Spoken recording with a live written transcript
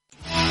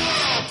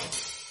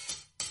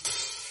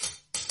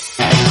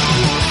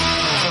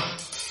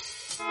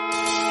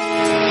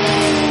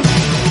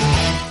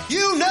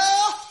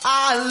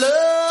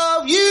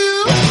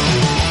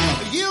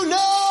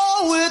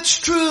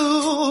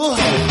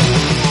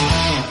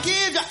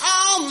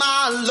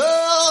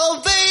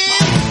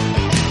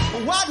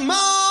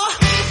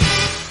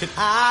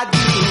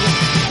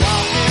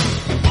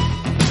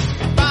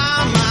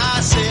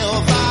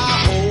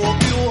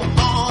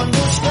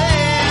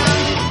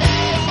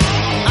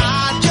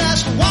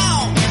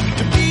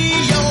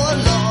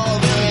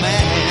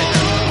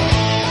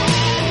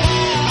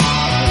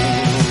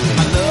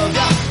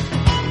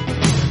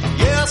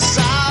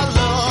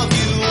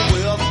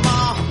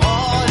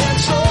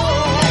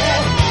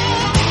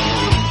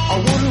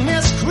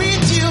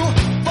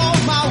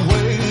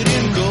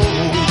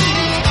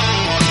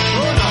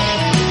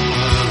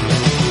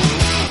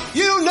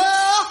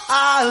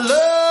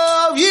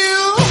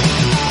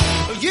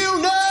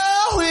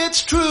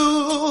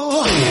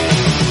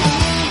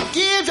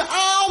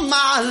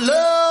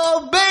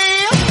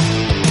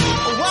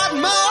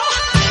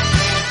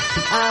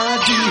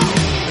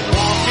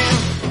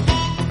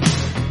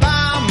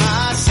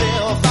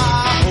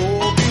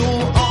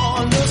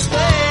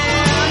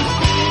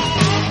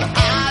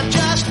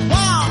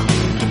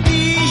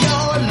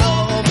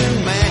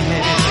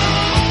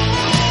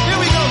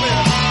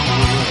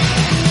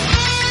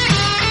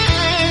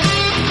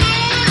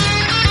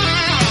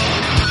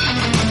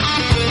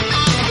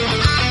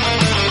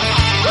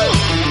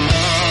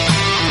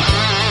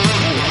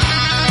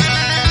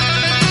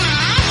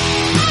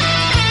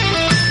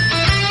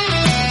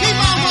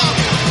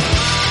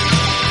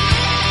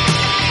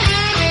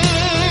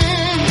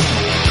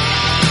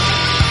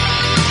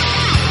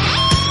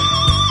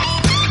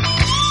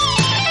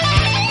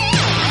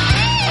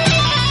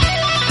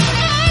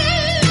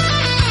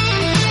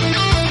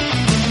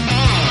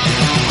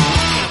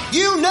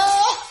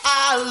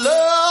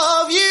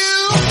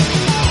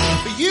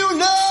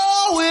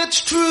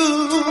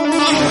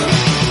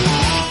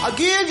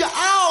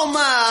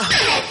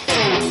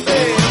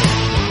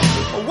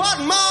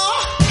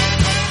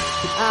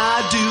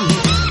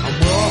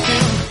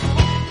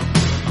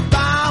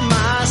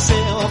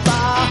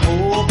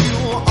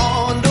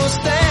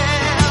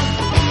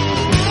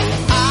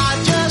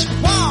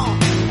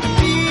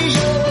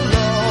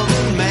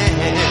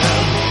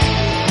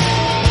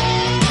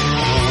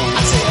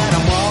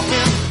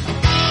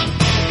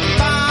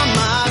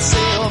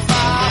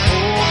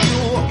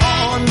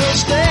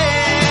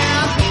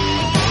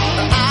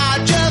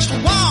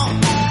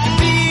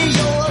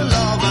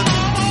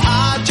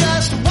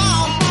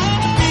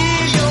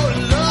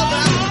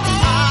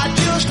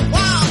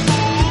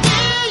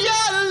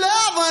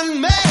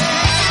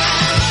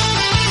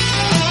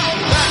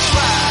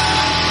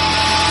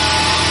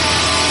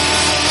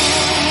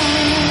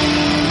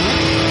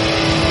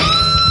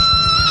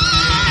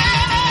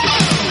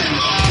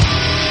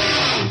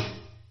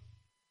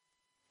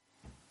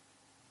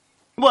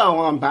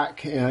I'm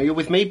back. You're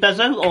with me,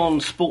 Bezo,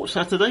 on Sports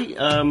Saturday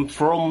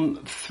from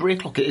 3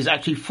 o'clock. It is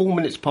actually 4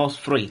 minutes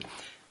past 3.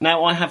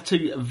 Now, I have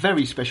two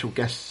very special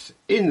guests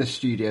in the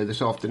studio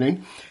this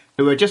afternoon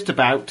who are just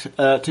about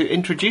to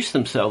introduce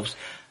themselves.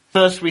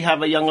 First, we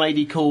have a young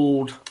lady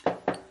called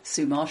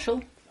Sue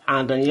Marshall.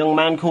 And a young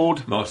man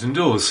called Martin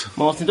Dawes.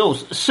 Martin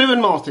Dawes. Sue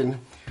and Martin,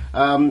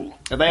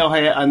 they are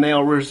here and they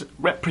are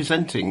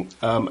representing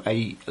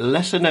a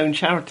lesser-known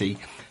charity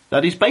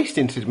that is based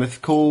in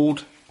Sidmouth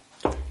called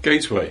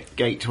Gateway.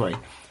 Gateway.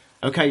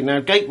 Okay, now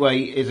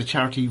Gateway is a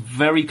charity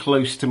very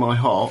close to my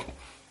heart,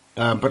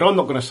 but I'm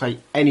not going to say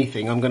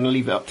anything. I'm going to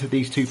leave it up to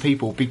these two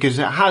people because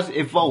it has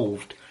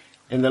evolved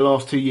in the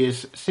last 2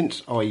 years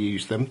since I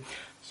used them.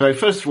 So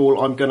first of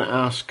all, I'm going to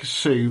ask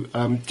Sue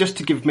just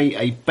to give me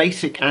a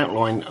basic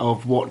outline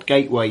of what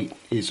Gateway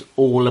is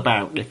all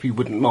about, if you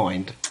wouldn't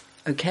mind.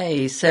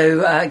 Okay,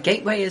 so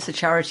Gateway is a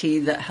charity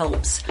that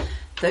helps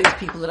those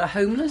people that are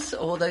homeless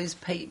or those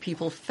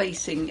people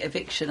facing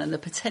eviction and the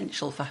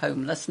potential for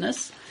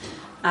homelessness.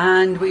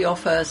 And we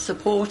offer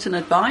support and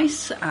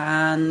advice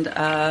and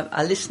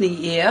a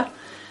listening ear.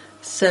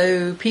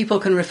 So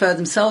people can refer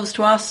themselves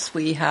to us.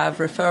 We have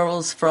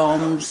referrals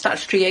from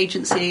statutory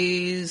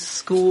agencies,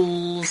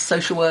 schools,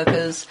 social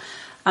workers.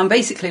 And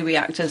basically we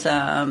act as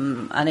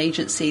an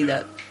agency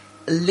that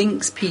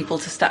links people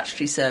to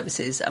statutory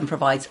services and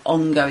provides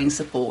ongoing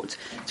support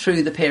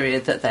through the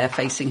period that they're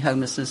facing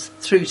homelessness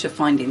through to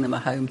finding them a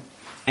home.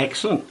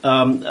 Excellent.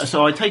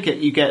 So I take it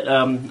you get,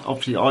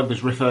 obviously I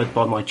was referred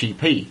by my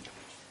GP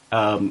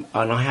and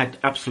I had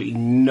absolutely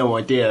no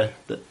idea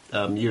that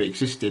you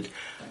existed.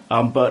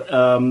 But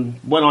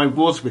when I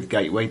was with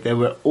Gateway, there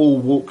were all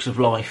walks of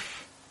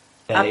life.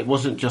 It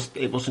wasn't just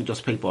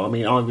people. I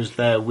mean, I was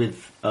there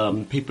with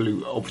people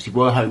who obviously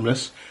were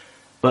homeless,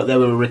 but they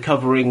were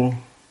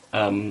recovering,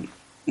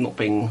 not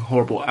being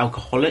horrible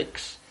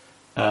alcoholics,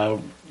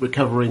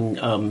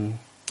 recovering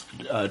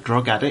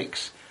drug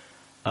addicts,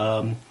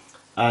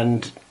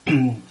 and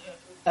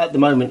at the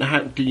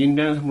moment, do you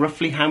know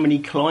roughly how many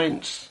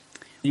clients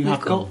you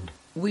have got?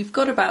 We've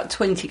got about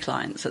 20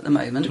 clients at the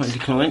moment. 20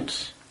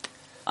 clients.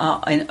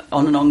 On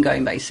an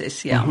ongoing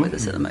basis, with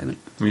us at the moment.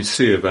 We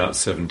see about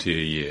 70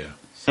 a year.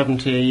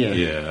 70 a year?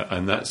 Yeah,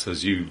 and that's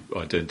as you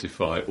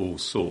identify all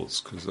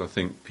sorts, because I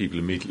think people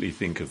immediately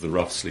think of the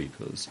rough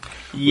sleepers,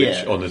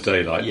 which on a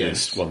day like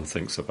this one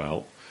thinks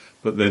about.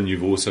 But then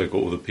you've also got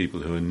all the people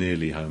who are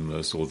nearly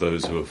homeless or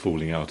those who are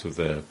falling out of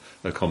their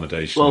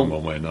accommodation in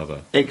one way or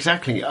another.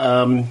 Exactly.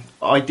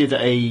 I did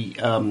a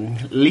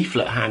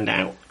leaflet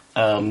handout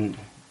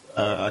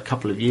a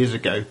couple of years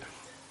ago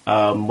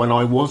when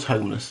I was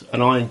homeless,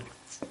 and I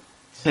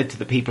said to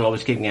the people I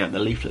was giving out the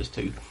leaflets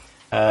to,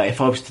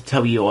 if I was to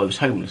tell you I was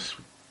homeless,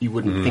 you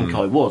wouldn't think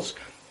I was.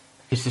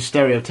 Because the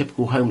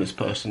stereotypical homeless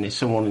person is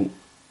someone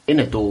in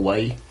a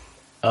doorway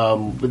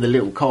with a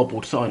little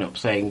cardboard sign up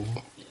saying,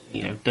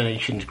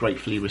 donations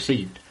gratefully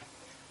received.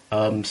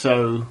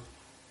 So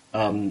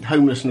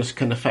homelessness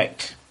can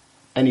affect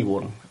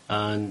anyone,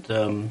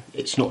 and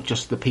it's not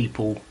just the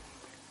people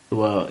who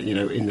are,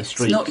 in the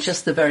streets. It's not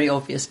just the very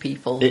obvious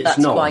people.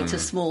 That's quite a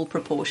small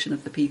proportion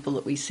of the people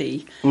that we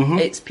see. Mm-hmm.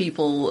 It's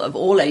people of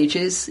all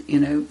ages,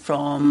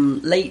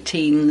 from late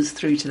teens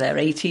through to their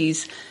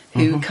 80s,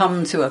 who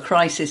come to a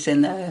crisis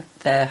in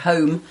their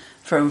home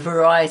for a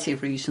variety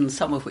of reasons,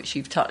 some of which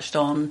you've touched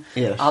on.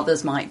 Yes.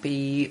 Others might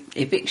be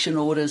eviction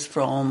orders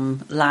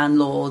from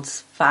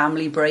landlords,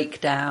 family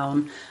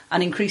breakdown,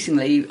 and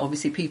increasingly,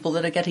 obviously, people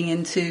that are getting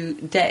into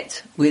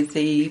debt with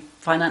the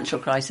financial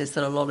crisis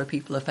that a lot of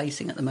people are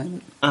facing at the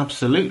moment.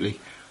 Absolutely.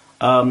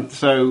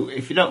 So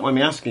if you don't mind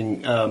me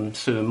asking,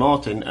 Sue and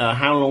Martin,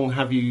 how long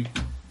have you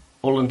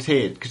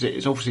volunteered? Because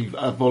it's obviously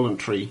a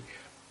voluntary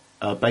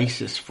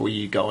basis for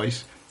you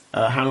guys.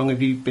 How long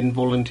have you been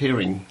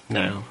volunteering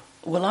now?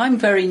 Well, I'm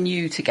very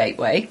new to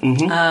Gateway.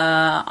 Mm-hmm.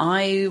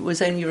 I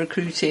was only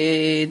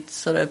recruited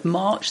sort of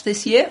March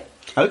this year.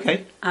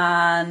 Okay.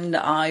 And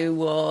I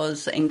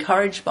was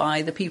encouraged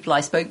by the people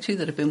I spoke to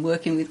that have been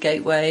working with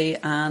Gateway.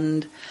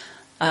 And,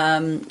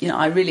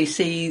 I really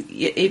see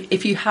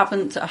if you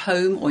haven't a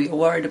home or you're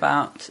worried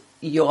about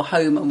your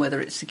home and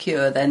whether it's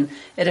secure, then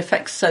it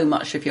affects so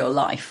much of your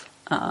life.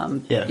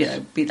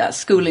 Be that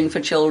schooling for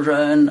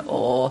children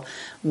or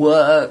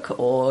work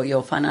or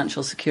your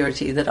financial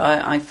security, that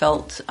I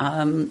felt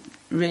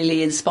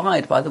really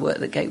inspired by the work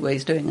that Gateway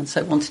is doing, and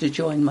so wanted to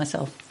join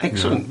myself.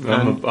 Excellent.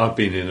 I've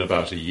been in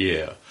about a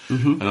year,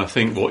 and I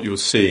think what you're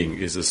seeing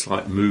is a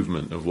slight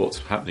movement of what's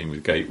happening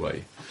with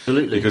Gateway.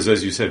 Absolutely. Because,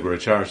 as you said, we're a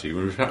charity.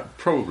 We're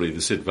probably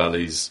the Sid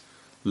Valley's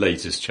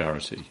latest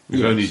charity.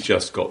 We've only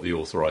just got the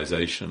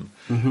authorisation,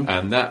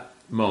 and that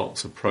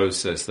marks a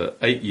process that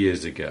 8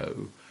 years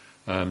ago,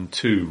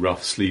 2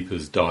 rough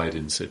sleepers died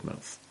in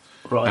Sidmouth.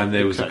 Right, and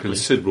there was a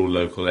considerable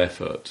local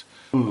effort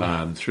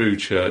through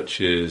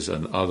churches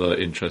and other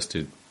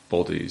interested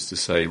bodies to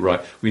say,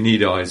 right, we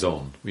need eyes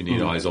on. We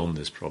need eyes on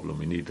this problem.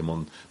 We need them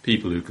on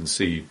people who can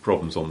see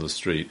problems on the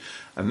street.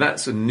 And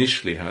that's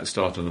initially how it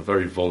started, on a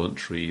very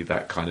voluntary,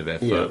 that kind of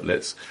effort.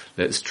 Yeah.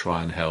 Let's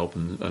try and help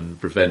and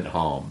prevent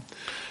harm.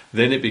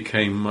 then it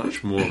became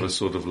much more of a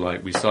sort of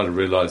like, we started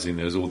realising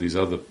there's all these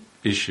other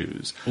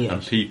issues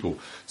and people.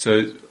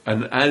 So,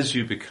 and as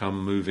you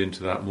move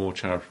into that more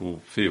charitable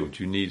field,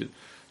 you need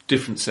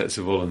different sets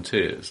of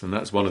volunteers, and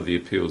that's one of the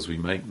appeals we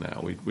make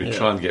now. We're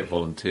trying to get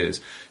volunteers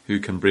who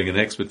can bring an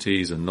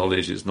expertise and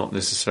knowledge. It's not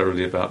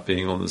necessarily about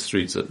being on the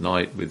streets at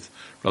night with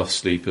rough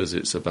sleepers.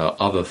 It's about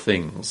other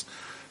things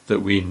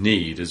that we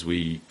need as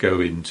we go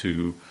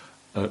into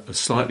a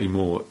slightly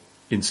more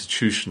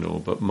institutional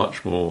but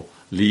much more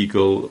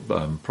legal,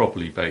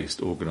 properly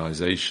based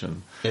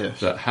organisation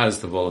that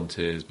has the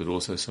volunteers but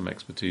also some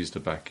expertise to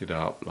back it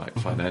up, like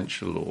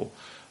financial or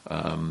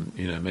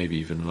maybe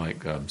even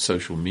like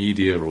social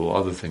media or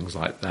other things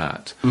like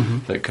that,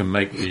 that can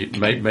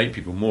make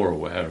people more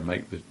aware and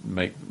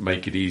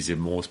make it easier,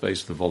 more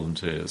space for the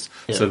volunteers,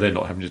 so they're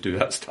not having to do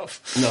that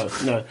stuff.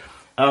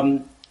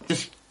 No.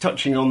 Just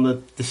touching on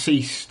the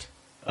deceased,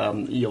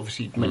 you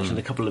obviously mentioned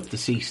a couple of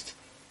deceased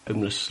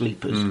homeless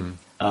sleepers.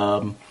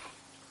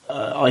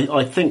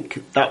 I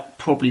think that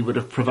probably would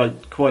have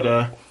provoked quite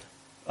a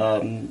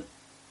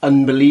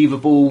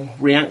unbelievable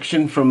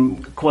reaction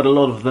from quite a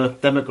lot of the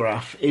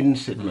demographic in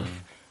Sidmouth,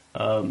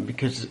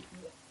 because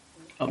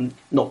I'm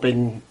not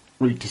being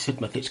rude to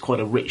Sidmouth, it's quite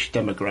a rich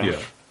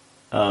demographic,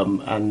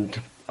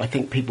 and I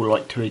think people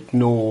like to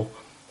ignore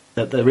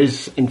that there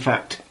is, in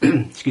fact,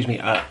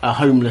 a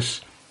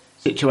homeless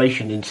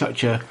situation in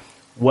such a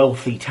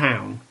wealthy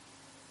town.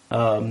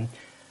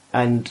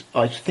 And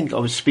I think I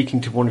was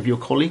speaking to one of your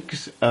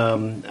colleagues,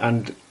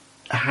 and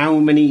how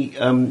many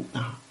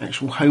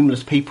actual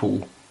homeless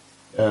people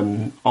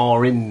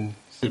are in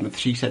Sidmouth?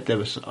 She said there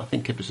was, I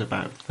think it was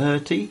about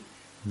 30.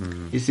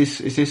 Is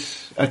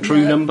this a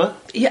true number?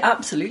 Yeah,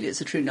 absolutely,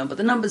 it's a true number.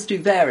 The numbers do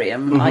vary.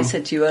 I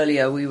said to you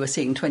earlier we were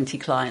seeing 20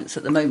 clients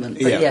at the moment,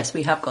 but yes,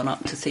 we have gone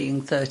up to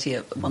seeing 30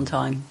 at one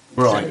time.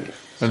 Right.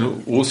 So,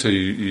 and also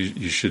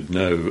you should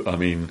know, I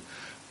mean,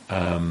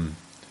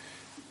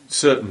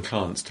 certain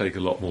clients take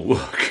a lot more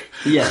work.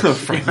 Yes.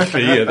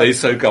 Frankly, they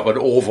soak up an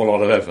awful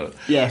lot of effort.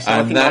 Yes,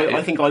 and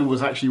I think I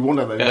was actually one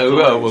of those.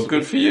 Well,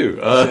 good for you.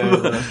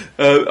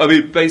 I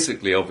mean,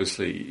 basically,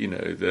 obviously,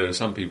 there are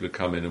some people who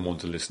come in and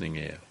want a listening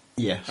ear.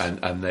 Yes.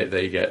 And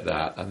they get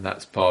that, and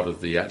that's part of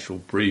the actual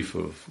brief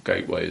of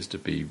Gateway, is to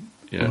be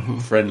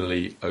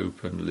friendly,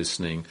 open,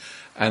 listening,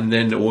 and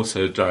then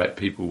also direct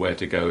people where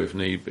to go if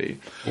need be.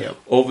 Yep.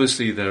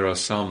 Obviously, there are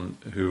some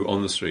who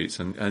on the streets,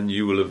 and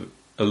you will have.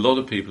 A lot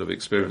of people have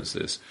experienced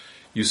this.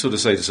 You sort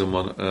of say to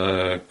someone,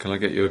 "Can I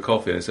get you a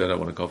coffee?" They say, "I don't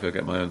want a coffee. I'll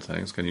get my own,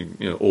 thanks." Can you,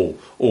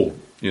 or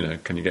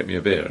can you get me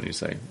a beer? And you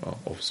say, "Well,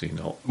 obviously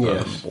not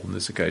on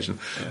this occasion."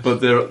 Yes.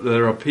 But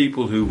there are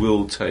people who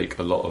will take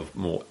a lot of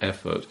more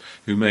effort,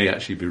 who may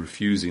actually be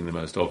refusing the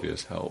most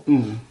obvious help,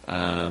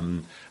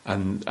 and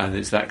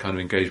it's that kind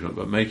of engagement.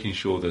 But making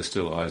sure there's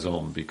still eyes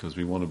on, because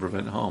we want to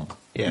prevent harm.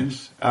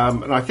 Yes,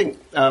 and I think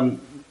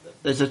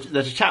there's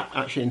a chap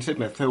actually in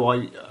Sidmouth who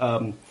I.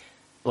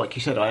 Like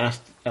you said, I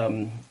asked,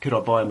 could I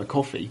buy him a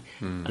coffee?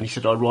 And he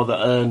said, I'd rather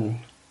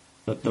earn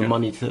the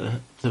money to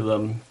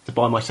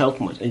buy myself.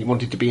 He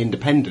wanted to be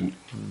independent,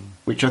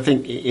 which I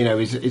think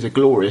is a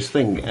glorious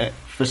thing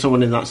for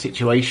someone in that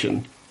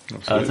situation,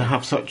 to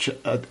have such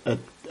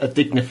a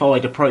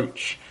dignified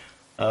approach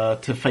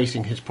to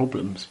facing his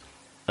problems.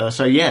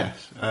 So yes,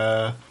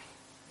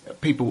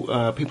 people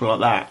like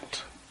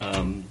that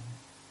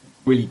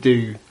really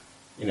do,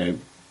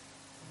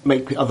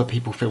 make other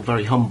people feel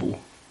very humble.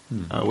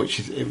 Which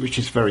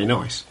is very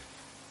nice.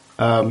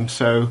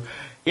 So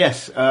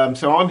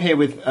I'm here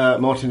with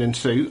Martin and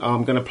Sue.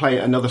 I'm going to play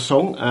another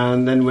song,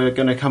 and then we're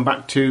going to come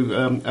back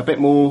to a bit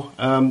more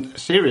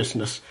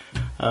seriousness,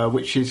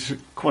 which is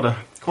quite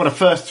a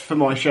first for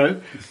my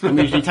show. I'm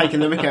usually taking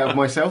the mick out of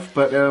myself,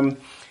 but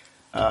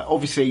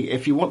obviously,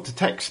 if you want to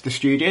text the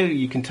studio,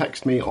 you can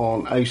text me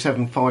on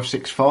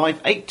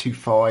 07565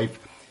 825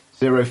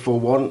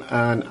 041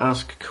 and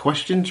ask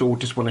questions, or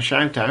just want to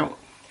shout out.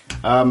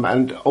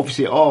 And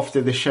obviously,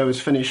 after the show is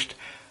finished,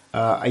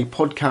 a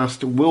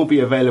podcast will be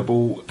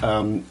available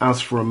as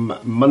from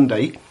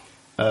Monday,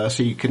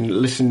 so you can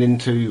listen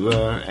into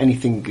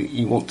anything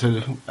you want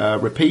to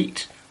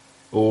repeat,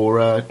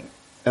 or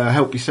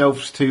help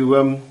yourselves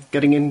to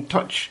getting in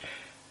touch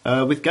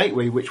with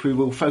Gateway, which we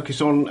will focus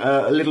on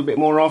a little bit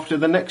more after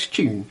the next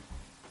tune.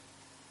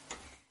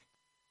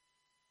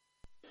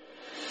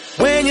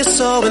 When you're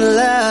so in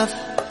love,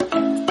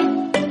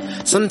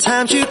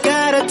 sometimes you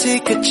gotta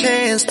take a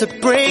chance to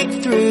break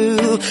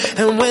through.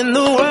 And when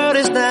the world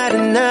is not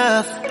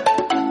enough,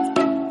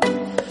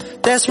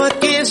 that's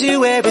what gives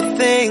you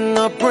everything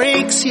or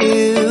breaks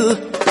you.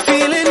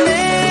 Feeling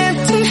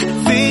empty,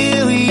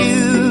 feel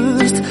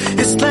used.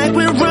 It's like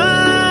we're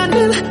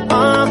running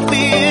on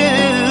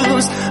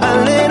fumes,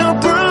 a little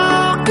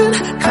broken,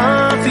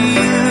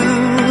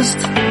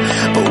 confused.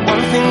 But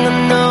one thing I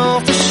know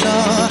for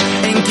sure,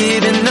 ain't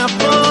giving up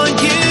on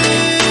you.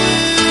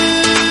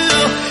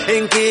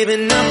 Ain't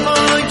giving up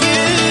on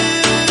you.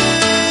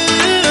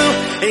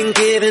 Ain't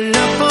giving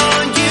up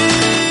on you.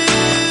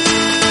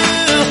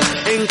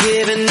 Ain't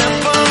giving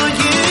up on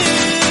you.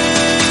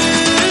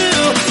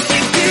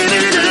 Ain't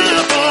giving up.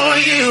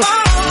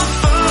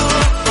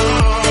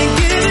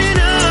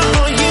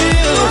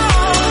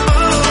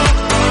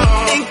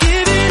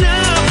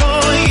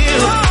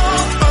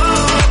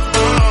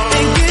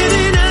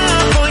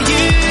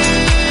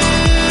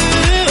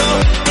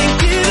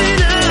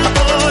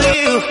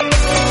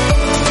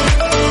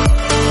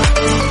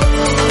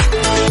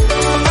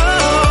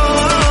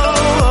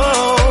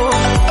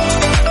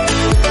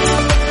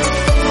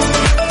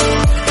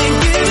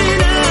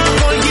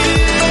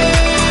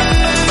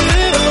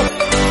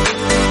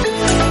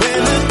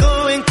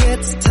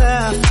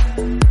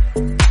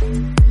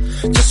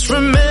 Just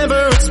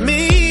remember it's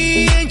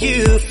me and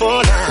you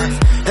for life.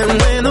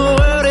 And when the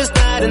world is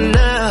not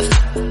enough,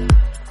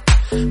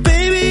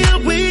 baby, are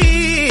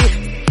we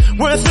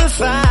worth the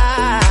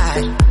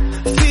fight?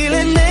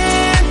 Feeling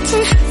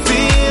empty,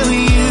 feel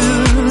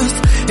used.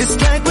 It's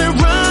like we're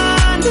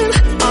running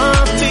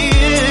on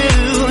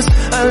fumes.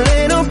 A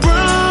little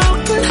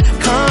broken,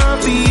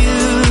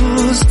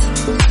 confused.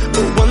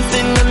 But one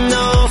thing I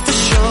know for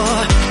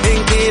sure,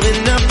 ain't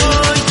giving up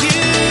on you.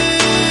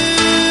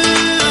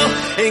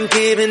 Ain't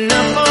giving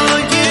up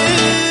on you.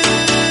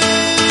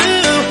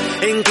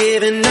 Ain't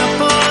giving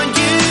up on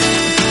you.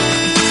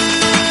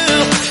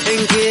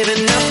 Ain't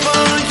giving up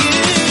on you.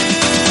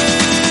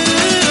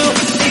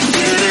 Ain't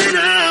giving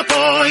up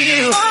on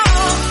you.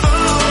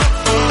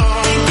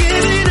 Ain't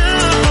giving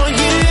up on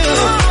you.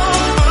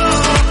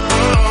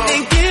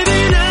 Ain't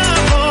giving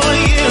up on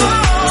you.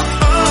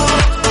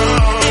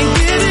 Ain't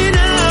giving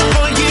up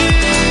on you.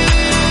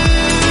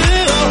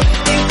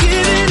 Ain't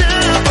giving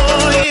up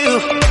on you.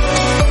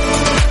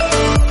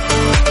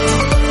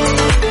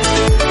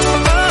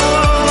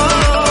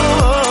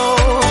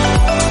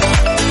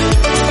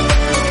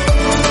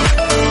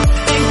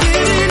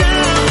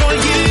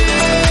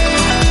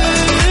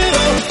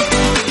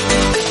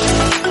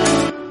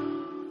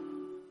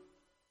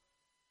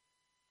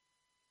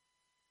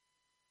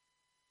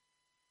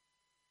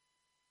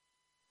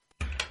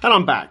 And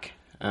I'm back.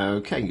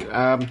 Okay,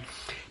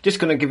 just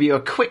going to give you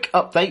a quick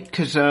update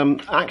because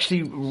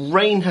actually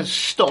rain has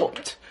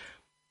stopped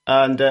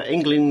and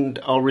England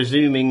are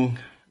resuming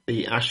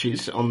the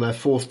Ashes on their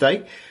fourth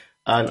day.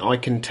 And I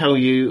can tell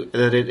you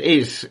that it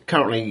is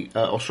currently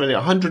Australia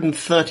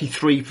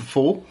 133 for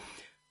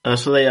 4.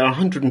 So they are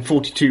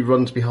 142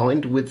 runs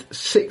behind with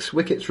 6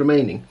 wickets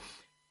remaining.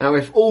 Now,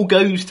 if all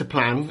goes to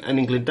plan and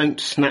England don't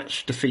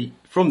snatch defeat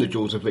from the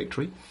jaws of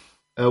victory,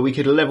 we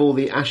could level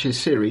the Ashes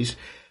series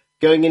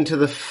going into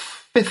the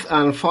 5th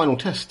and final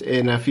test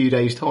in a few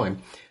days'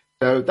 time.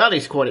 So that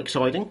is quite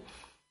exciting.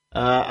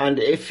 And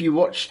if you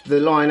watched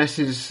the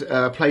Lionesses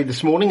play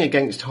this morning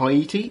against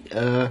Haiti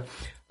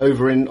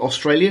over in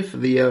Australia for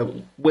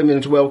the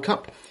Women's World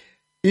Cup,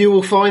 you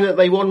will find that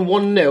they won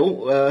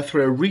 1-0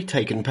 through a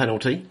retaken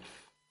penalty.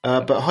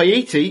 But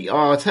Haiti,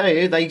 I'll tell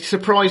you, they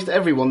surprised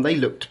everyone. They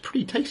looked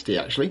pretty tasty,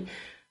 actually.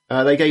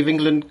 They gave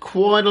England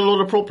quite a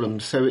lot of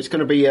problems, so it's going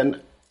to be an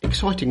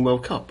exciting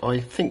World Cup. I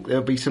think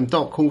there'll be some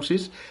dark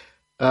horses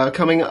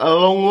coming a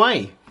long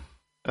way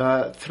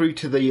through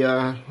to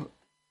the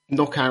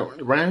knockout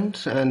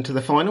rounds and to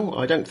the final.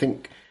 I don't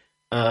think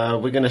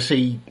we're going to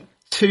see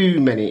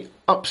too many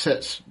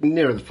upsets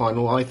nearer the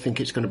final. I think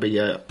it's going to be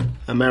a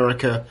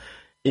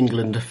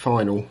America-England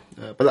final,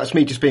 but that's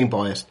me just being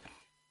biased.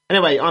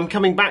 Anyway, I'm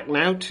coming back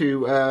now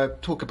to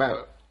talk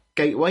about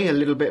Gateway a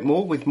little bit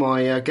more with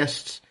my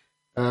guests,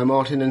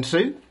 Martin and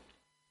Sue.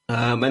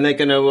 And they're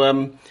going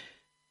to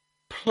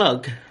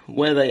plug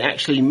where they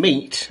actually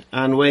meet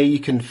and where you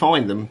can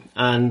find them.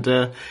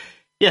 And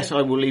yes,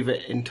 I will leave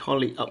it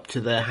entirely up to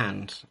their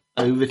hands.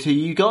 Over to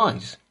you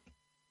guys.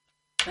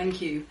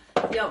 Thank you.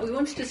 Yeah, we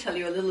wanted to tell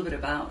you a little bit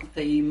about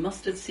the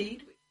Mustard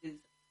Seed, which is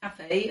a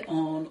cafe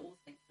on All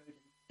Saints Road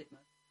in Sidmouth.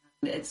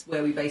 And it's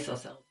where we base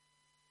ourselves.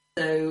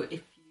 So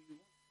if you want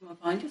to come and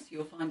find us,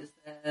 you'll find us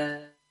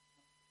there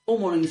 4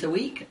 mornings a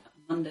week,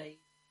 Monday,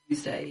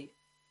 Tuesday,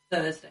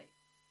 Thursday,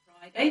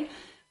 Friday,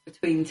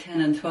 between 10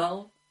 and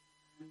 12.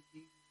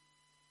 You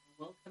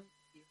are welcome.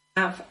 If you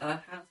have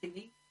a housing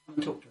need, come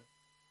and talk to us.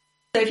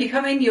 So if you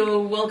come in, you're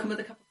welcome with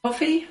a cup of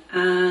coffee,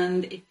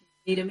 and if you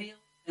need a meal,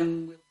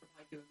 then we'll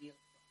provide you a meal.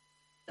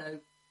 So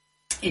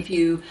if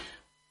you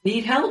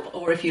need help,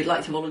 or if you'd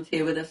like to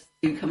volunteer with us,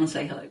 do come and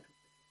say hello.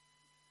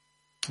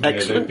 Yeah,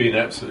 they've been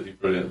absolutely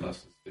brilliant.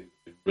 Mustard Seed.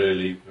 They've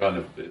really kind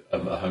of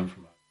a home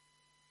from home,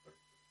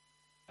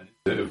 and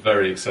it's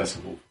very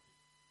accessible.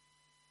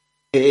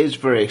 It is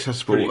very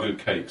accessible. Pretty good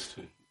cakes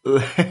too.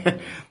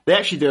 They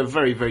actually do a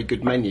very, very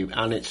good menu,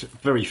 and it's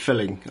very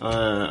filling.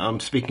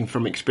 I'm speaking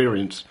from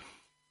experience.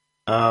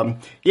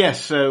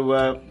 Yes,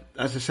 so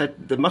as I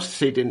said, the Mustard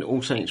Seed in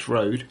All Saints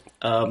Road.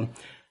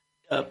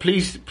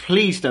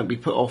 Please don't be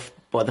put off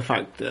by the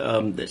fact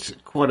that it's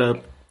quite a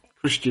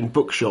Christian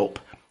bookshop.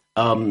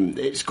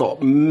 It's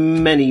got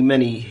many,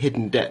 many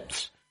hidden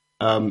depths,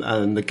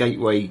 and the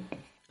Gateway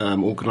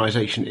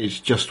organisation is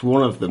just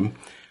one of them.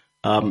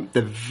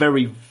 They're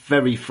very,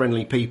 very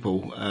friendly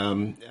people,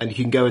 and you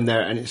can go in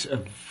there and it's a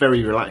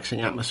very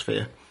relaxing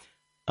atmosphere.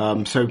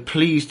 So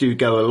please do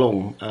go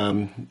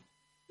along.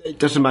 It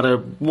doesn't matter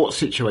what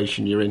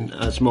situation you're in,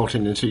 as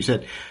Martin and Sue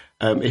said.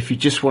 If you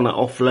just want to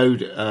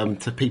offload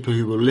to people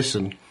who will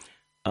listen,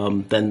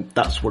 then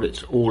that's what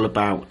it's all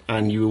about,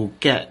 and you will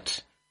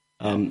get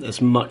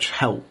as much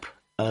help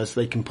as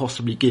they can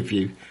possibly give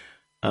you.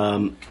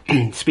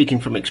 Speaking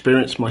from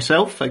experience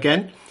myself,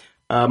 again,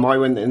 I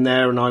went in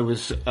there and I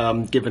was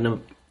given a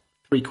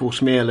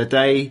 3-course meal a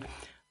day.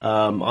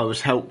 I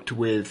was helped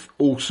with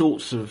all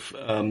sorts of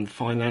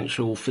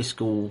financial,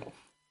 fiscal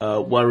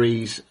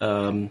worries.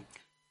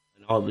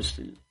 I was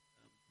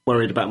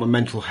worried about my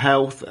mental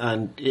health,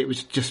 and it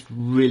was just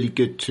really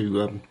good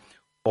to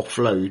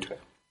offload.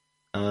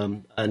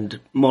 and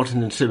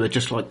Martin and Sue are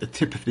just like the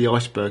tip of the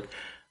iceberg.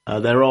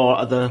 There are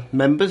other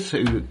members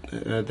who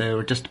they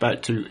are just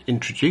about to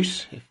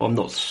introduce, if I'm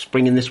not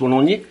springing this one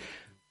on you.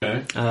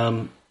 Okay.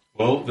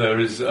 Well, there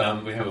is.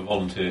 We have a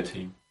volunteer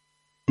team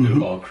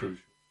who are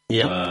crucial.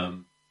 Yeah.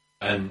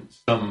 And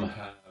some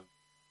have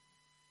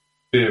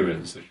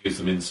experience that gives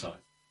them insight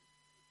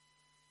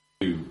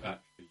to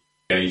actually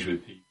engage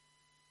with people.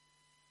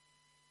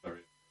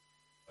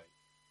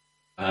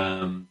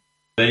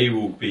 They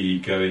will be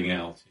going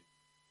out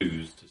in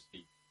twos to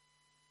see.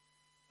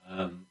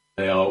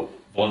 They are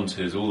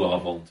volunteers, all our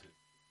volunteers,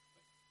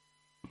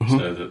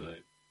 so that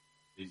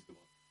these are the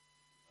ones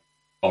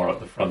who are at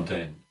the front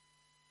end.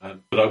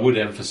 But I would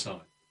emphasise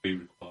that we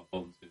require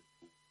volunteers.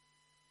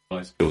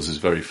 My skills is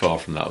very far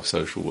from that of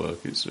social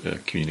work. It's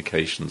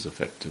communications,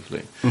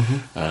 effectively.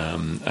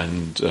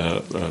 And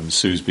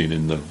Sue's been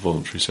in the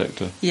voluntary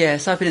sector.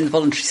 Yes, I've been in the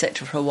voluntary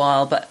sector for a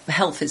while, but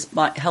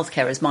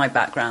healthcare is my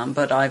background.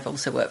 But I've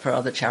also worked for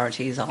other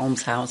charities,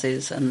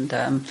 almshouses,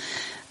 and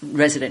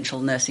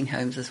residential nursing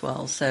homes as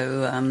well.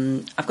 So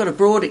I've got a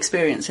broad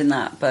experience in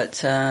that.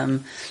 But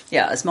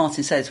as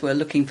Martin says, we're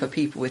looking for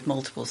people with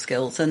multiple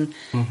skills. And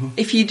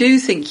if you do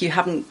think you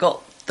haven't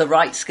got the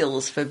right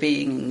skills for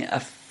being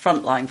a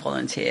frontline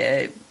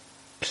volunteer,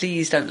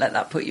 please don't let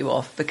that put you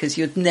off, because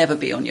you'd never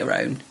be on your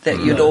own. That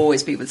you'd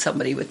always be with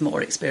somebody with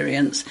more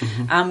experience.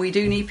 And we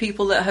do need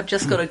people that have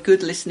just got a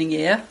good listening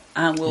ear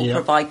and will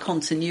provide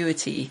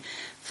continuity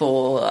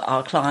for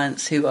our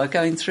clients who are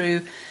going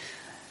through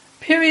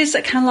periods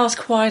that can last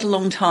quite a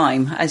long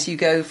time as you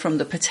go from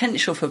the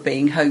potential for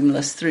being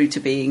homeless through to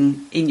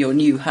being in your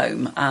new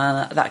home.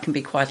 That can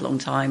be quite a long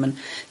time, and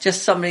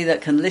just somebody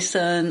that can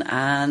listen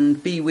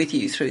and be with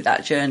you through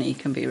that journey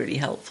can be really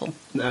helpful.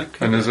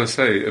 Okay. And as I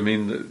say, I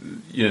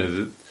mean,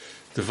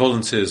 the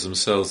volunteers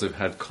themselves have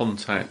had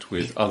contact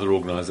with other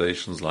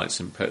organisations like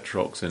St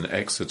Petrock's in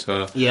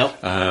Exeter.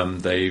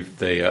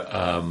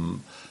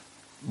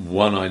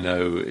 One I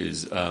know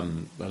is a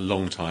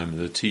long time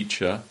the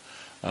teacher.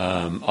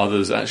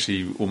 Others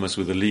actually almost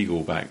with a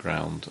legal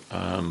background,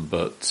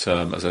 but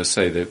as I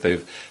say,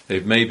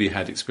 they've maybe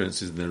had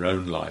experiences in their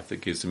own life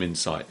that gives them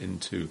insight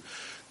into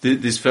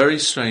this very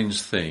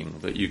strange thing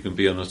that you can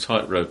be on a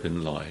tightrope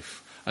in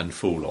life and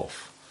fall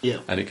off.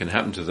 And it can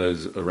happen to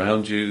those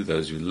around you,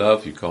 those you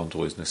love. You can't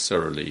always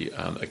necessarily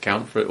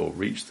account for it or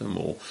reach them,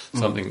 or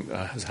something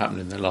has happened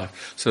in their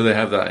life. So they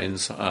have that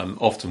insight.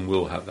 Often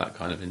will have that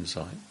kind of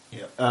insight.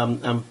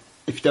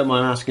 If you don't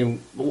mind asking,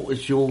 what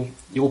was your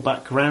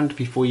background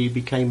before you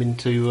became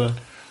into...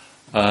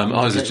 I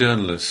was a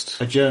journalist.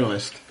 A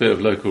journalist? Bit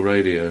of local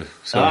radio.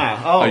 So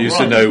I used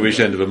to know which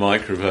end of a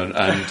microphone.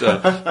 And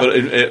but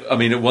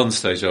at one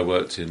stage I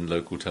worked in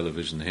local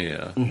television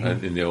here,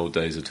 in the old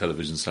days of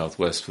Television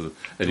Southwest, for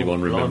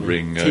anyone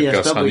remembering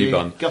Gus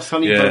Honeybun. Gus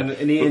Honeybun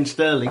and Ian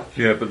Sterling.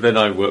 Yeah, but then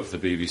I worked for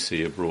the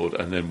BBC abroad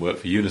and then worked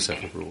for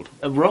UNICEF abroad.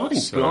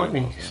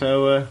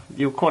 So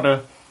you're quite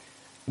a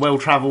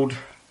well-travelled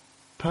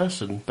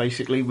person,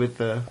 basically, with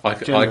I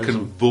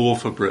can bore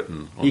for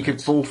Britain. You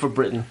could bore for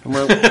Britain.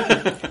 Well,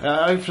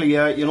 hopefully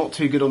you're not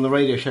too good on the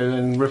radio show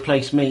and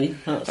replace me.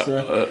 That's,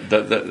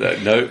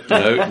 no.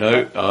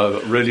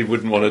 I really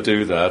wouldn't want to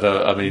do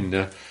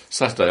that.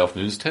 Saturday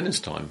afternoon is tennis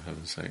time,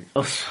 heaven's sake.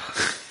 Oh,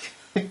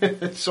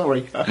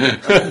 sorry.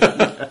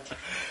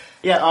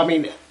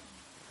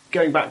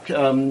 Going back,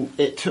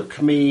 it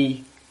took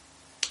me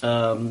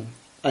a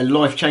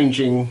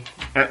life-changing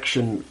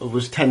action. It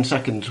was 10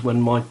 seconds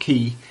when my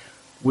key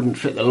wouldn't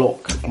fit the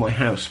lock of my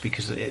house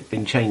because it had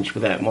been changed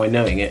without my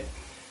knowing it.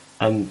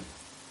 And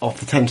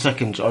after 10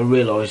 seconds, I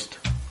realised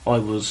I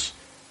was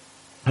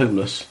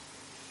homeless,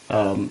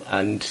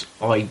 and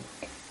I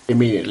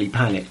immediately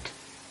panicked.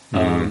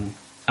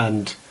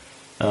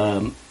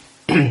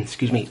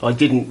 Excuse me, I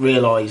didn't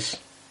realise,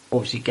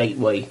 obviously,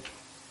 Gateway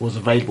was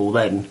available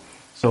then,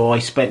 so I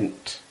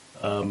spent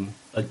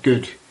a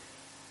good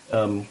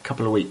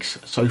couple of weeks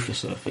sofa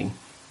surfing.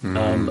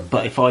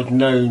 But if I'd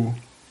known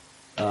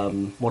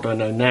what I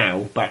know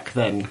now back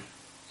then.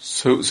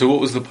 So what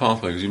was the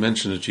pathway? Because you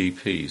mentioned a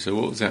GP. So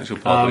what was the actual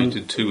pathway? You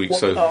did 2 weeks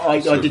sofa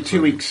surfing. I did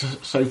 2 weeks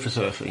sofa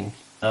surfing,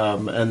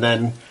 and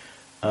then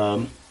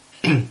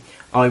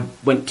I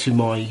went to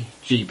my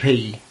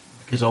GP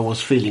because I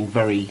was feeling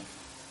very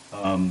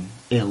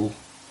ill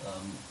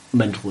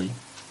mentally,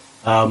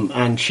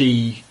 and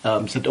she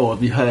said, "Oh,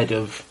 have you heard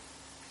of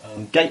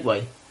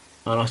Gateway?"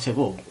 And I said,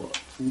 "Well,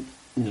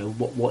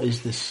 what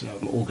is this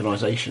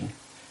organisation?"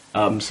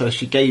 So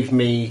she gave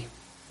me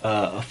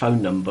a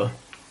phone number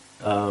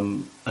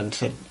and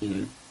said,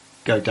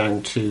 go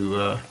down to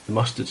the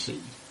Mustard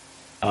Seed.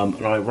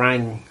 And I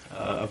rang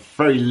a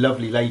very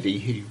lovely lady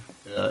who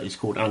is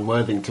called Anne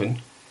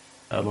Worthington.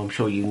 I'm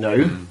sure you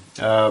know.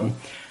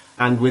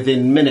 And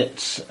within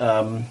minutes,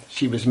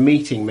 she was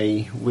meeting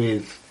me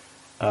with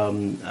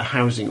a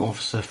housing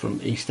officer from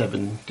East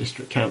Devon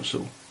District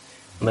Council.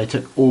 And they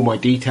took all my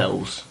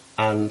details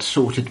and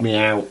sorted me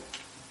out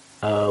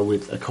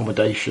with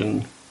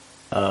accommodation,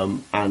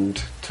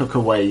 and took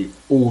away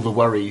all the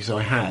worries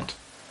I had,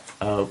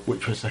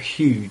 which was a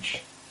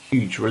huge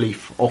huge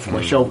relief off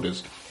my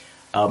shoulders.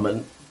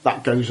 And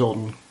that goes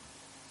on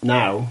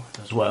now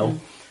as well.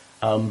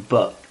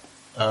 But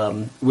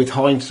with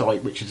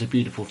hindsight, which is a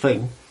beautiful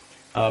thing,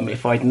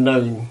 if I'd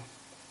known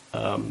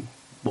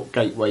what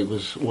Gateway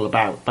was all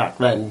about back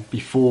then,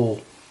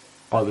 before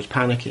I was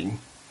panicking,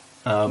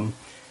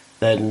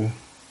 then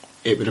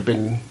it would have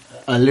been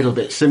a little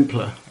bit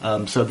simpler.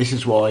 So this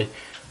is why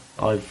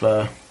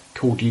I've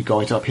called you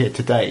guys up here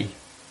today,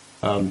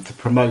 to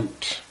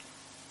promote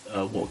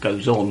what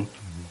goes on,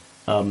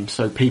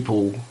 so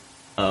people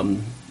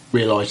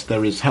realise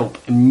there is help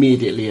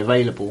immediately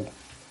available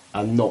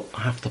and not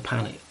have to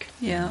panic.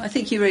 Yeah, I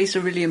think you raised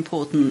a really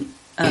important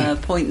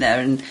point there,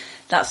 and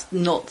that's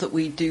not that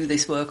we do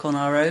this work on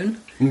our own.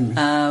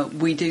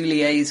 We do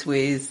liaise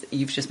with,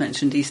 you've just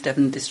mentioned East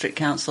Devon District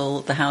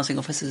Council, the housing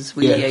officers,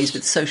 we liaise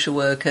with social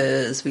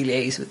workers, we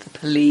liaise with the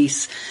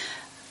police,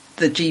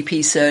 the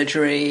GP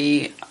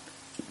surgery,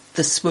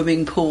 the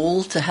swimming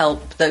pool to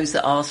help those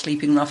that are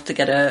sleeping rough to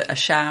get a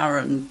shower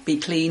and be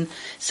clean.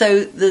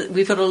 So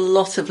we've got a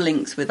lot of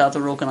links with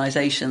other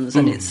organisations,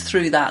 and it's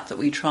through that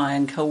we try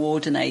and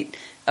coordinate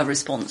a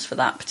response for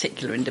that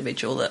particular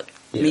individual that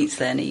meets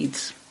their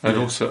needs. And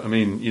also, I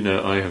mean, you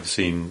know, I have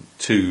seen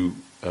 2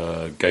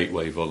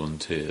 Gateway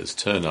volunteers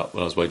turn up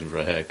when I was waiting for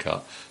a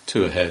haircut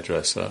to a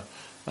hairdresser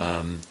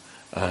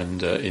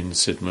in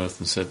Sidmouth,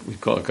 and said,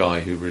 we've got a guy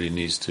who really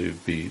needs to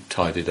be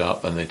tidied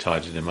up, and they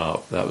tidied him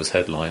up. That was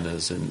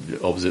Headliners and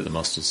opposite the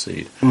Mustard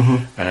Seed.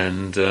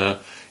 And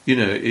you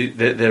know,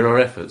 there are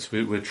efforts.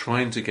 We're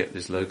trying to get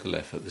this local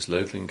effort, this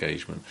local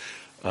engagement.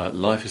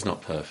 Life is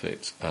not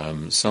perfect.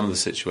 Some of the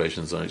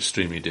situations are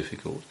extremely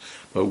difficult,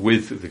 but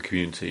with the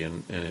community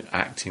and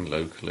acting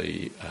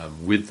locally,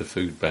 with the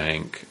food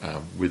bank,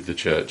 with the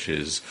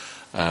churches,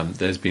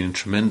 there's been a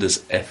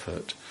tremendous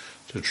effort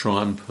to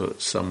try and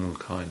put some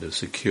kind of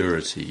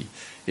security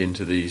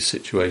into these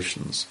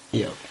situations.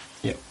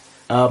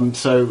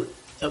 So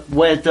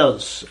where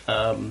does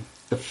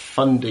the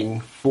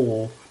funding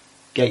for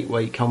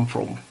Gateway come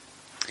from?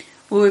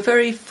 Well, we're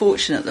very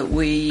fortunate that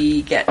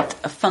we get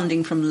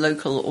funding from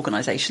local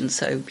organisations.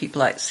 So people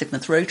like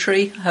Sidmouth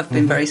Rotary have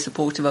been very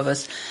supportive of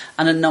us,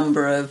 and a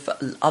number of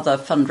other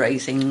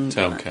fundraising...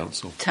 Town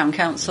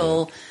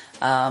Council.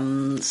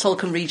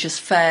 Salcombe Regis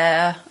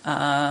Fair,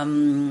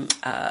 the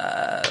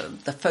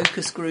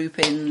Focus Group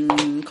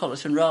in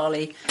Collerton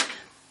Raleigh.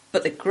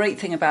 But the great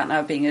thing about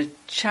now being a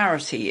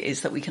charity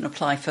is that we can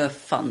apply for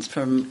funds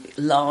from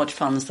large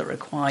funds that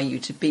require you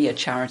to be a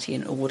charity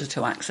in order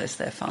to access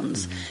their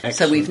funds.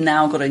 So we've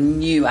now got a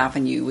new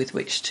avenue with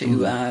which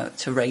to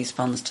raise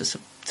funds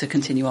to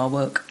continue our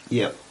work.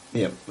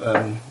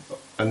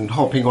 And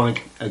hopping on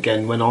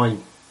again, when I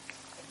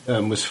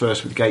was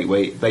first with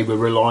Gateway, they were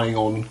relying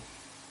on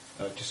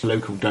just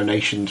local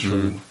donations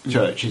from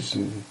churches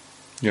and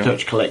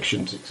church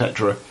collections,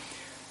 etc.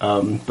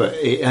 But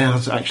it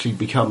has actually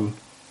become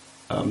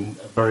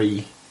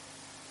very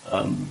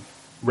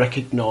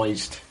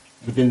recognised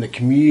within the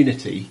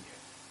community.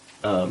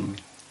 And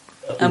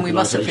we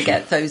mustn't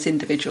forget those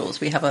individuals.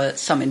 We have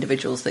some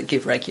individuals that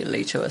give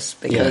regularly to us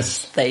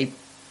because they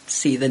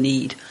see the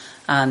need,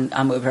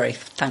 and we're very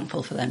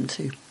thankful for them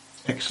too.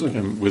 Excellent.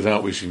 And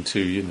without wishing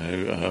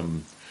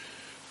to,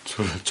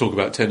 to talk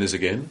about tennis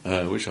again,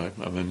 which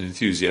I'm an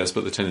enthusiast,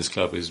 but the tennis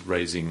club is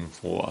raising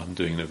I'm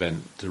doing an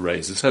event to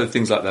raise. So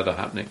things like that are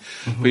happening.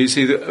 But you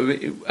see,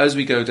 that as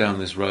we go down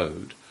this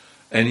road,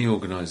 any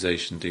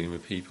organisation dealing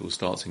with people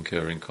starts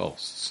incurring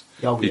costs.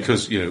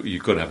 Because,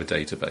 you've got to have a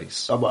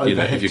database.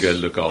 If you're going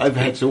to look after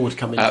overheads always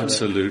come into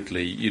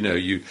absolutely.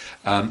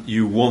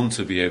 You want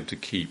to be able to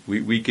keep...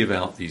 We give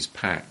out these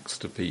packs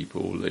to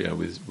people,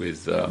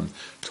 with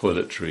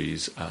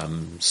toiletries,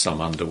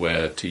 some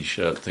underwear,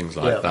 T-shirt, things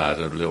like that,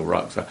 and a little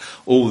rucksack.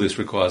 All this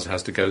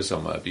has to go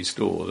somewhere, be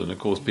stored, and of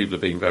course people are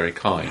being very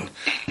kind.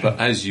 But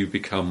as you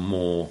become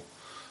more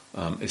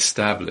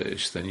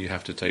established, then you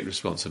have to take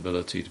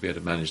responsibility to be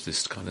able to manage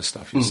this kind of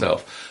stuff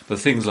yourself. But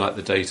things like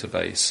the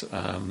database,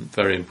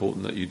 very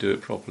important that you do it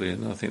properly,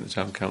 and I think the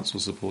Town Council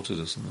supported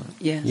us in that.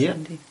 Yes,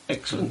 indeed.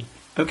 Excellent.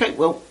 Okay,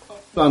 well,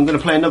 I'm going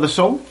to play another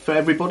song for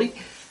everybody,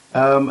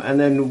 and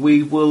then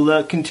we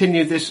will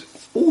continue this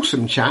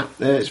awesome chat.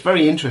 It's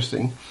very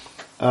interesting.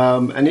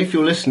 And if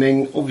you're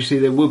listening, obviously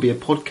there will be a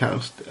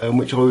podcast,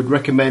 which I would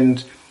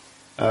recommend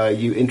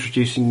you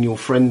introducing your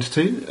friends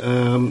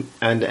to,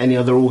 and any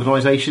other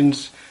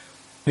organisations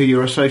who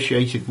you're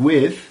associated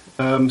with,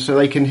 so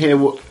they can hear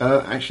what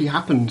actually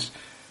happens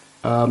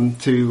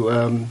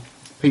to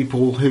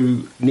people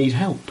who need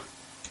help.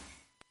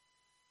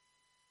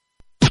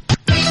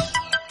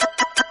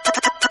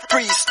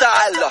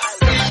 Freestyler,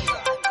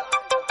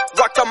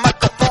 rock the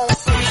microphone,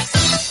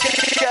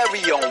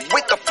 carry on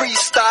with the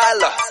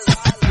freestyler.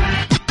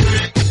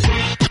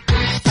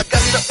 I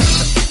got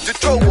to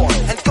throw on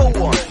and go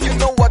on. You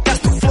know I got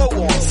to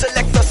flow on.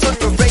 Select us on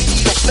the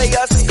radio, play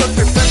us cause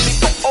we're friendly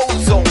for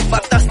ozone.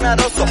 But that's not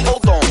us, so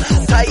hold on.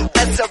 Tight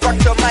as a rock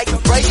the mic,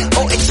 right?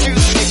 Oh,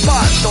 excuse me,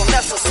 pardon,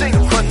 that's a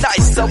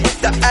synchronizer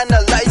with the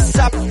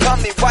analyzer.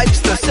 Upcoming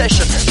wipes the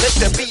session. Let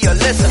there be a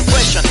lesson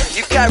question.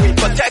 You carry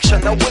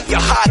protection, I will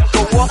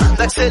go on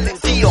like Celine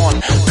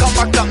Dion. Come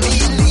a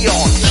chameleon.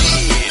 Yeah,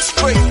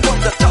 straight from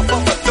the top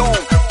of a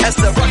dome. As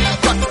a rock a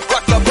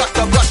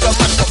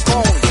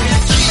microphone.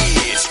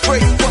 Yeah,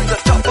 straight from the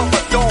top of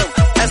a dome.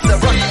 As a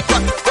rock a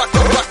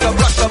microphone.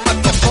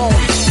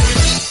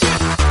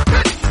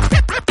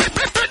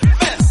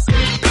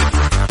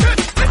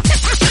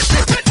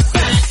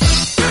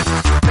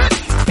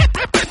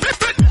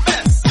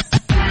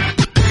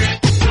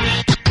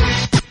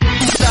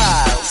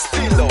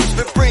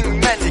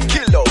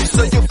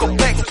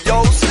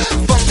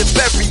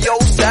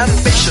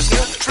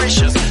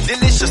 Nutritious,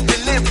 delicious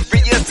delivery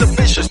is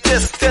ambitious.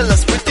 Just tell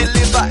us we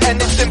deliver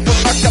anything from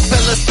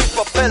acapellas to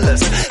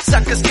propellers.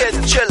 Suckers get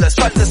jealous,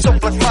 find us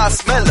open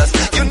marshmallows.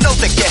 You know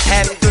they can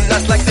handle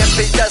us like they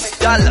pay us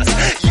dollars.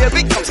 Yeah,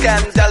 we come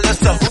scandalous.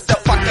 So who the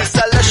fuck is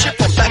Salah? Ship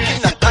from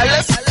Buckingham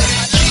Palace.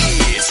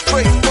 Yeah,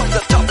 straight from the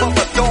top of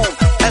a dome.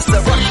 As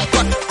a rock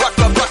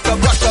a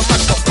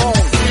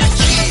microphone.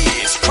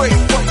 Yeah, straight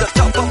from the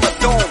top of a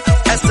dome.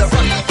 As a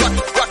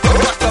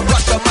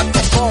rock a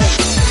microphone.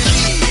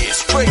 Yeah,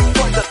 straight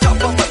from the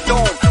top of a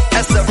dome.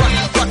 As a rock a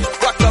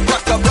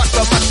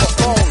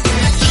microphone.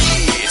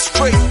 Yeah,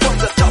 straight from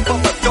the top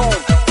of a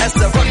dome. As a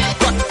rock a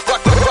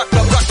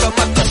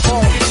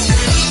microphone.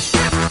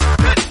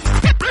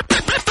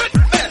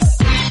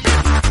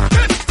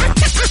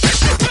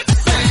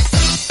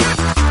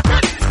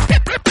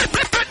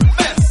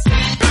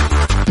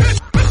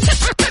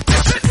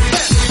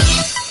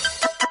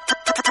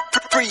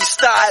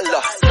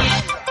 Freestyler,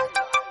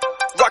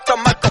 rock the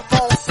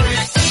microphone,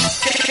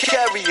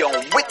 carry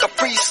on with the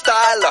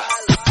freestyler.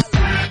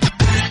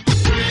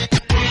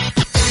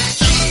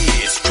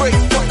 Yeah, straight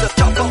from the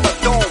top of a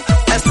dome,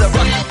 as a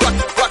rock a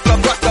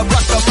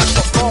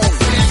microphone.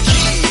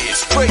 Yeah,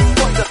 straight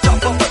from the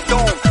top of a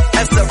dome,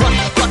 as a rock a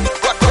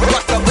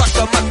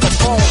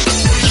microphone.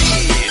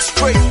 Yeah,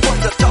 straight from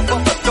the top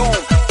of a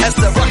dome, as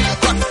a rock a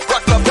microphone.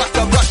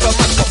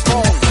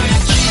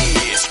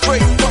 Yeah,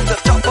 straight from the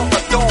top of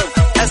a dome,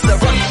 as a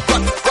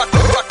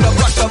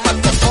rock a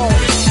microphone.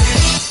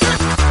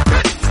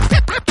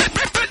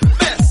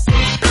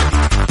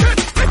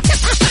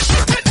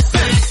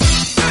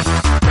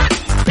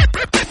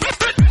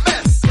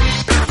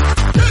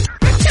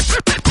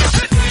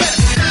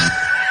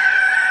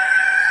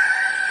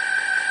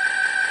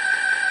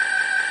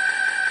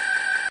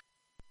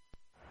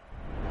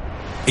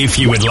 If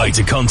you would like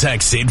to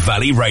contact Sid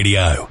Valley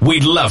Radio,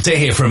 we'd love to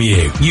hear from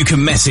you. You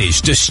can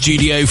message the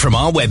studio from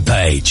our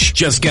webpage.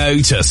 Just go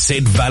to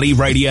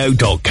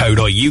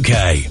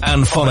sidvalleyradio.co.uk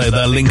and follow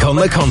the link on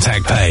the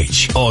contact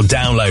page, or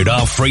download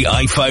our free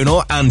iPhone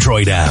or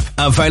Android app,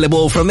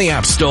 available from the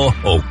App Store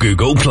or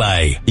Google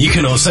Play. You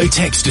can also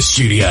text the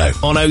studio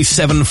on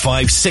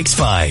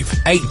 07565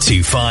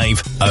 825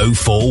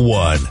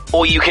 041,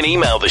 or you can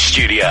email the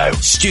studio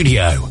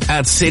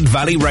at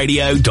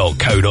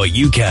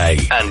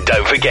sidvalleyradio.co.uk. And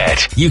don't forget,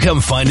 you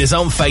can find us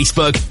on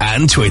Facebook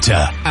and Twitter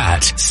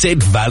at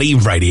Sid Valley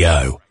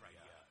Radio.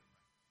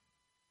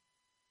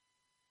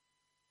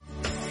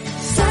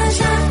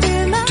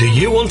 Do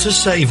you want to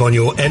save on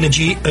your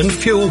energy and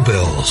fuel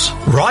bills?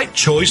 Right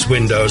Choice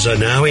Windows are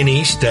now in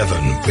East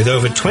Devon with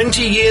over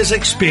 20 years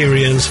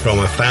experience from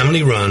a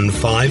family-run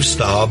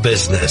 5-star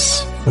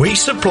business. We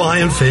supply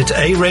and fit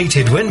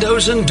A-rated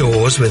windows and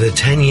doors with a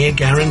 10-year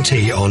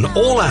guarantee on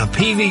all our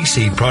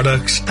PVC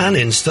products and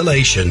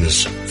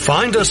installations.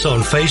 Find us on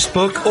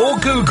Facebook or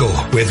Google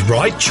with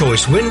Right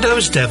Choice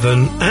Windows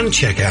Devon and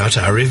check out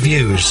our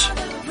reviews.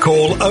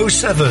 Call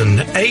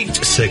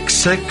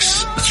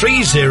 07866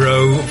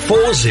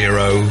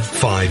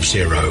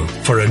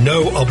 304050 for a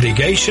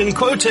no-obligation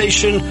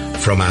quotation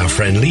from our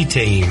friendly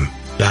team.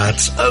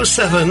 That's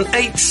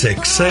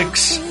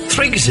 07866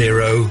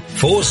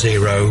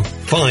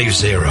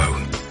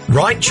 304050.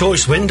 Right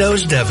Choice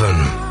Windows Devon.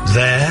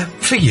 There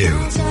for you.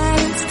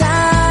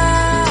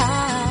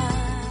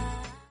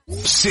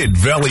 Sid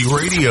Valley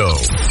Radio.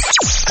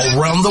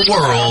 Around the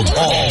world,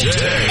 all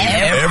day,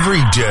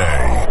 every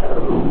day.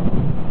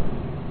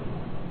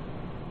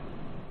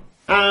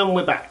 And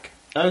we're back.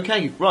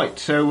 Okay, right.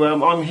 So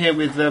I'm here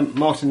with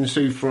Martin and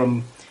Sue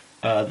from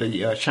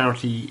the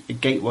charity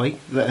Gateway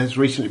that has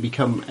recently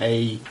become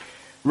a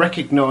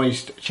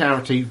recognised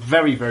charity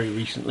very, very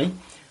recently,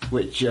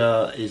 which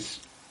is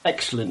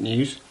excellent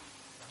news.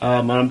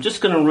 And I'm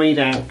just going to read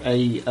out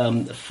a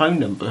phone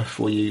number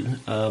for you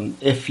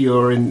if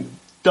you're in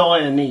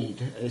dire need.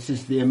 This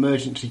is the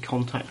emergency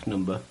contact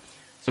number.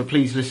 So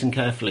please listen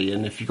carefully,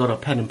 and if you've got a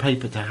pen and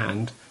paper to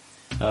hand,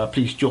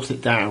 please jot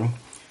it down.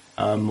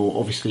 Or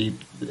obviously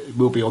it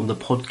will be on the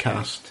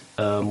podcast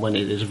when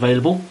it is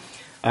available.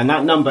 And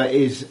that number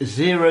is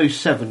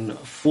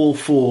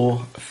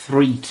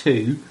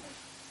 074432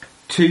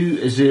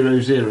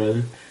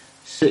 200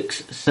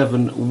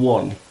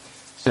 671.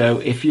 So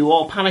if you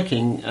are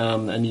panicking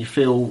and you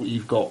feel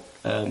you've got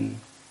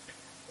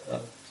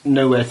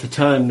nowhere to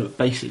turn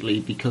basically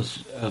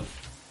because of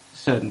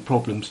certain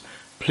problems,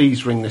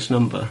 please ring this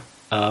number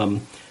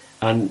and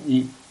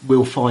you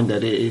will find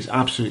that it is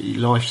absolutely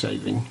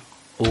life-saving.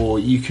 or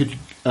you could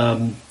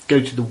go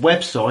to the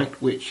website,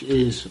 which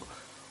is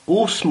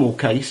all small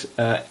case,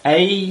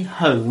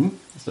 AHOME,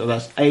 so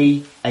that's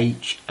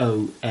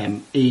AHOME,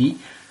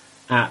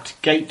 at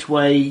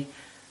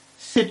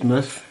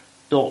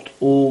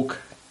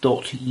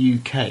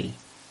gatewaysidmouth.org.uk.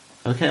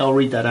 Okay, I'll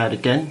read that out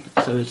again.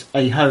 So it's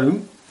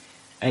AHOME,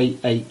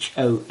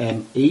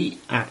 AHOME,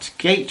 at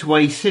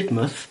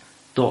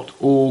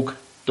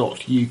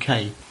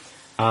gatewaysidmouth.org.uk.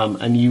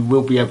 And you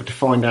will be able to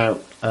find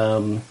out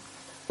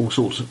all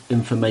sorts of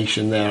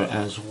information there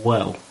as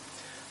well.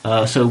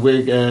 So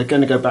we're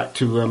going to go back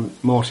to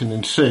Martin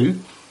and Sue,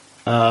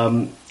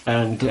 and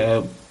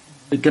we're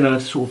going to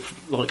sort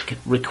of like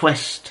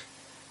request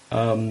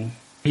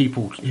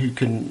people who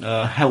can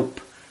help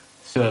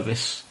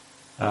service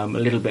a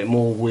little bit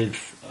more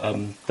with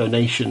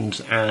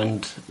donations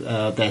and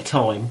their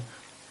time.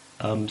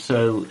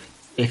 So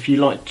if you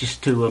like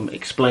just to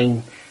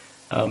explain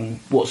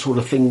what sort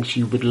of things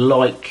you would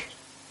like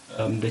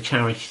the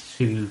charity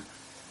to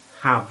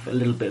have a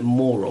little bit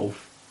more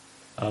of,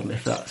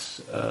 if that's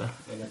an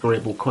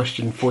agreeable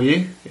question for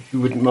you, if you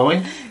wouldn't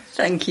mind.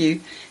 Thank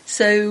you.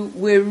 So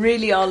we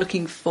really are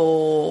looking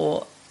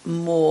for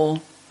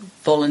more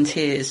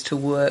volunteers to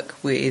work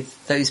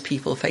with those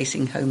people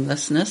facing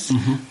homelessness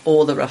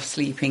or the rough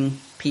sleeping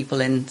people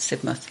in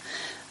Sidmouth.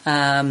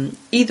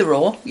 Either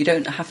or, you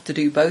don't have to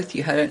do both,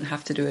 you don't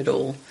have to do it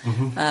all.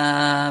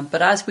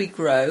 But as we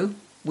grow,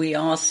 we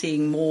are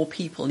seeing more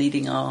people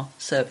needing our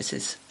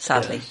services,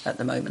 sadly, at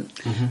the moment.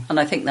 And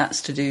I think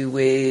that's to do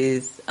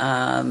with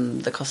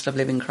the cost of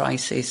living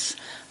crisis,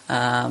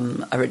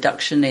 a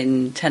reduction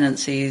in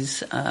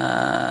tenancies,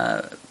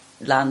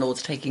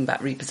 landlords taking back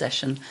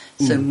repossession,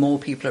 so more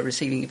people are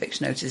receiving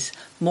eviction notices.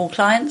 More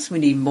clients, we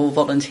need more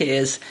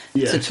volunteers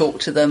to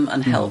talk to them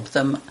and help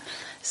them.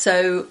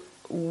 So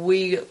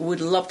we would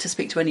love to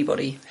speak to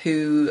anybody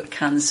who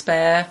can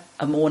spare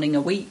a morning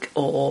a week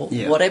or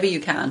whatever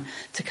you can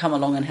to come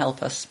along and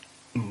help us.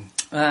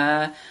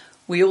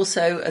 We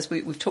also, as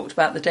we've talked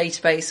about the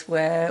database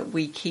where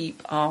we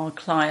keep our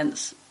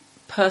clients'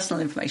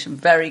 personal information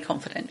very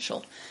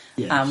confidential.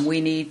 And we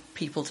need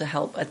people to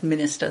help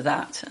administer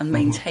that and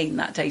maintain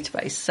that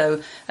database.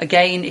 So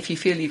again, if you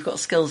feel you've got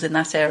skills in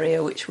that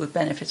area which would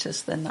benefit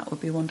us, then that would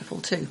be wonderful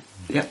too.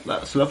 Yeah,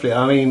 that's lovely.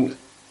 I mean,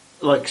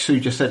 like Sue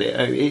just said,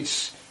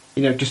 it's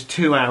just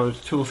 2 or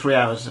 3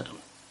 hours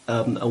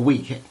a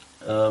week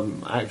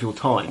out of your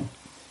time,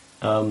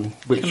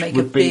 which can make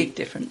would a big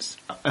difference,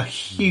 a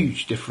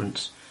huge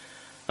difference.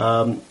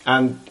 And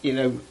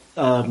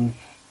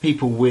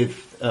people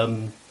with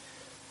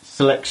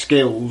select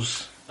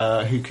skills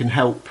who can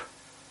help,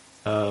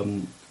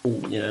 all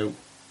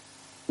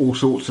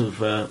sorts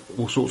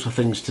of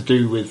things to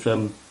do with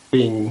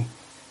being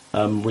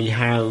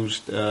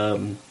rehoused.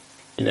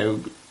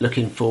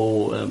 Looking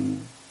for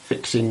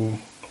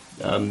fixing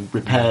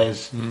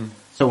repairs,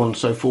 so on and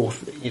so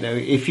forth.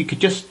 If you could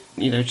just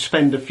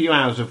spend a few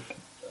hours of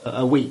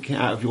a week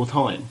out of your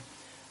time,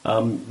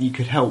 you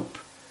could help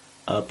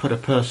put a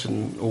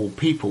person or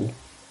people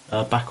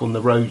back on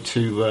the road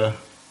to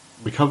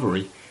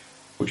recovery,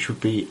 which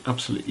would be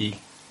absolutely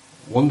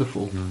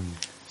wonderful.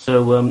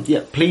 So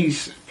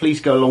please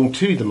go along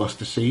to the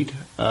Mustard Seed,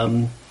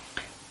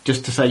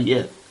 just to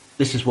say,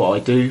 this is what I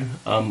do.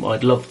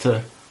 I'd love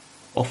to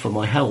offer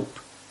my help,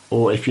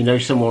 or if you know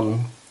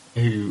someone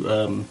who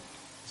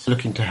is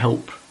looking to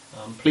help,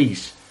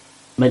 please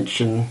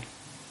mention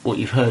what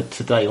you've heard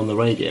today on the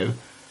radio,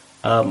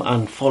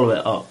 and follow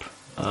it up.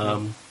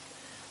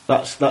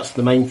 That's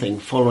the main thing,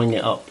 following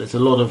it up. There's a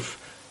lot of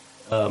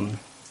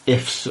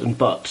ifs and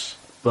buts,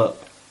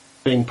 but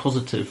being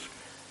positive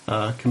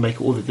can make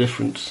all the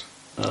difference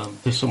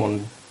to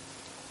someone.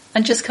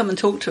 And just come and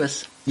talk to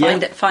us.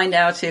 Find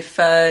out if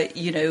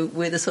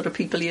we're the sort of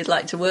people you'd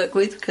like to work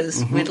with,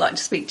 because we'd like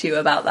to speak to you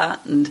about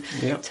that and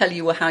tell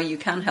you how you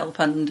can help.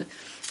 And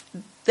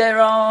there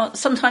are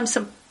sometimes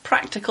some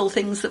practical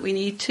things that we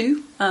need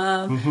to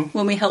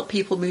when we help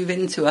people move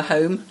into a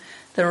home.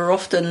 We're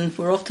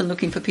often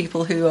looking for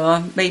people who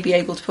are maybe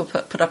able to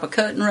put up a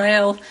curtain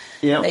rail,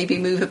 maybe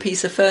move a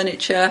piece of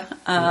furniture.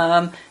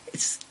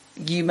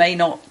 You may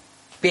not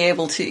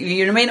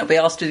be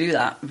asked to do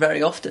that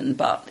very often,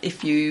 but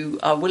if you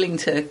are willing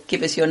to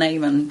give us your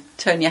name and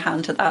turn your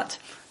hand to that,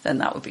 then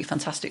that would be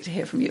fantastic to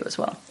hear from you as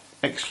well.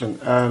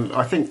 Excellent.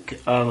 I think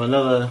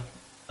another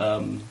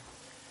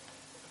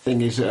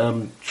thing is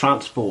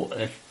transport.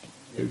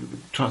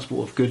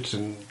 Transport of goods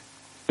and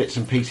bits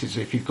and pieces.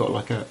 If you've got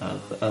like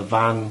a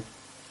van,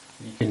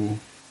 you can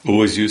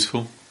always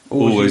useful.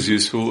 Always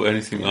useful,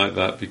 anything like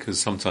that, because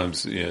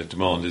sometimes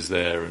demand is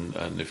there,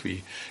 and if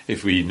we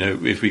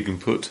can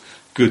put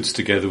goods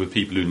together with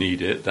people who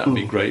need it, that'd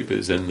be great. But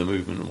it's then the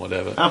movement and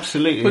whatever.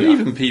 Absolutely. But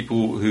even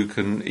people who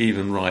can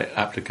even write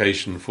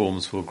application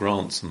forms for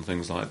grants and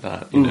things like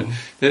that.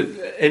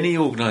 Any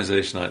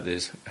organisation like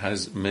this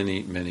has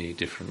many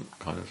different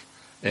kind of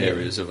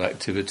areas of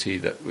activity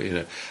that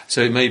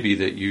So it may be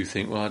that you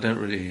think, well, I don't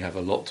really have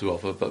a lot to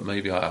offer, but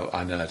maybe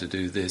I know how to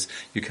do this.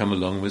 You come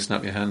along, we'll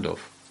snap your hand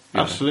off.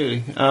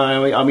 Absolutely.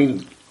 I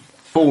mean,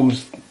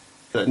 forms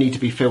that need to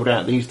be filled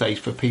out these days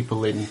for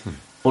people in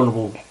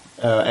vulnerable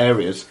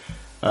areas.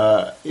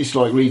 It's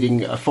like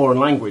reading a foreign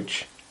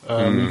language.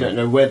 You don't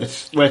know where to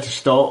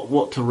start,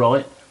 what to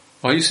write.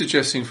 Are you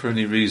suggesting for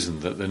any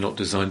reason that they're not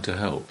designed to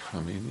help?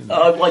 I mean,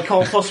 I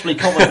can't possibly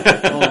comment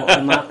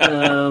on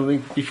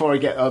that before I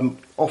get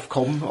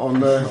Ofcom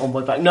on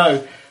my back.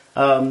 No,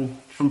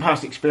 from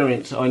past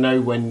experience, I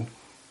know when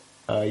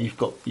you've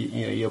got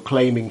you're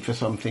claiming for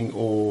something,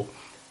 or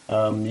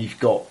you've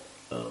got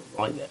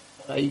like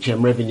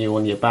HM revenue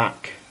on your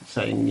back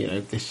saying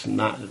this and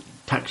that,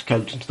 tax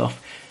codes and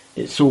stuff.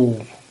 It's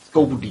all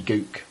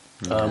gobbledygook.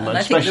 And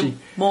I think the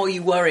more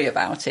you worry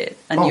about it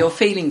and you're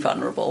feeling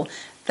vulnerable,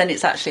 then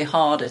it's actually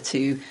harder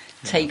to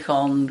take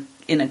on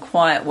in a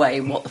quiet way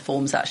what the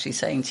form's actually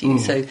saying to you.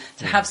 So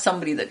to have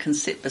somebody that can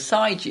sit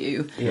beside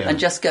you and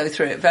just go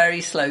through it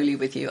very slowly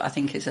with you, I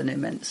think is an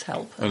immense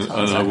help. And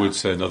I would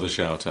say another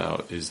shout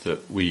out is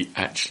that we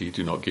actually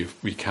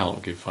we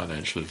can't give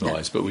financial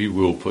advice, but we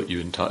will put you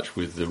in touch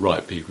with the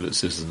right people at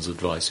Citizens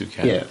Advice who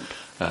can. Yeah.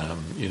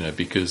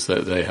 Because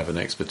they have an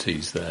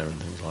expertise there and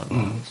things like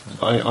that.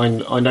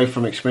 So. I know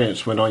from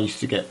experience when I used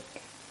to get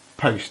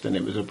post and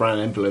it was a brown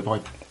envelope, I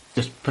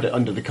just put it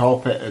under the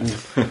carpet and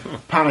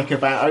panic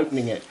about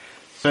opening it.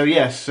 So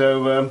yes,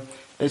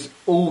 there's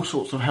all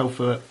sorts of help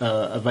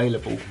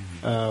available.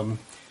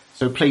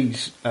 So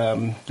please,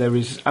 there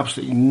is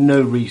absolutely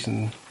no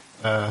reason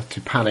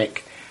to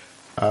panic.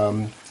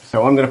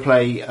 So I'm going to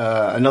play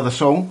another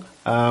song,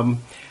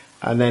 and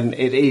then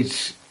it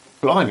is.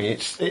 Blimey,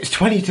 it's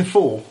 20 to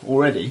 4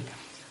 already.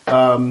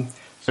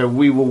 So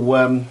we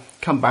will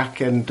come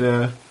back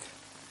and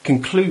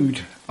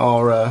conclude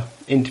our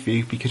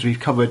interview because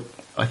we've covered,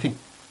 I think,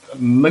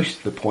 most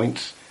of the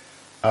points.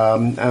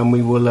 And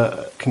we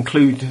will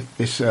conclude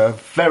this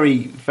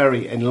very,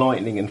 very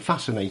enlightening and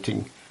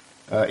fascinating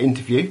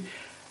interview.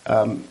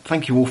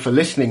 Thank you all for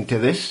listening to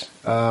this.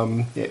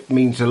 It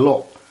means a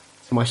lot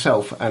to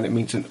myself, and it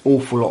means an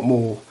awful lot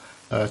more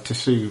to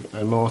Sue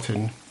and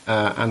Martin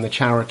and the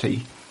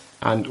charity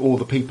and all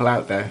the people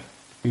out there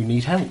who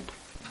need help.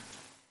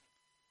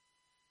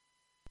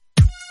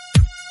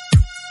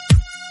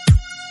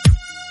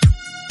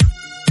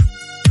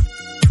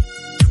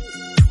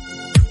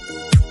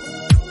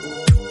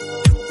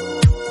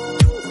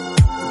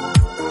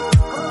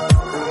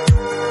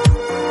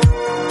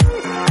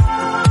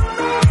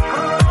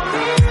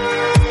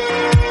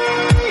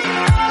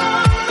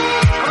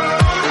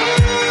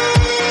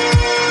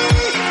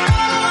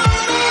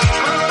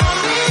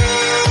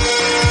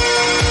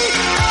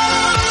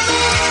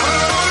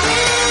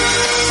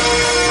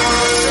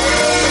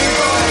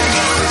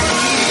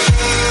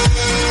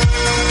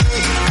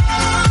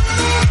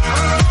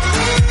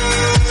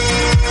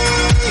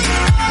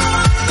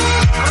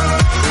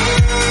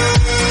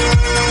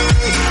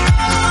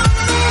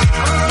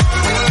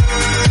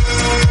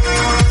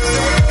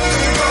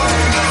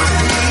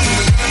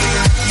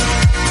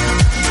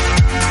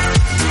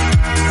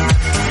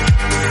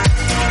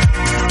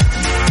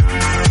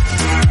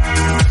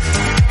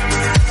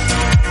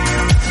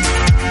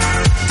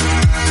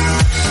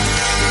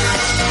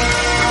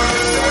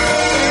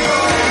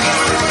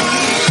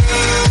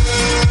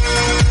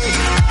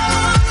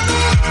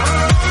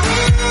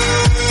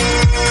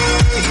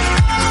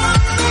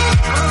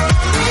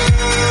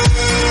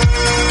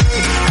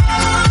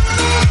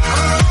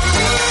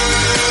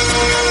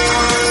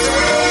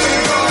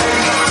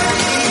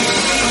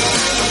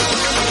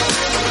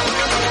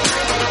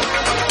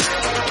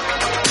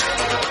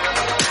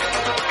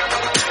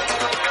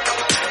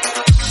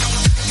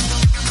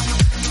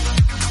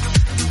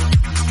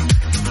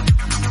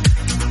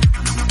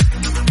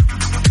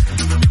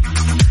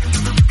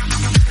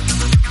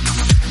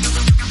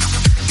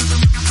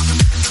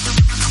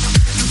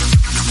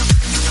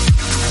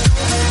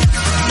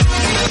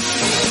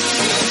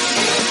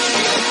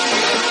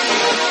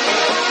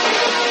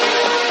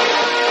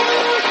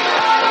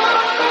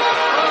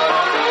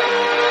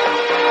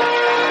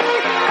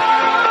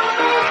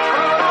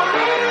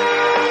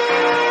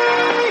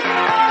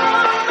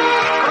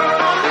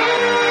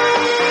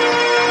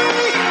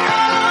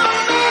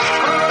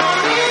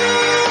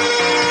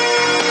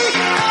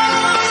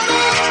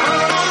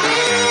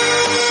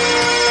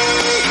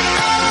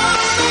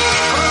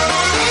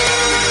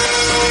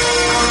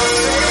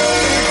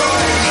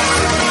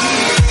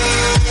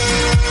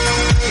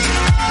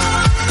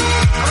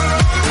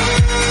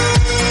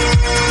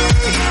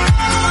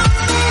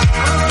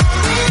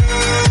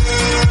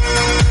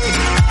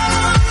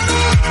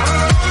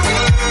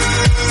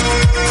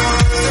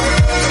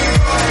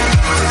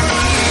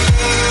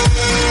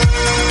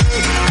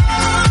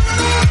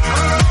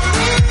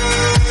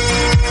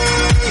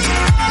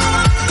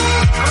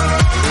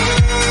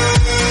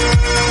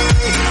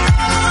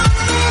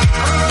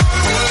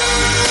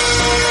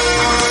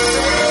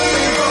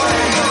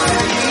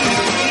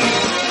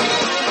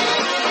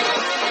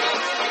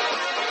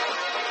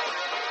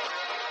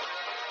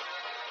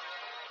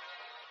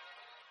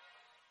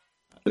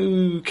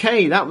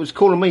 Okay, that was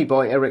Calling Me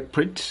by Eric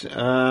Prydz.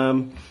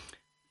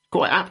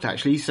 quite apt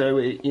actually. So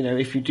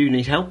if you do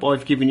need help,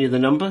 I've given you the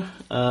number.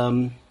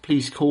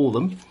 Please call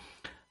them.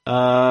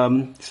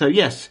 So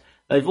yes,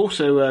 they've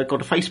also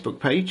got a Facebook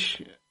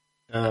page,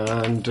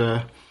 and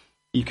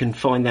you can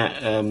find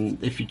that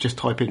if you just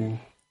type in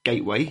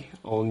Gateway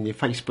on your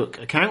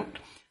Facebook account,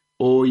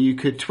 or you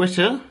could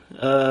Twitter.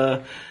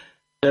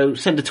 So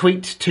send a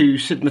tweet to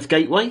Sidmouth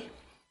Gateway,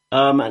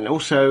 and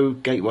also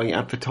Gateway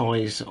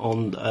advertise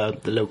on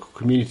the local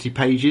community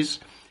pages.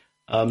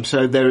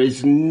 So there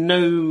is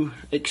no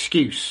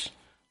excuse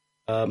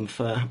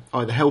for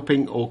either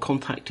helping or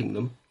contacting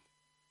them.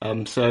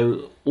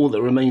 So all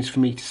that remains for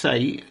me to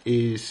say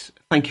is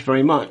thank you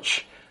very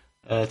much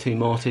to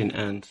Martin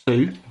and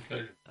Sue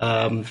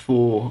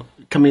for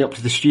coming up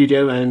to the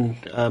studio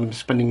and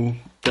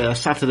spending the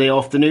Saturday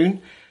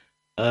afternoon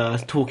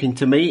talking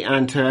to me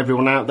and to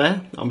everyone out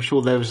there. I'm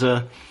sure there was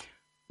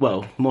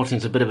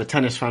Martin's a bit of a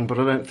tennis fan, but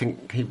I don't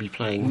think he'd be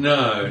playing.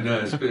 No,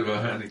 it's a bit of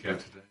a handicap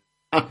today.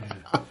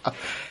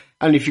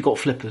 Only if you've got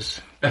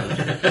flippers.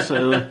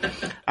 So,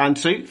 and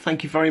Sue,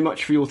 thank you very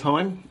much for your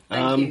time.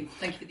 Thank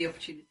you for the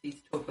opportunity to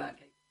talk about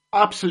Gateway.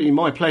 Absolutely,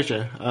 my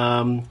pleasure.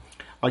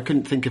 I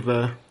couldn't think of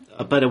a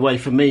better way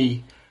for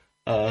me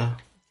to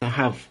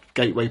have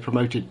Gateway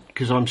promoted,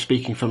 because I'm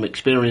speaking from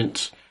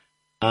experience,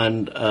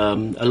 and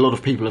a lot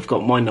of people have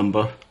got my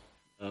number,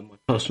 my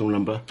personal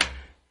number,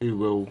 who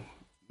will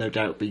no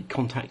doubt be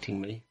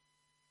contacting me.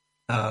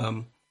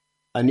 You've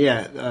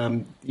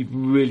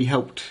really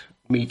helped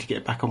me to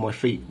get back on my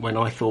feet when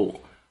I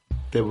thought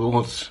there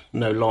was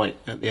no light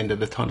at the end of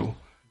the tunnel.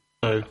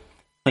 So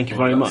thank you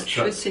very much.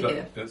 That's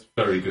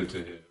very good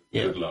to hear.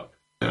 Yeah. Good luck.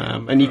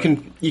 And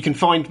you can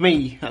find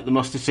me at the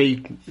Mustard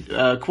Seed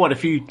quite a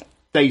few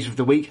days of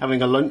the week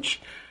having a lunch,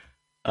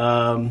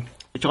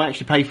 which I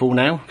actually pay for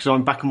now because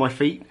I'm back on my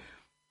feet.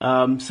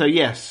 So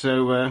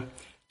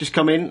just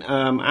come in,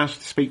 ask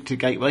to speak to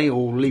Gateway,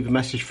 or leave a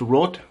message for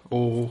Rod,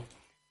 or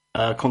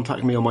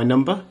contact me on my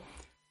number.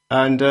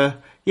 And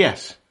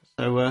yes.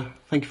 So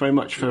thank you very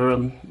much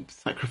for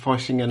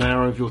sacrificing an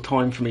hour of your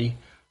time for me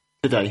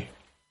today.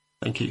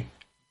 Thank you.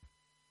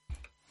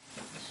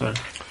 So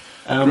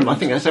I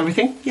think that's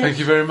everything. Yeah. Thank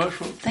you very much,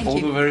 Rob. All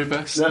the very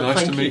best.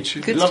 Nice to meet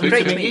you. Good,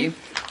 great to meet you.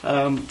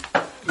 And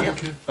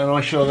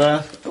I shall.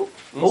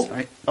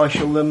 I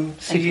shall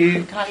see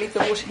you. Can I leave the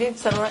water here?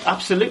 Is that all right?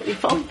 Absolutely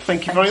fine.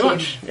 Thank you very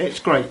much. It's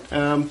great.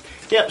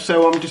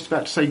 So I'm just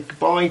about to say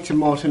goodbye to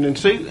Martin and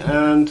Sue,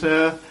 and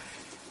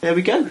there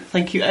we go.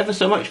 Thank you ever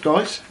so much,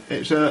 guys.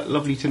 It's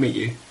lovely to meet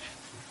you.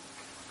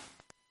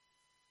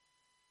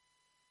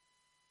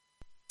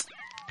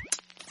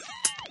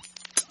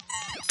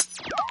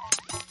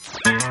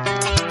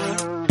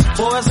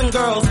 Boys and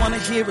girls wanna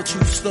hear a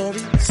true story.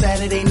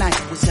 Saturday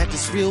night was at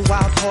this real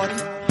wild party.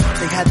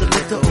 They had the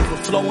liquor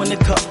overflow in the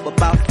cup.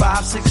 About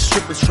 5-6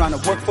 strippers trying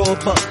to work for a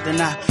buck. Then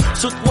I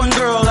took one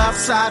girl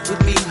outside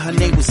with me. Her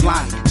name was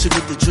Lonnie. She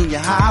went to junior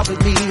high with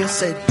me. I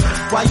said,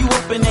 why you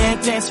up in there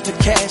dancing for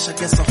cash? I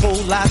guess a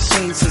whole lot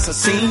changed since I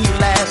seen you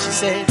last. She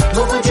said,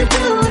 what would you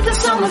do if the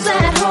son was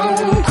at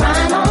home,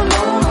 crying all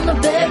alone on the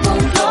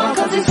bedroom floor,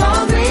 cause he's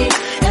hungry,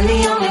 and the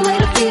only way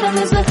to feed him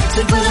is to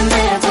sleep with a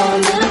man for a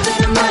little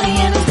bit of money,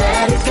 and his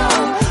daddy's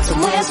gone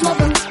somewhere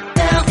smoking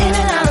down, in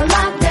and out of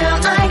lockdown.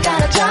 I ain't got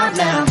a job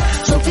now,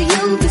 so for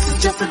you this is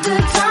just a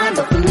good time,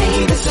 but for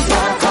me this is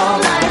what I call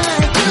life.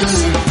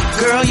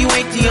 Girl, you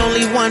ain't the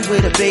only one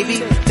with a baby.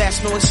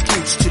 That's no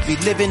excuse to be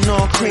living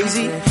all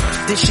crazy.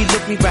 Then she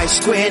looked me right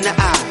square in the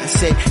eye and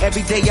said,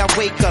 every day I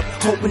wake up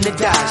hoping to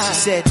die. She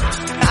said,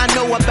 I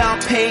know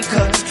about pain,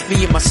 cause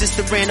me and my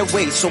sister ran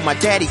away so my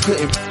daddy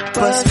couldn't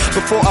bust.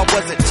 Before I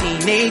was a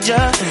teenager,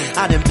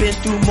 I done been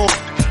through more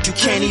you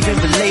can't even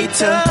relate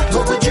to.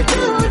 What would you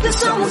do if the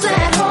son was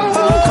at home,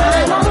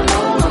 crying all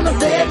alone on the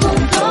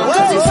bedroom floor,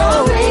 cause he's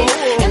hungry,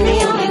 and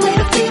the only way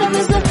to feed him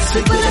is to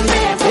sleep with a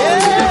man for a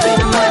little bit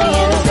of money,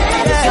 and his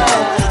daddy's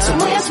gone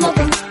somewhere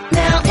smoking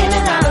now, in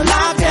and out of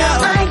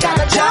lockdown. I ain't got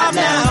a job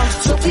now,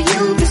 so for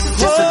you this is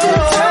just a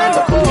good time,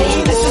 but for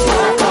me this is what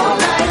I call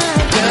life.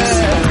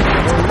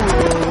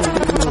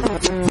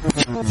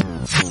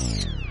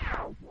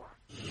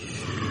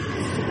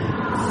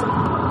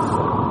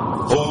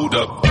 Hold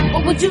up.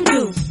 What would you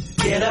do?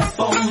 Get up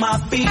on my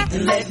feet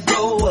and let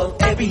go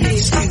of every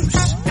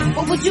excuse.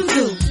 What would you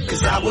do?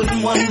 Cause I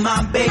wouldn't want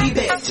my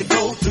baby to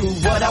go through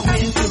what I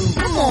went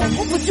through. Come on,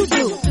 what would you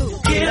do?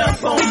 Get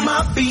up on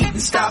my feet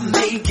and stop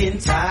making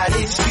tired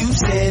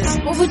excuses.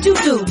 What would you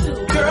do?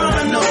 Girl,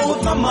 I know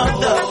if my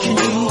mother can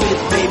do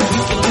it, baby,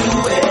 you can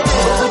do it.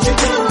 What would you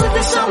do if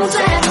the son was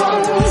at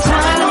home,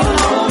 crying all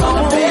alone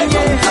on the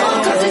bedroom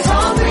floor, cause he's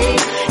hungry,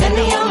 and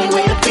the only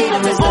way to feed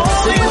him is to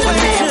sleep with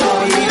a man for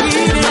a little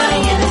bit of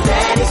money, and his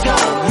daddy's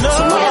gone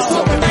somewhere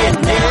smoking right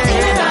now,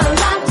 in and out of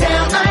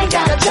lockdown. I ain't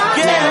got a job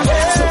now,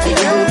 so for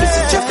you this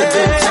is just a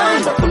good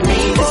time, but for me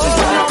this is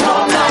what I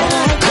call life.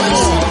 Come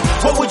on.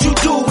 What would you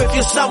do if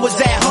your son was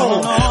at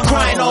home,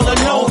 crying all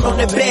alone on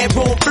the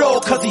bedroom floor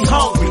cause he's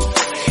hungry,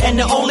 and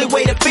the only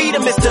way to feed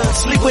him is to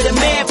sleep with a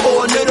man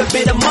for a little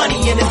bit of money,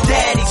 and his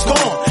daddy's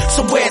gone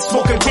somewhere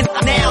smoking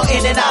now,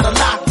 in and out of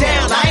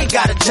lockdown. I ain't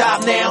got a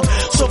job now,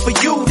 so So for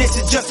you, this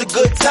is just a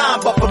good time,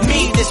 but for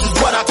me, this is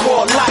what I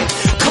call life.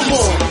 Come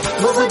on.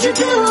 What would you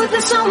do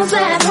if someone's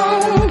at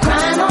home,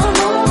 crying all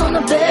alone on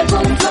the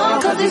bedroom floor,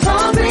 cause he's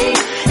hungry,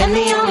 and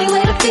the only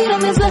way to feed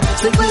him is to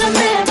sleep with a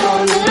man for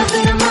a little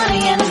bit of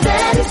money, and his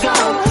daddy's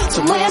gone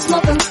somewhere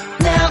smoking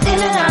now, in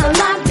and out of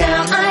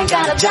lockdown. I ain't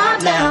got a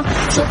job now.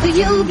 So for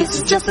you,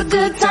 this is just a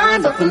good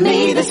time, but for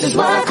me, this is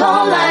what I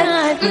call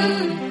life.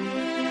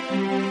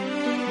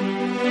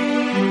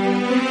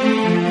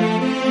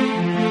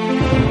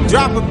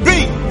 Drop a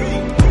beat.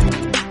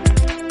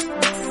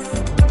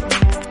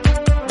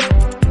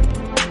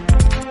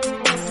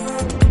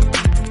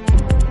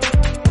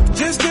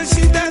 Just cause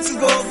she dances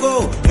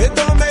go-go, it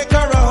don't make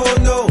her a hoe,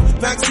 no.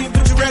 Maxine,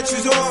 put your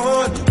retros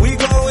on. We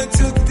going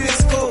to the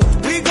disco.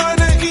 We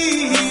gonna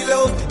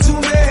ELO to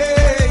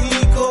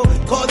Mexico.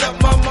 Called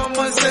up my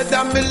mama, said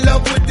I'm in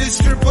love with this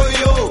stripper,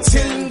 yo.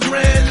 10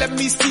 grand, let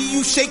me see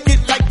you shake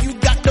it like you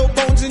got no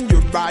bones in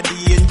your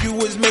body, and you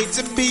was made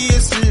to be a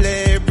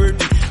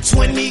celebrity.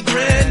 20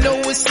 grand, no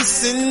it's a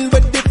sin,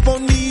 but if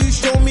only you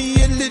show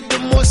me a little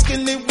more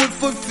skin, it would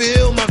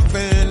fulfill my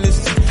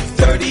fantasy.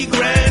 30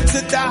 grand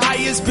to the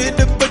highest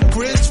bidder, but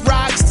Chris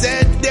Rock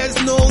said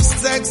there's no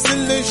sex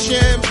in the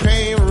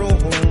champagne room.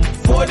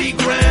 40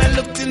 grand,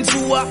 looked into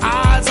her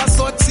eyes, I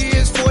saw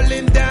tears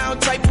falling down,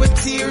 type of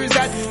tears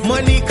that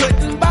money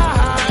couldn't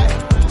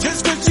buy.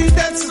 Just cause she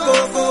dances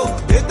go-go,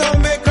 it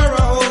don't make her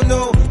a hoe,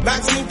 no.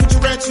 Maxine, put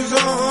your retros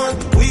on,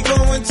 we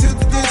going to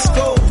the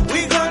disco.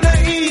 We gonna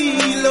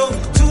ELO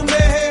to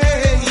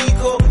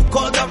Mexico.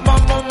 Called up my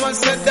mama,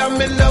 said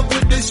I'm in love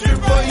with this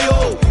stripper,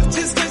 yo.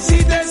 Just cause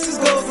she dances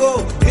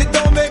go-go, it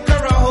don't make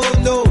her a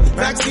hoe, no.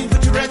 Maxine,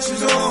 put your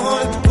retros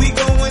on, we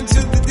going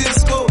to the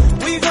disco.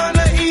 We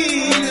gonna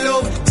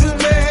ELO to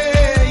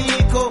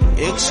Mexico.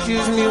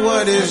 Excuse me,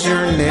 what is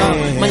your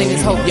name? My name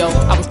is Hope, yo.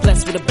 I was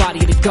blessed with a body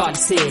of the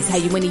goddesses.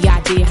 Have you any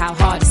idea how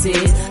hard this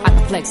is? I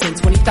can flex in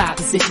 25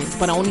 positions,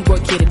 but I only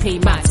work here to pay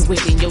my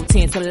tuition. Yo,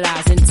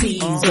 tantalizing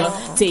teaser,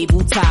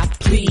 tabletop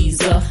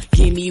pleaser.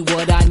 Give me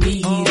what I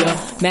need,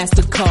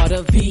 MasterCard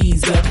or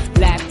Visa.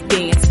 Lap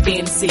dance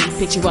fantasy,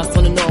 picture us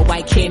on a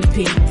all-white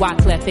canopy.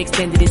 Wyclef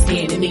extended his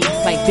hand to me,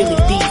 like Billy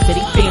D said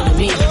he feeling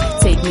me.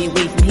 Take me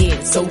away from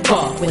here, so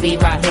far, where they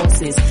ride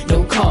horses.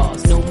 No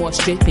cars, no more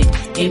stripping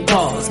in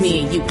bars.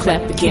 Me and you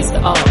clap against the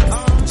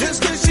odds.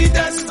 Just cause she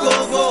dances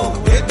go-go,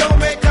 it don't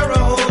make her a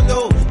hoe,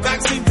 no.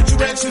 Maxine, put your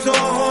retros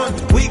on,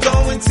 we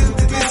going to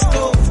the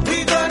disco.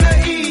 We gonna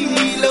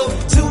ELO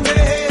to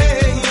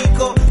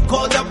Mexico.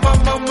 Called up my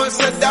mama,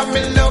 said I'm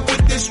in love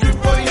with this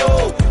stripper,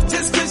 yo.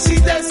 Just cause she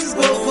dances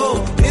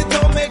go-go, it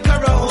don't make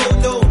her a hoe,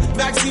 no.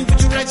 Maxine,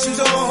 put your retros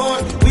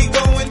on, we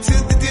going to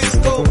the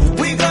disco.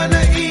 We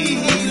gonna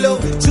ELO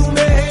to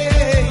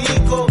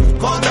Mexico.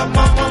 Called up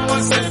my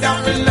mama, said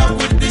I'm in love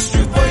with this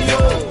stripper, yo.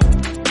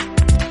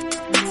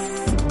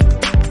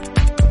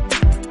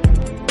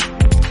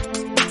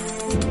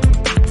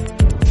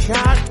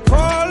 Shot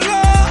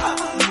caller,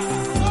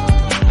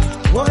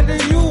 what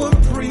are you a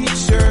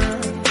preacher?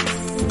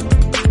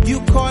 You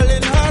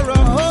calling her a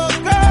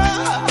hooker?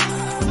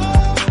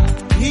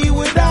 He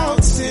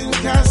without sin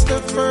cast the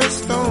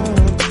first stone.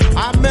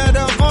 I met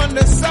her on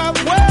the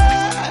subway.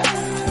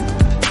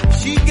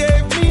 She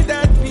gave me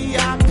that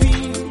VIP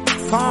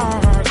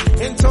card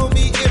and told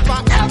me if I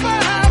ever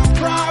have a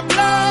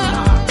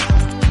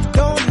problem,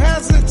 don't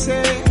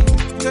hesitate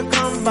to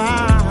come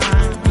by.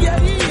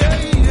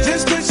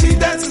 Just cause she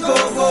dances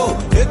go-go,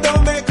 it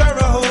don't make her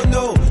a hoe,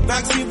 no.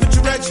 Maxine, put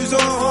your retros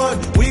on,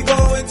 we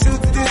going to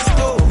the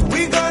disco.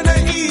 We gonna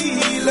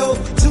ELO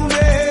to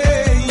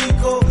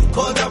Mexico.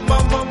 Called up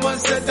my mama,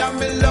 said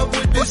I'm in love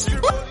with this.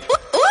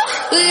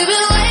 We've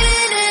been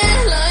waiting in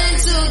line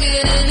to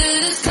get into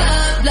this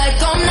club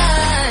like all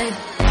night,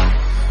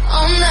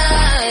 all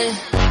night.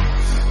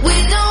 We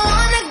don't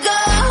wanna go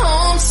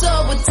home, so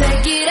we'll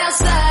take it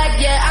outside,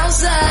 yeah,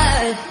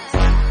 outside,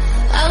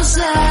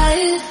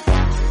 outside.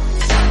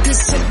 This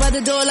chick by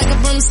the door like a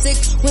broomstick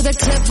with a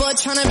clipboard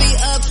tryna be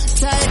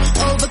uptight.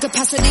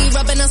 Overcapacity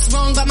rubbing us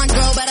wrong, but my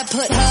girl better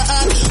put her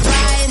up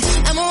right.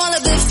 And we're all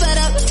a bit fed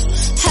up,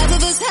 half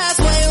of us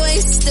halfway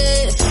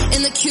wasted.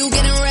 In the queue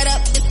getting red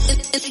up,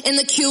 in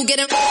the queue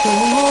getting.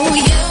 Oh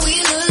yeah, we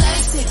look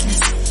like sickness,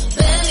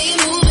 barely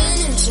moving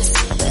inches.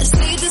 Let's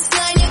leave this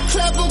line, your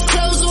club will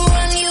close, will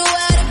run you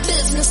out of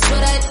business.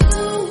 What I do,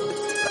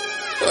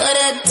 what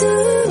I do.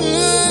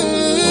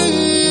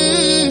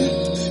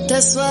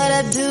 That's what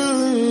I do.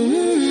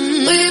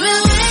 We've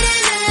been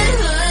waiting in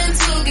line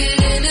to get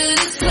into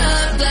this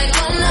club like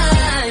all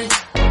night,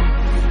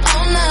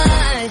 all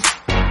night.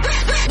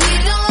 We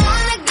don't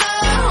wanna go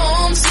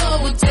home, so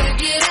we'll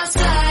take it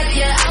outside,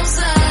 yeah,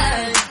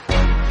 outside,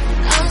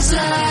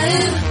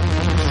 outside.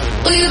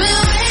 We've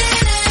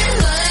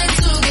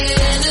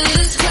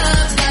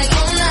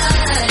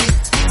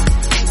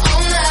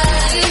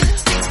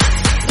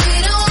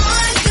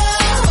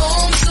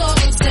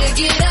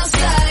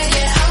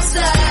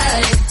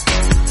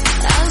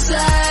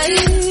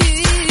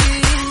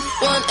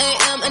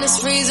and it's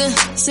freezing.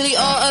 Silly,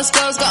 all us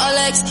girls got our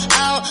legs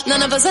out.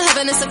 None of us are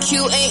having this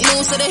acute, ain't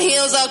new, so the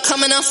heels are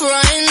coming off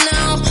right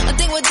now. I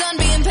think we're done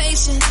being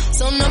patient,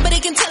 so nobody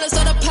can tell us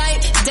how to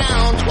pipe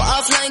down. What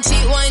offline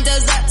cheap wine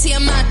does that to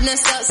your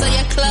madness? Outside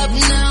your club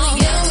now.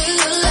 Yeah, we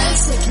look like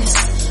sickness,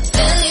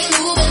 barely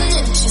moving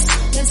inches.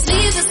 Let's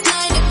leave this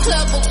kind of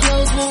club, we'll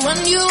close, we'll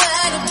run you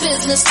out of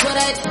business. What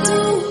I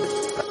do,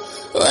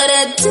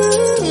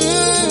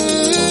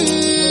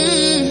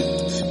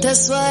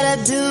 that's what I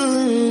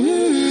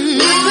do.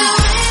 We've been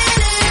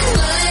waiting in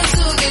line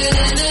to get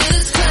into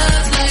this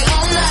club like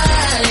all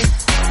night,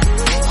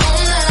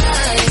 all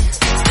night.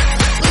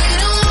 We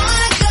don't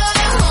wanna go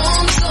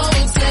home, so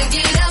we'll take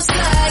it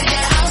outside,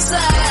 yeah,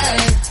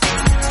 outside,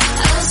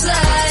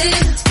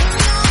 outside.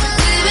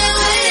 We've been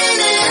waiting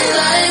in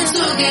line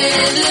to get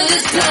into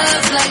this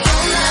club like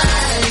all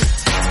night,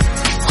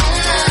 all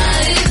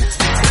night.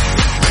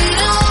 We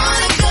don't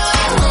wanna go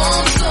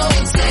home, so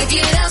we'll take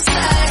it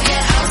outside,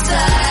 yeah,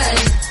 outside,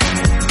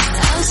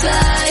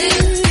 outside.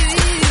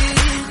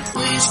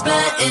 We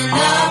spent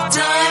enough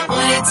time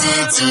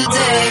waiting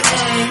today.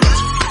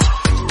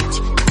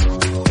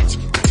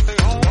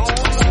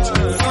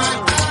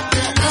 Front of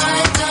the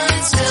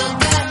line, still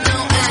got no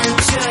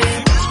entry.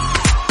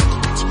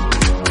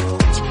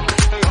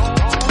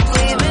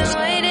 We've been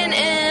waiting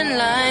in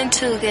line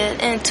to get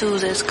into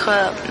this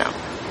club now.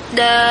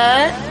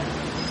 Dad?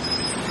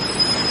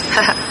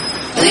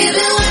 We've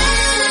been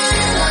waiting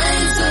in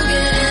line to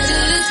get into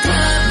this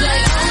club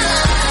like all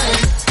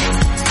night,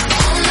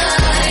 all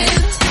night.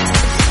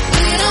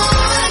 We don't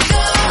wanna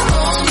go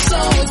home, so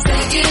we'll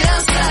take it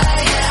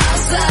outside, yeah,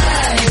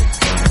 outside,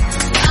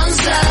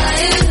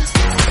 outside.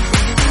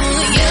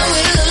 Yeah,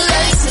 we look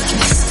like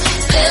sickness,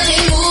 barely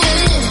moving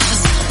inches.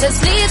 Let's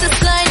leave this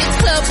line, the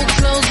club will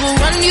close, we'll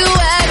run you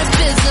out of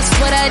business.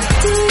 What I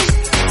do,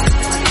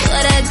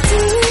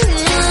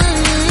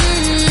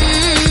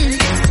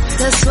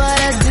 that's what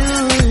I do.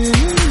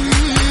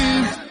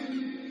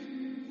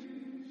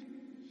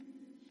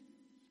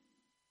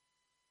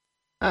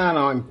 And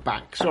I'm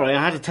back. Sorry,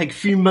 I had to take a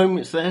few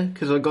moments there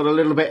because I got a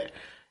little bit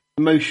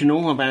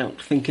emotional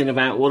about thinking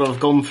about what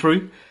I've gone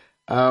through.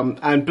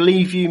 And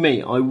believe you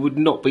me, I would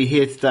not be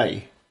here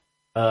today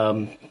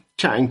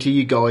chatting to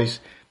you guys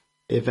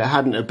if it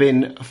hadn't have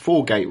been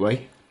for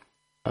Gateway.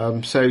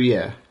 So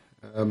yeah,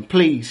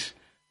 please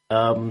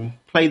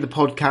play the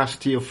podcast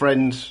to your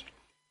friends.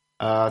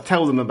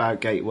 Tell them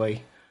about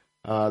Gateway.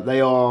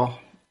 They are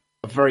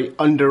a very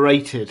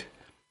underrated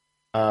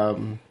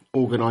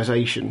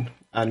organisation,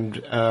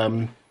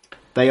 and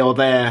they are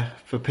there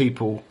for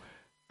people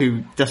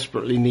who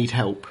desperately need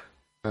help.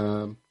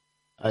 And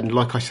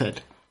like I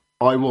said,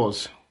 I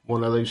was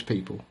one of those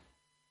people.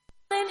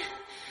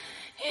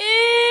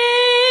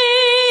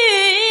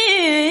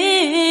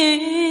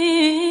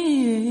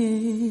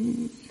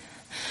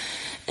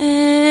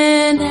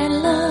 And that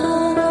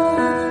love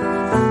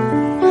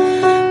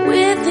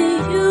with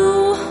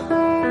you.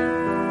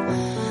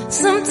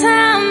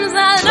 Sometimes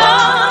I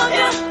love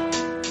you,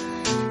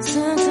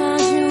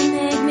 sometimes you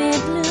make me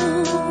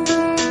blue.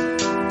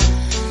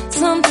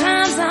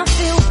 Sometimes I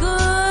feel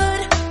good,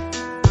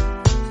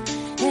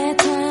 at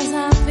times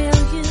I feel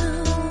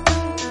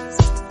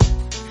used.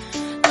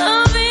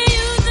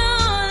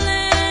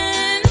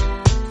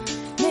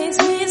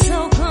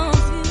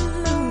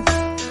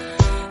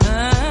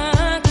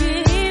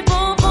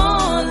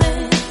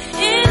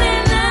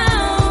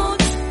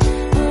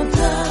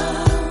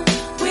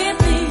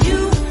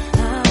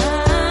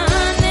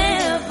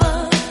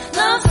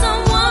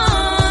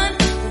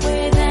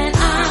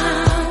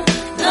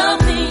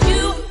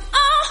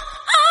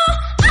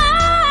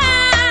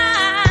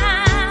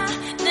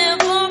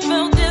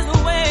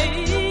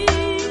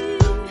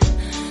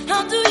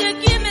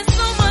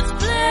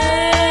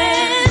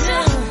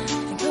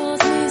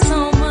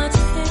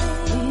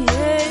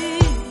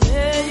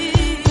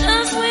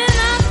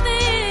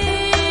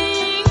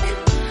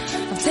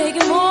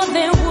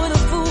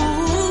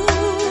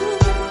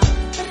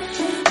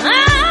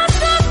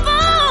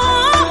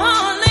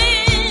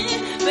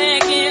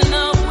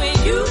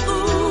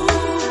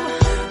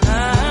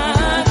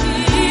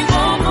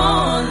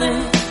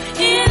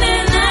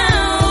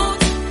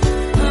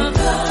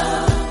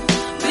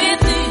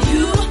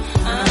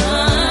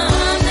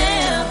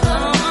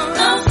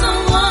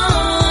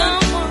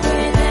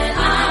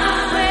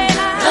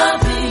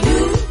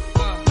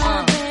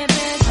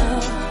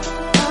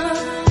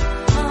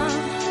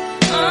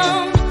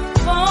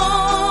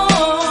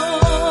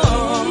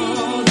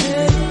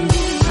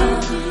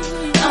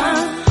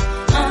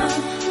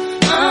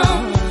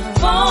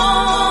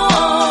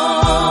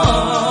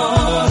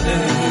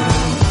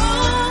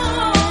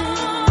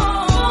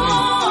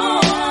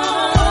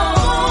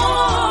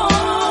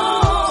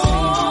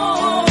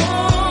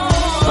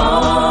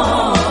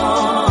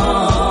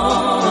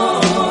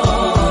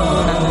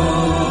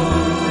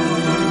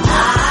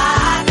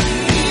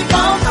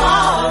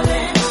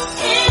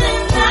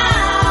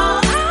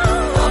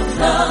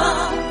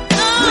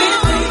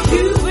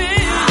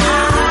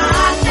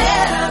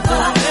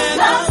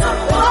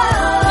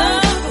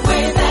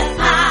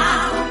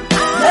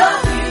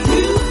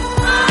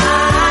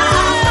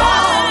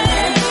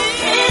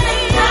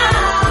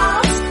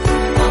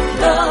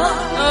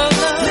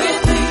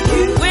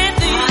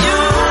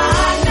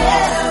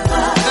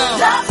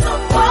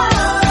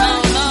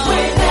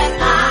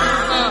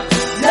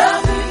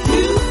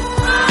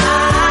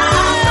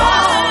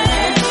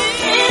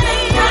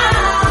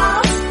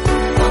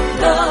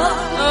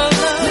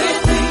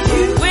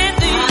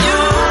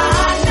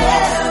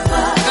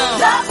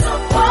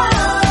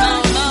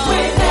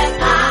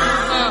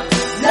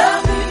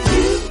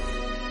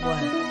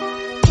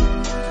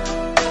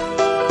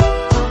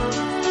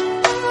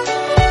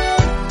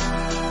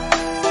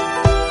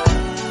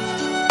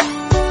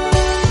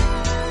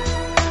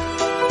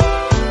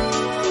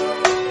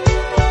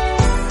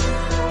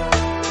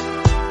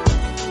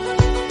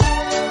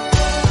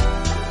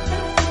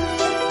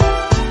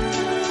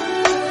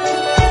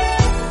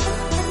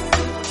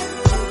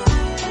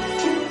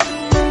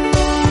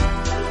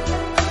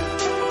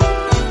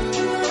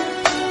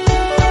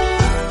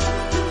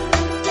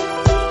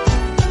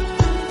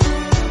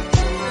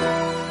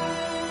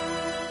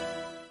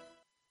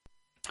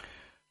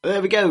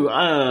 there we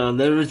go.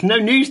 There is no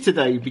news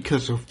today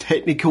because of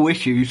technical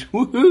issues.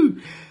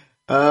 Woohoo!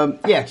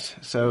 Yes,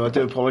 so I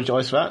do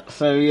apologise for that.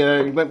 So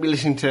you won't be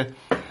listening to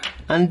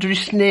Andrew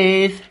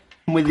Smith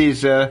with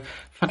his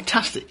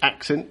fantastic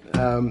accent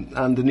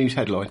and the news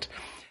headlines.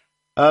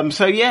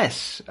 So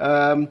yes,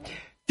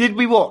 did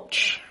we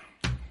watch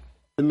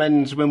the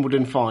men's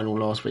Wimbledon final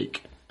last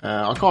week?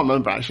 I can't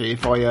remember actually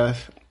if I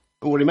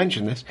already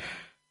mentioned this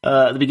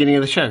at the beginning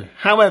of the show.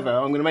 However,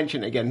 I'm going to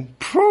mention it again.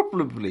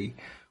 Probably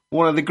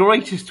one of the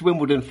greatest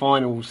Wimbledon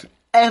finals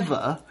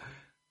ever.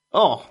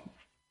 Oh,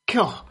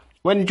 God.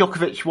 When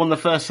Djokovic won the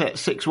first set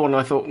 6-1,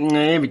 I thought,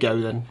 here we go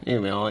then. Here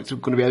we are. It's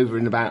going to be over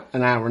in about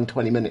an hour and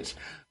 20 minutes.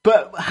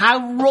 But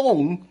how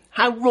wrong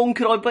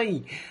could I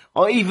be?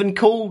 I even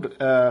called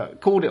it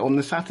on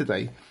the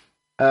Saturday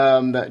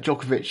that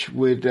Djokovic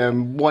would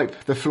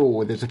wipe the floor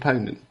with his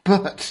opponent.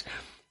 But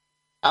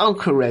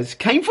Alcaraz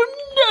came from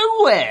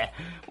nowhere.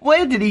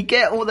 Where did he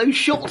get all those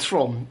shots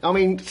from? I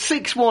mean,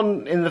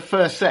 6-1 in the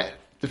first set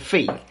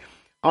defeat.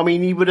 I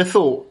mean, you would have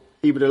thought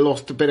he would have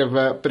lost a bit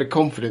of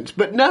confidence.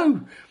 But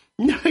no,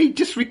 he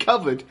just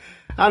recovered.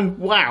 And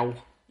wow,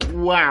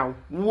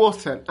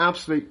 what an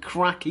absolute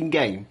cracking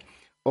game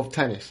of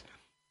tennis.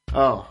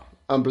 Oh,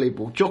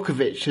 unbelievable.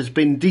 Djokovic has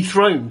been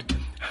dethroned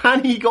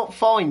and he got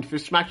fined for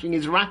smashing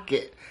his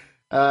racket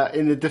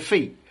in the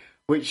defeat,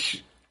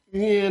 which,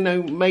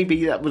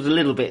 maybe that was a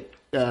little bit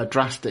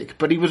drastic,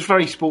 but he was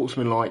very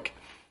sportsmanlike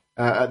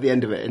at the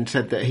end of it and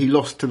said that he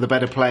lost to the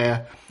better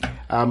player,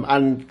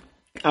 and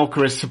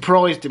Alcaraz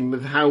surprised him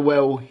with how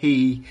well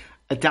he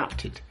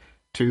adapted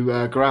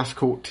to grass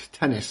court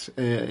tennis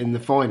in the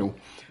final.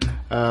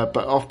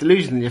 But after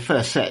losing the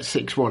first set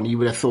 6-1, you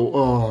would have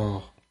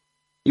thought,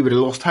 he would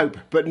have lost hope.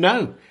 But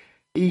no,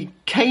 he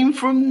came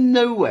from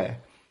nowhere.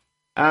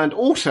 And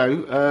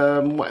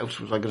also, what else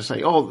was I going to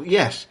say? Oh,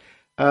 yes,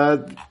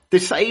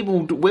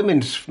 disabled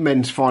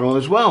men's final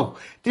as well.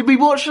 Did we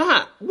watch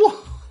that? Whoa,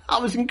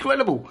 that was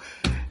incredible.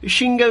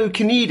 Shingo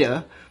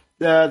Kaneda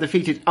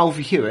defeated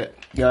Alfie Hewitt.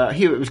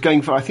 Hewitt was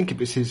going for, I think it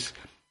was his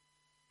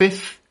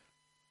 5th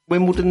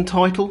Wimbledon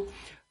title.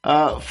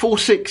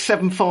 4-6,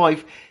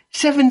 7-5,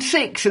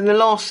 7-6 in the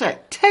last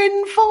set.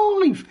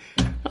 10-5.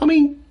 I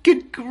mean,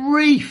 good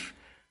grief.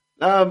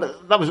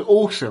 That was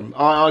awesome.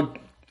 I'm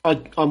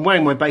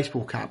wearing my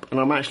baseball cap and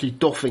I'm actually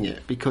doffing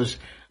it because,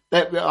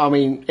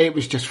 it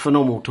was just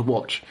phenomenal to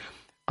watch.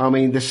 I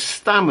mean, the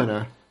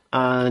stamina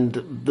and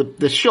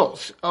the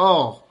shots.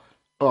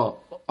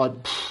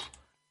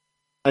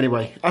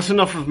 Anyway, that's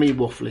enough of me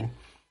waffling.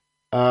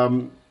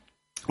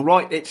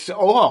 Right, it's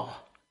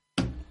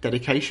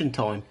dedication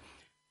time.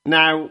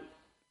 Now,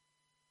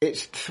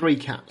 it's 3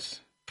 cats.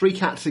 3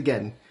 cats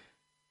again.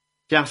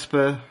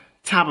 Jasper,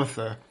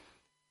 Tabitha,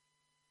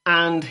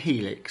 and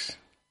Helix.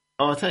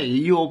 I'll tell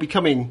you, you're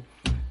becoming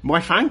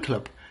my fan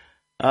club.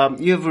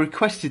 You have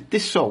requested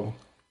this song.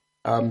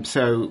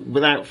 So,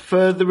 without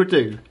further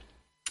ado,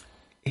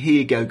 here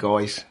you go,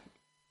 guys.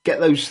 Get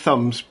those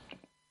thumbs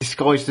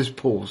disguised as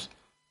paws.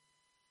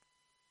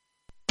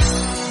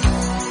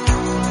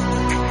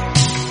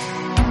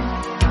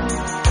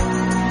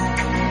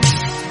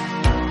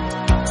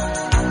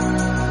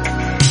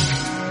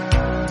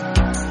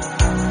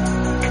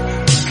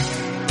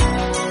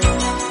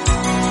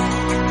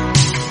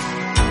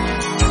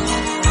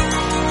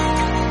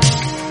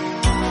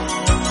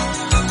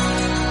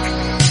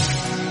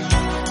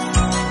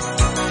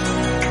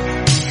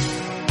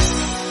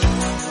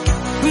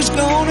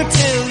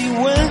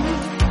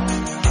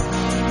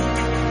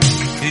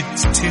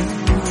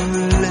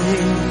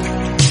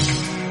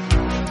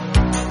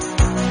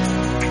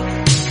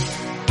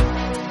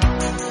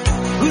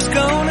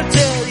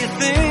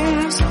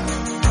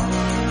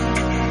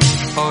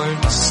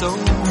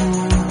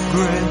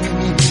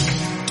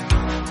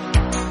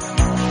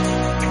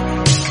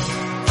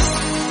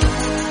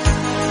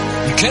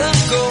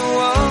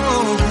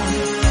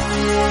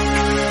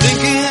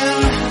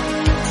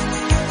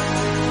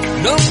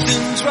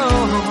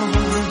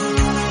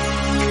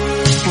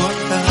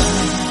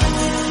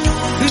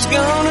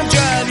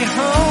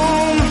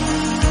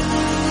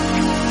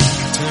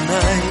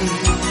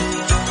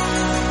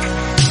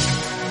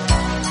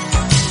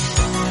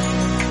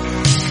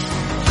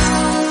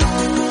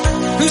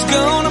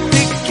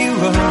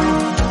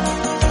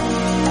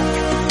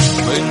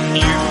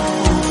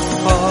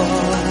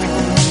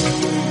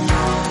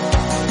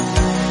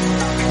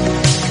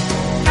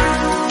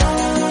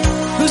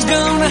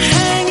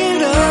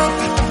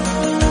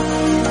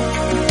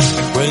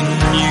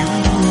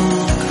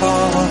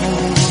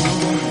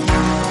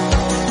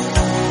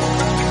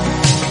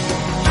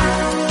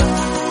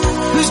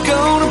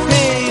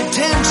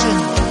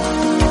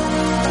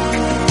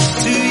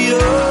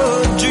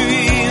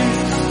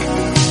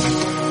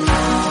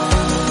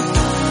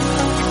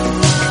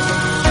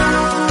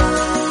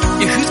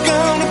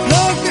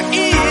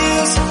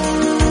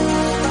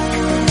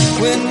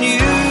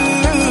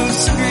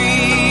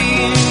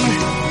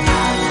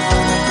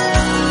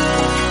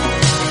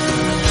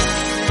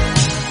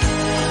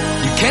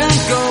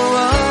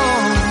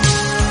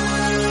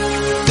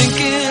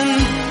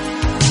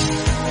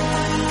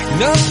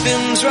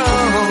 nothing's wrong.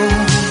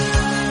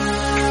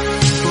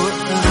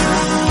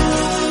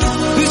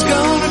 Who's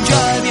gonna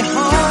drive you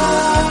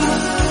home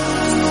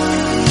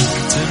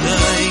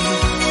tonight?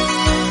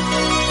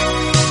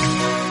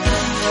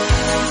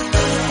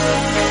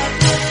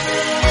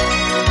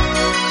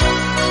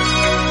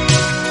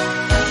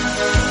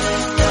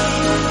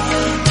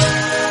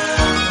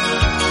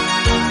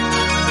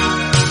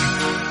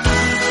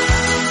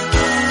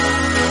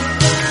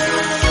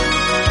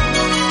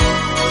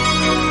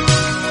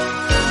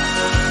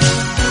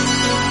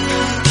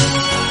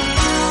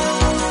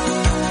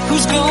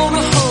 Who's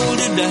gonna hold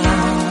it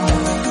down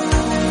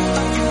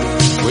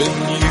when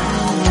you're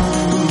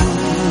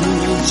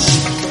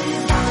sick?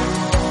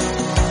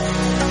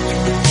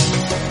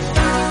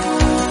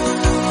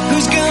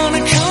 Who's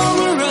gonna come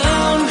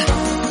around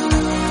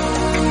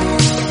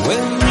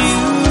when you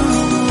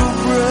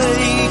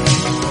break?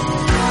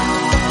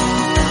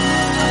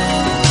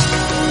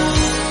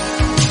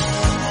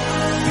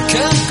 You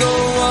can't go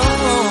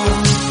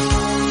on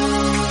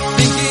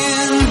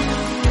thinking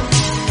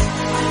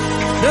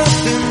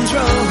nothing's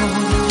wrong.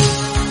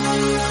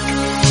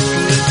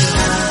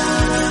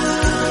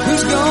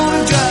 Who's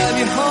gonna drive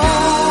you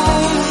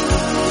home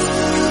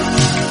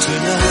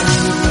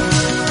tonight?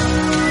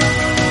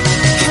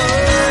 Oh,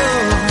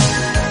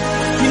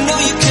 you know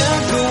you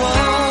can't go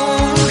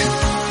on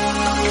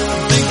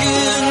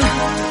thinking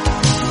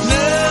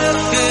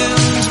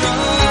nothing's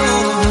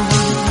wrong.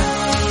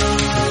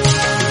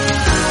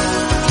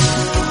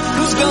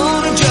 Who's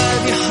gonna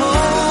drive you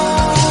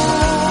home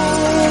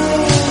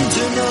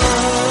tonight?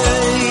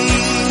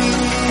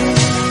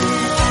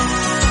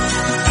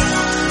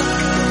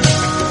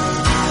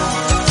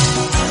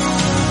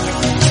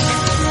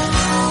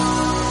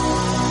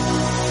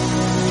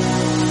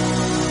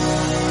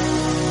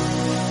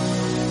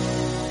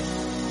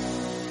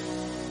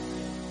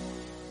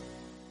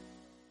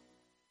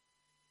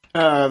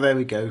 There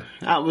we go.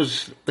 That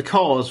was the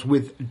Cars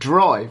with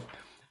Drive.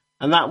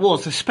 And that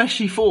was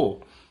especially for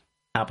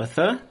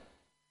Tabitha,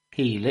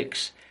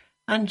 Helix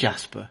and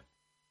Jasper.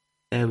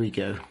 There we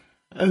go.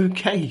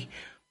 Okay,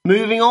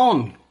 moving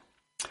on.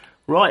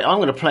 Right, I'm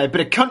going to play a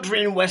bit of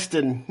country and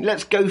western.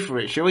 Let's go for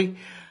it, shall we?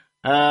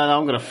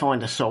 I'm going to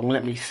find a song.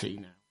 Let me see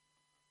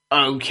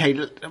now. Okay,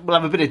 we'll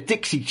have a bit of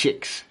Dixie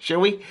Chicks,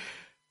 shall we?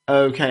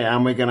 Okay,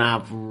 and we're going to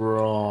have...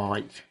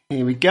 Right,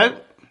 here we go.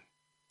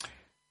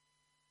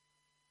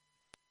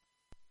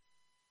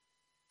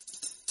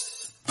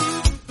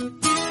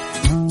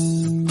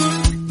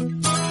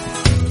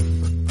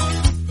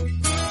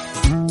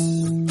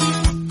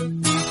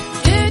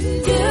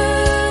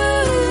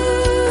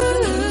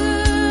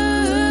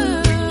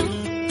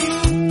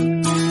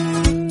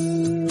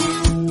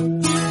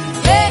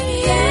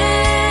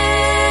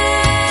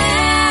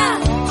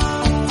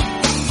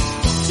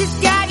 She's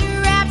got you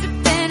wrapped up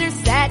in her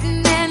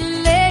satin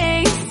and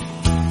lace,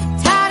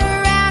 tied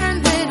around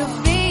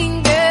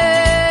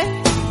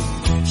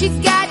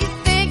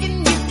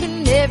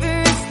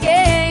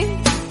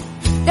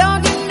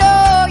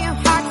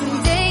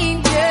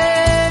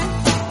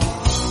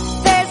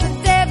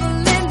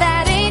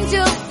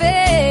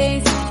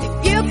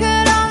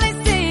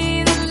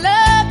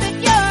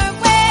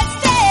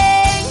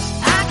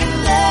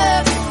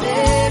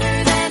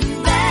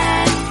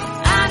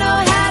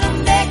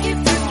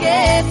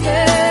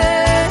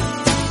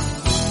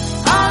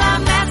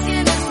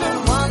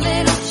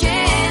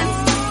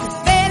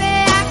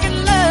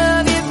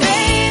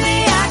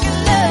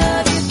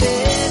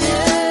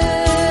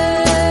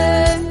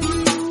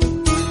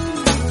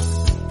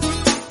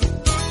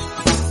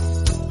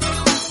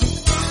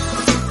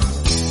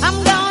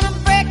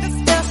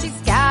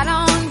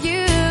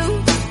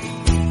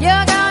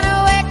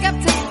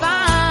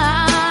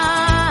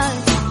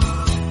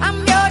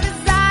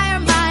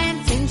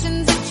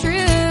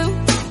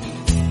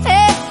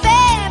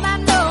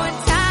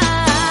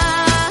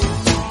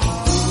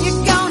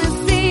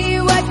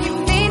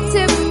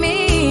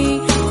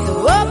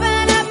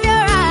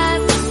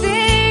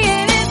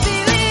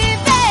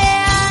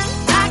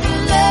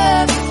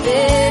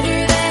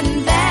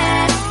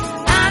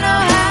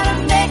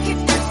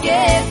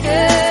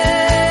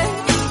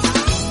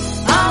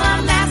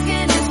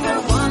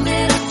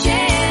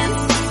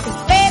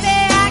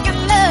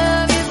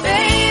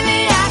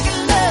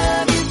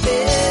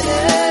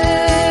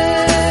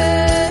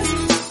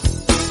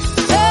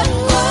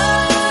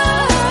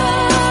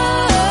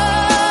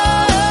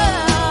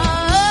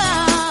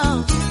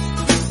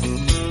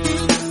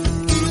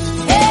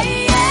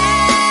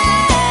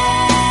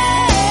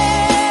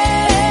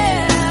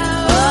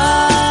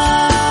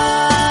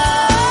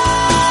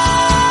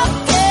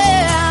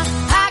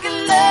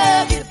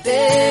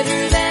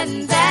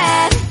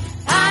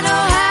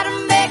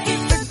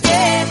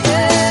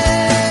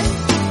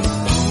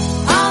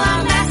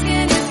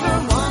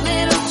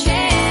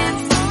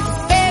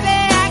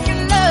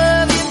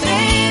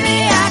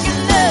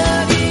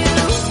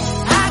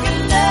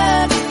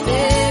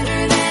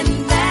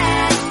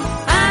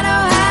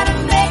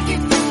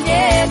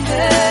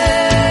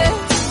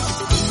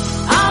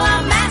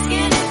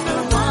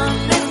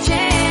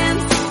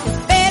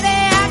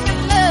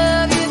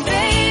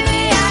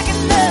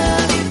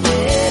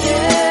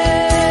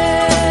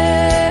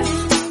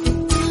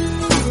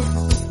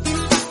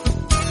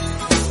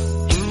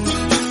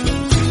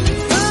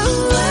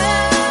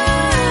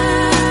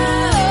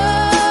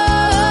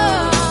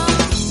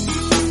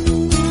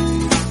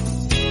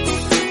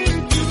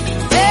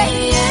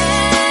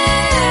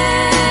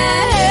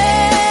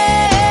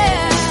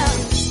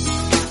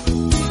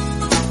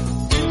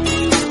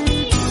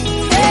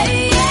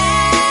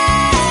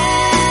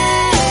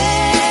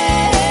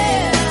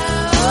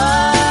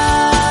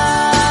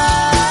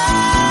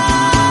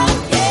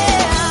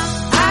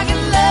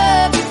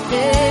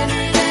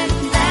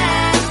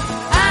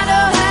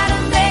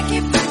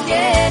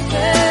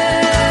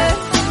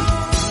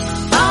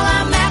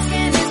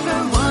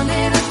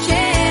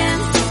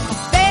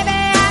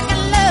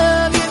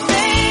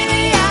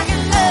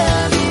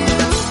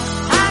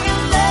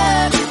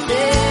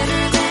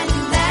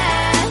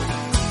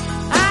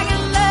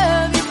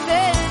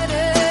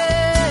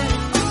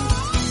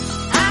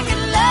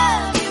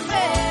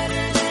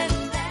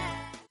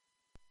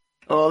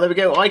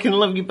go I Can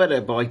Love You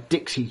Better by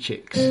Dixie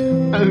Chicks.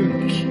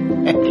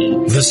 Okay.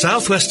 The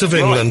southwest of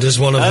England is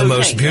one of the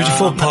most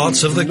beautiful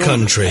parts of the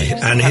country,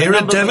 and here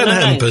at Devon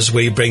Hampers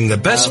we bring the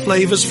best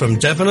flavours from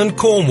Devon and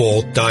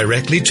Cornwall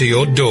directly to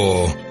your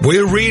door.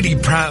 We're really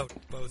proud.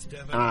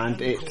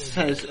 And it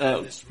says,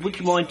 would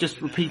you mind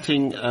just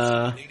repeating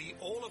the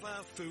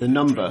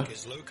number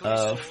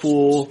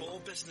for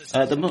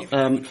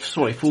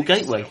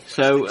Gateway?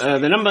 So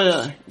the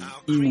number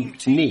you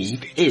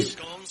need is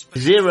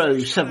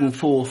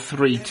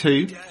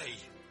 07432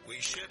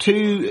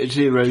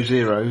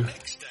 200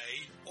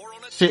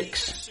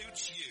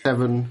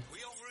 671.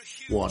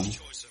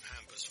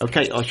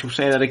 Okay, I shall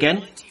say that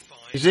again.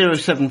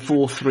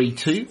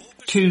 07432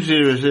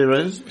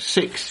 200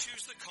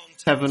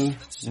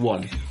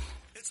 671.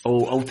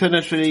 Or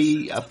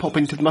alternatively, pop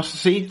into the Mustard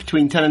Seed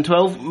between 10 and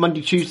 12,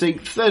 Monday, Tuesday,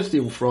 Thursday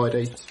or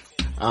Friday.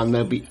 And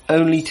they'll be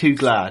only too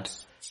glad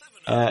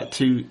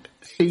to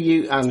see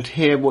you and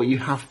hear what you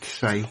have to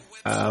say.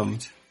 So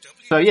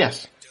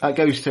yes, that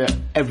goes to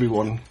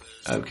everyone.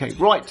 Okay,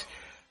 right.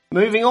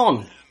 Moving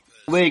on.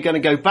 We're going to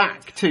go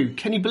back to,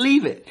 can you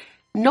believe it,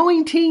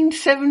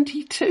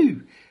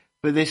 1972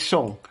 for this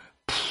song.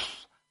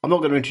 I'm not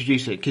going to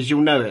introduce it because you'll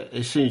know it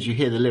as soon as you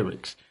hear the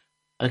lyrics.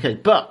 Okay,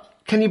 but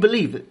can you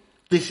believe it?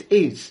 This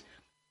is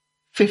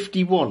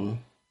 51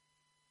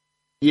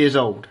 years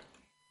old.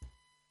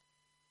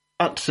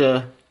 That's,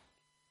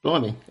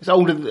 blimey, it's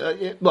older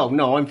than, well,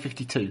 no, I'm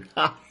 52.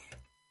 Ha.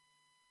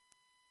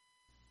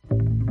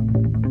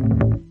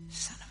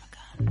 Son of a gun.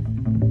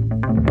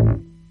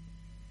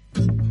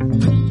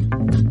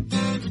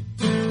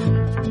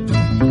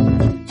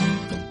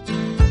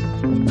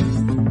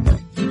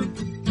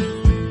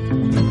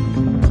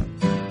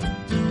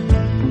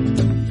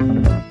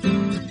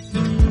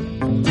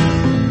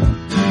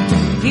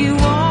 You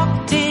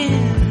walked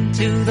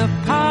into the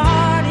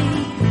party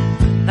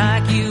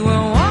like you were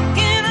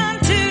walking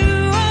onto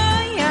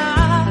a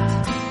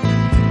yacht.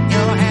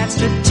 Your hat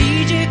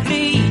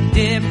strategically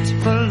dipped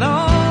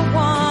below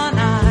one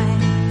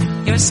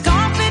eye. Your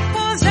scarf, it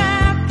was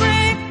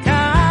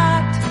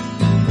apricot.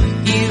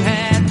 You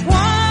had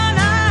one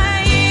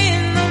eye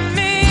in the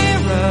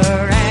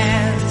mirror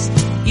as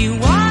you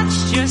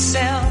watched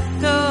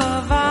yourself go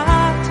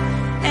out.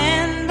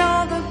 And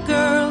all the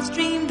girls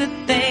dreamed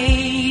that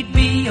they'd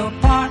be your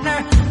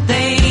partner.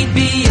 They'd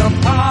be your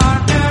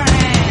partner.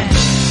 And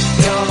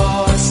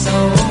you're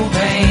so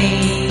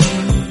vain.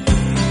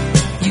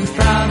 You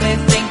probably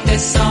think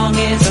this song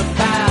is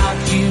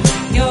about you.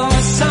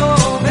 You're so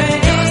vain.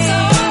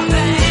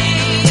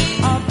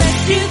 I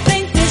bet you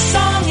think this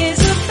song is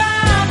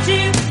about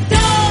you.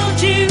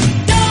 Don't you?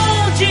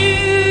 Don't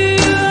you?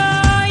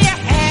 Oh, you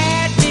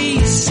had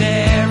me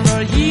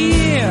several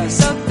years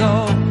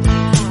ago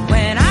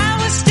when I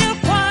was still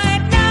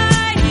quite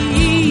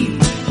naive.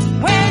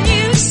 When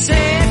you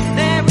said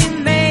that we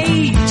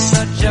made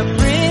such a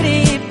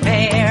pretty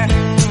pair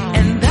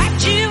and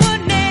that you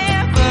would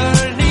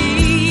never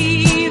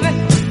leave.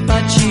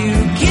 But you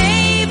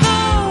gave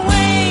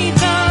away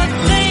the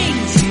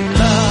things you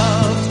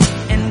loved,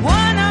 and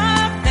one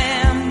of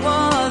them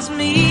was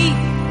me.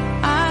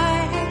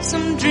 I had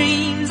some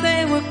dreams,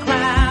 they were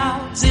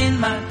clouds in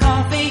my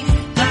coffee,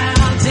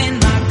 clouds in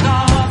my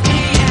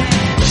coffee.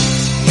 And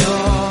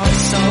you're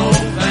so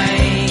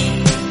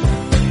vain.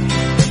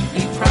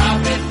 You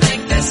probably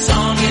think this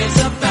song is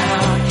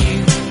about you.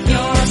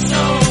 You're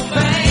so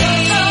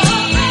vain.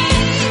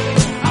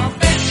 I'll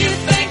bet you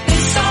think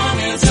this song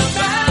is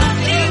about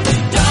you.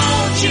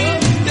 Don't you?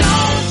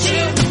 Don't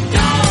you?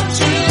 Don't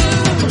you?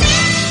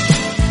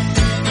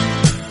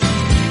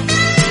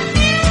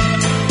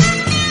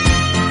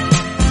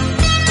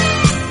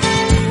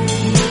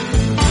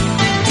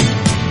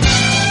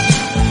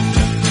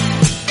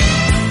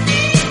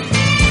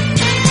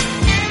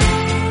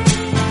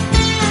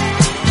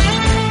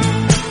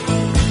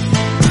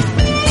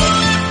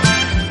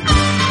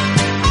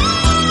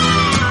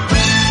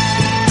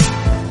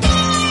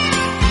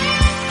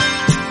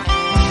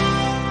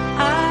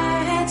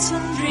 I had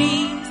some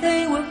dreams,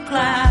 they were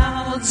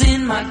clouds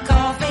in my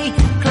coffee,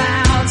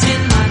 clouds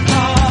in my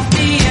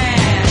coffee.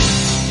 And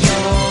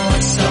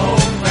you're so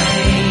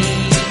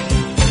vain.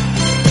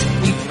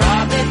 You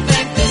probably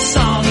think this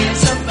song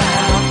is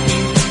about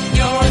you.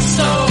 You're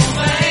so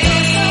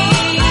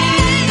vain.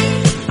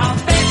 I'll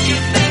bet you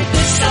think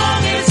this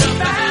song is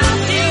about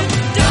you.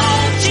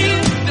 Don't you?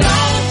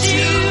 Don't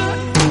you?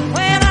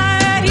 When I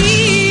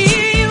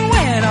hear you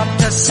went up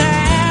to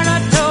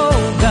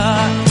Saratoga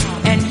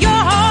and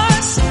your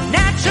horse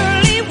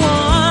naturally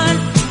won,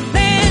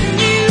 then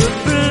you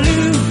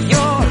flew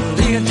your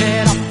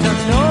Learjet up to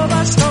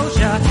Nova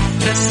Scotia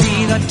to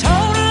see the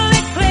total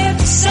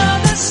eclipse of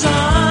the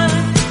sun.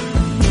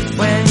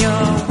 When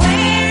you're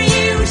where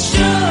you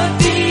should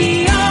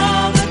be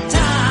all the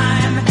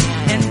time,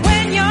 and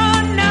when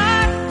you're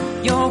not,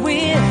 you're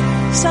with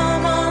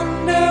some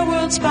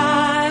underworld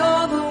spy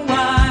or the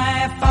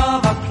wife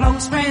of a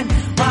close friend,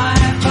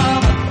 wife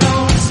of a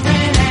close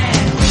friend.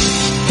 And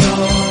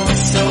you're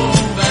so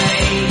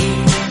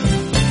vain.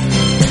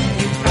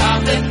 You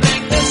probably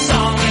think this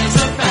song is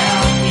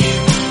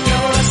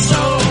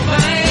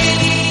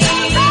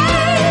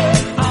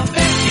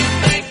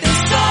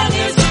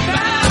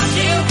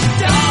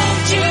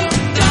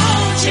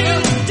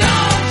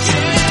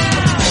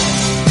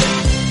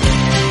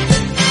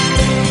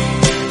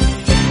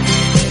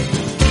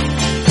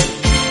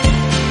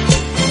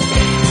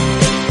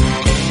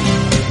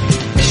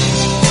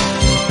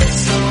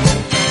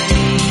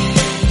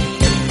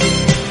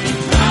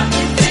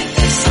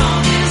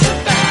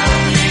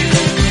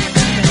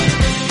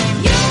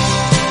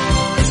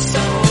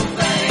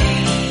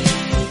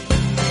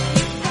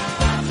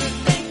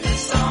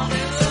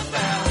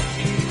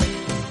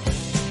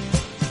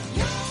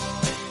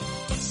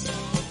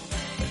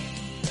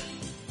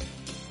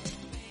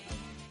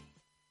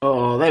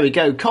There we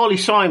go. Carly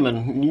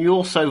Simon,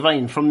 You're So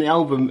Vain, from the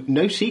album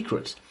No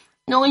Secrets.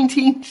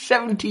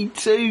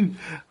 1972.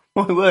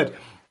 My word.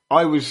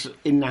 I was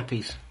in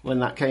nappies when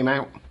that came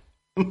out.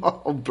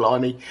 Oh,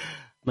 blimey.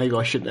 Maybe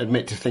I shouldn't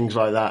admit to things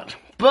like that.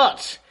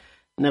 But,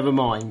 never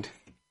mind.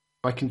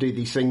 I can do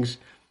these things.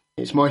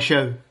 It's my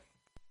show.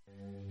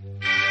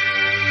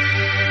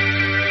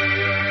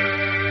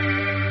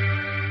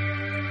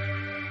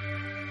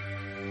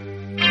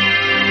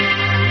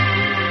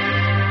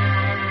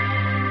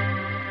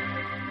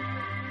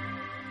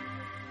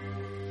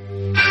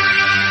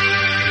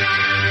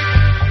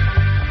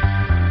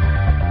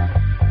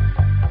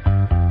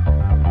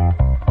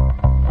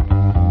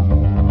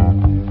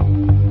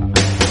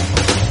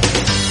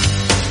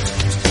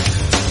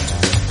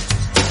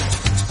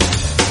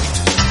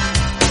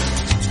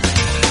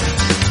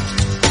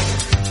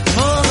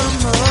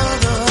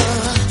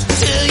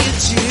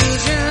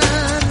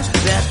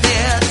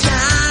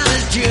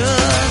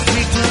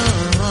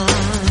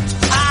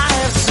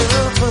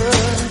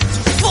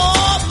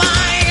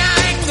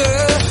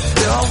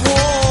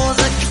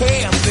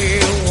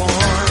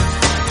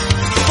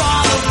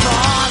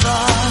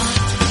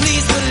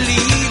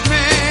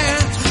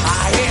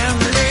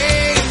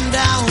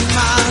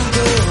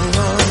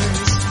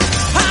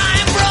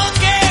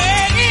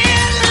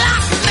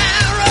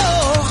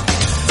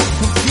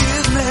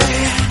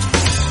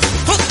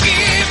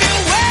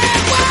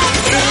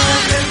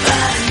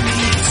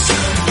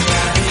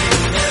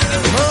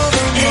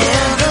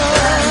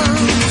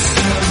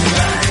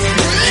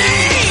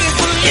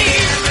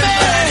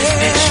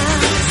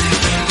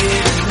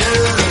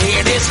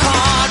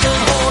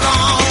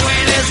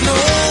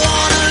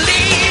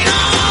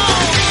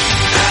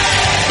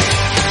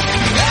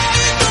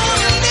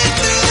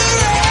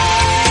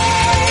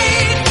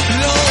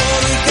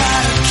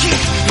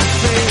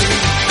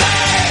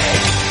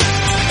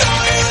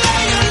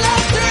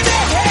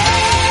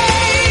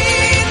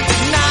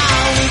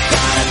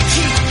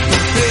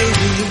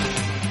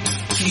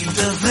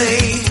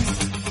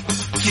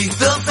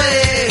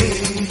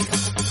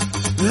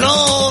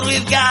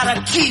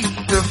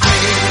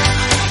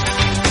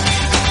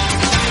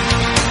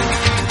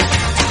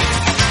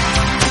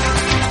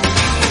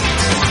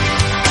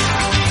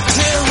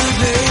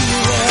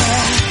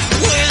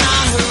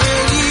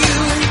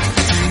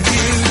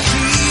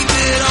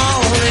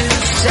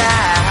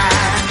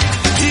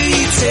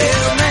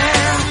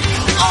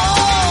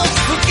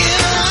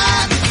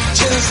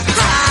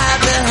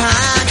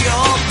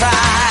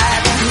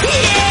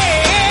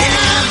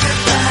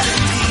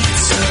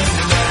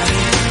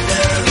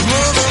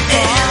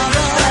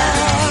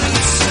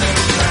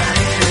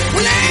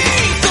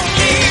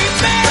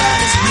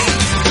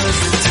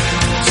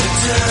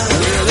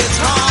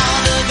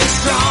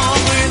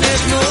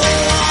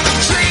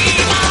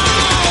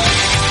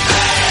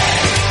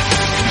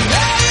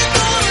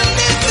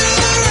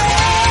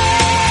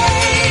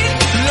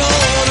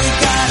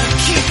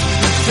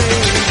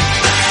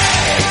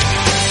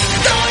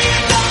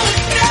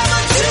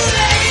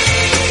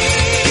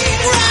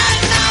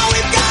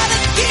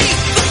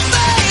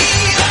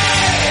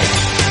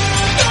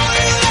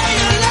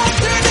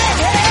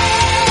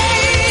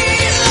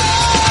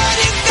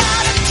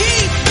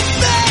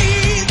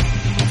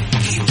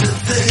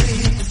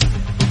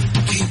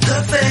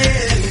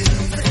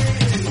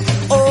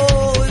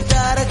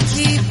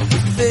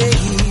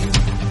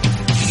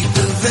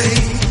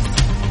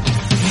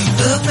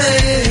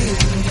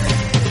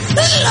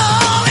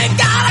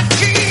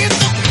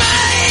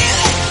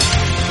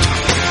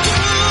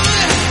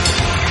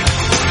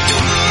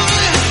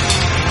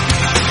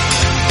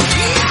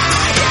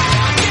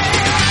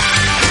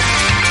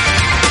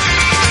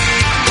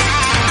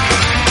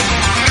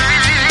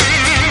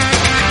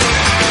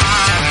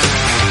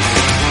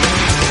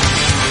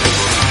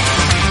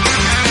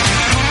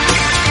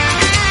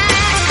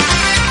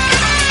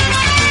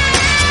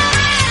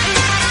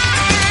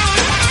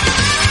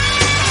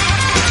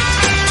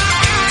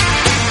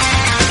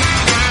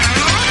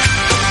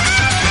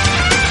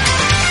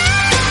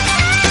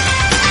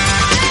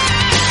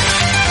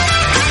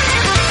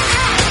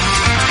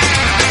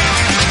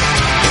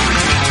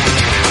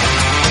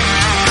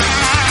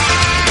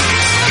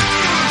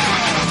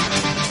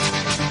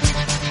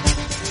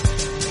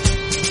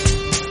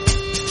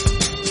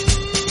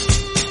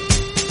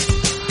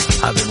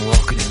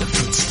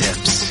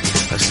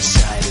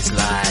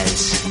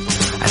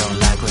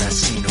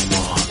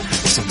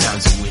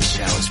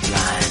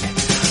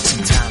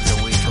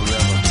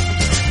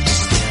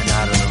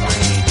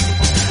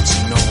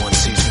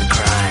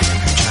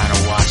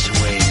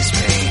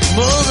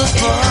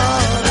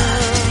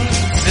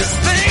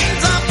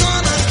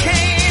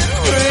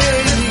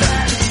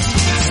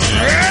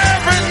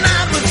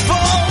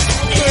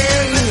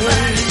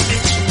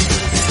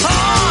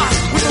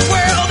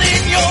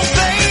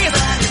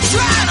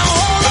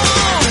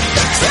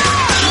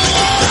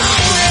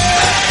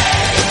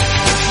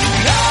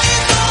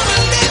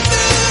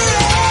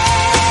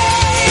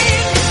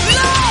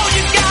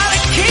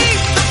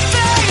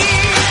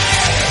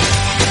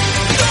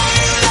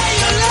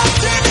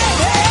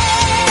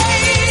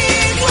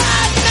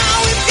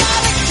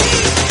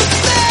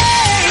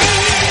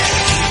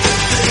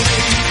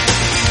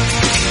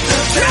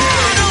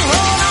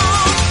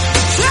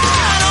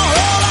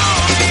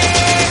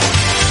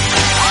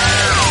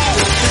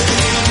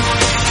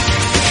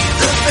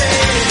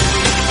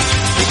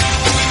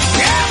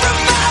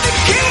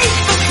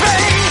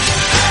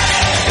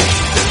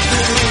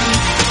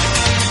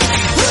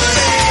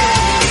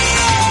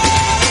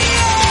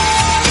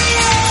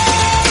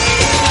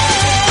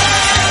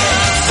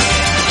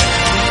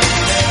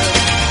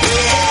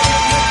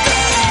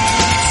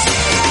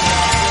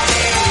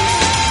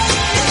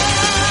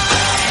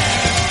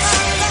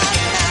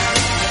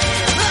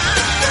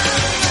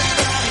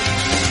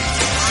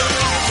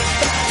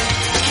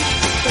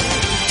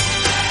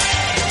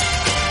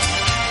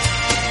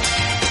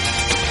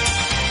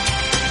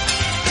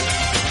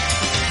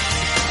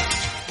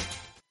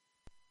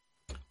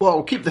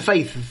 Well, Keep the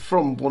Faith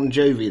from Bon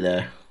Jovi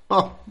there.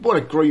 Oh, what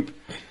a group.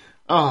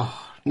 Oh,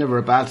 never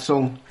a bad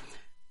song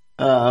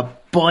by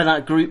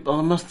that group,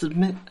 I must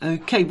admit.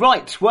 Okay,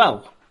 right,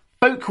 well,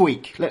 Folk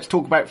Week. Let's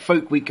talk about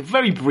Folk Week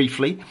very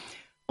briefly.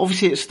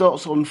 Obviously, it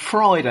starts on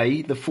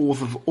Friday, the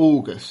 4th of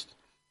August.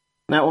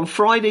 Now, on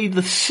Friday,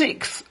 the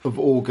 6th of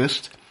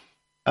August,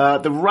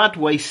 the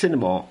Radway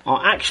Cinema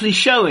are actually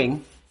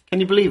showing, can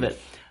you believe it,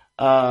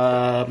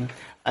 a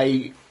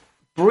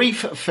brief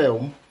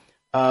film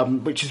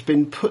which has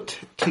been put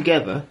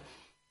together,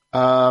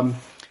 and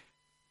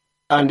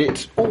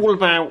it's all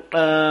about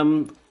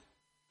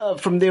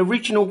from the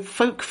original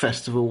folk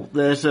festival.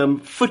 There's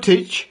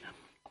footage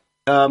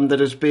that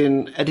has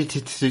been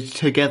edited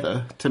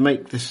together to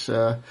make this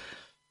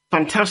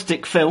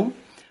fantastic film.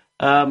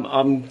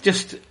 I'm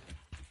just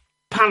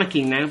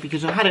panicking now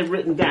because I had it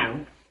written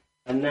down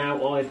and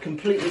now I've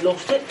completely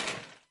lost it.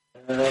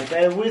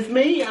 Bear with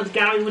me, as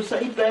Gary would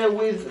say. Bear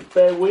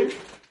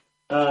with.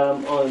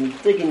 I'm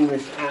digging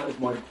this out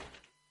of my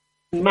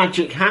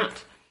magic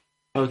hat.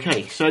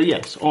 Okay, so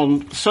yes,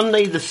 on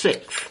Sunday the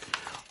 6th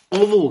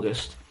of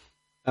August,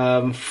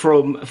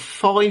 from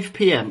 5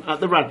 p.m. at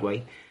the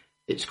Radway,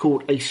 it's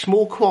called A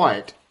Small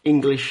Quiet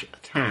English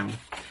Town.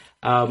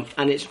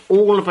 And it's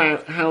all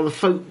about how the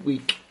Folk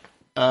Week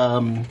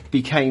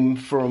became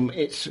from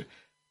its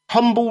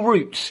humble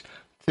roots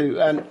to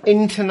an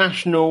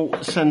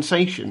international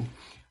sensation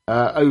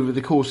over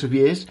the course of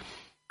years.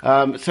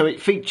 So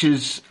it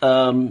features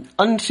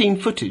unseen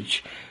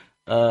footage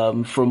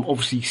from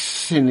obviously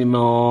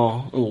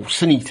cinema or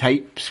cine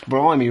tapes.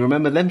 Blimey,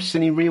 remember them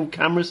cine reel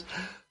cameras?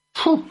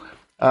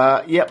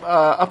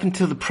 Up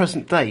until the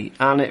present day,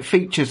 and it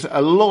features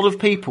a lot of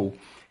people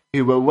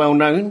who were well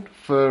known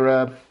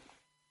for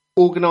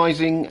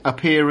organising,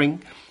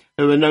 appearing,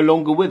 who are no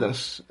longer with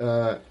us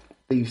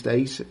these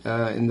days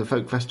in the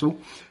Folk Festival.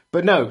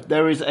 But no,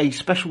 there is a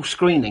special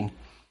screening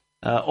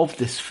of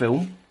this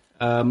film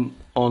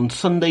on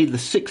Sunday the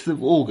 6th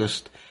of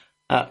August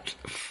at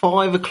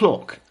 5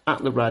 o'clock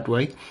at the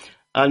Radway.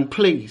 And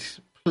please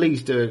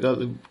do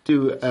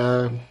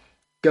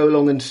go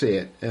along and see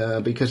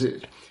it, because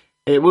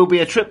it will be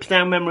a trip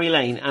down memory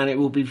lane, and it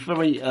will be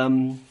very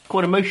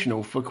quite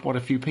emotional for quite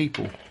a few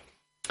people.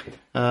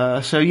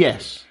 So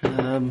yes,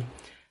 and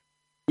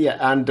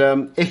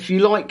if you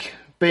like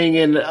being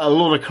in a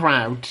lot of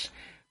crowds,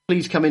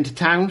 please come into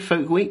town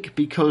Folk Week,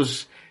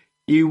 because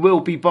you will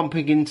be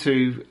bumping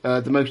into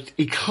the most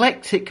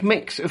eclectic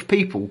mix of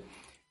people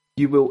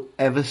you will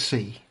ever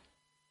see.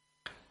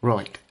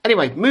 Right.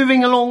 Anyway,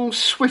 moving along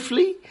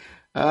swiftly.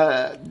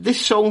 This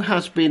song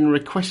has been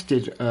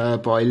requested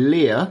by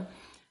Leah.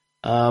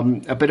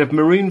 A bit of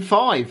Maroon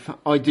 5,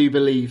 I do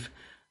believe.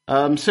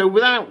 So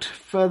without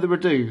further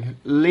ado,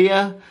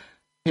 Leah,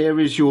 here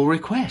is your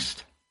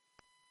request.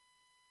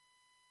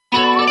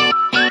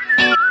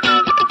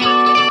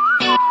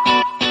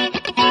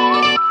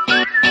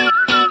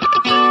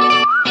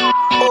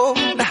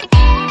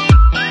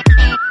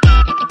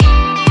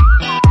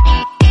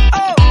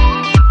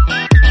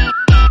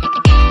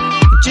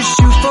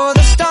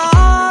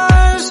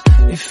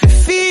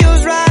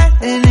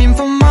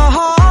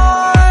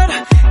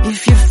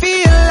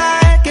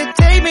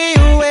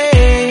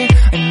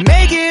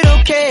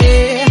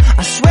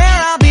 I swear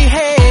I'll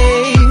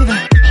behave.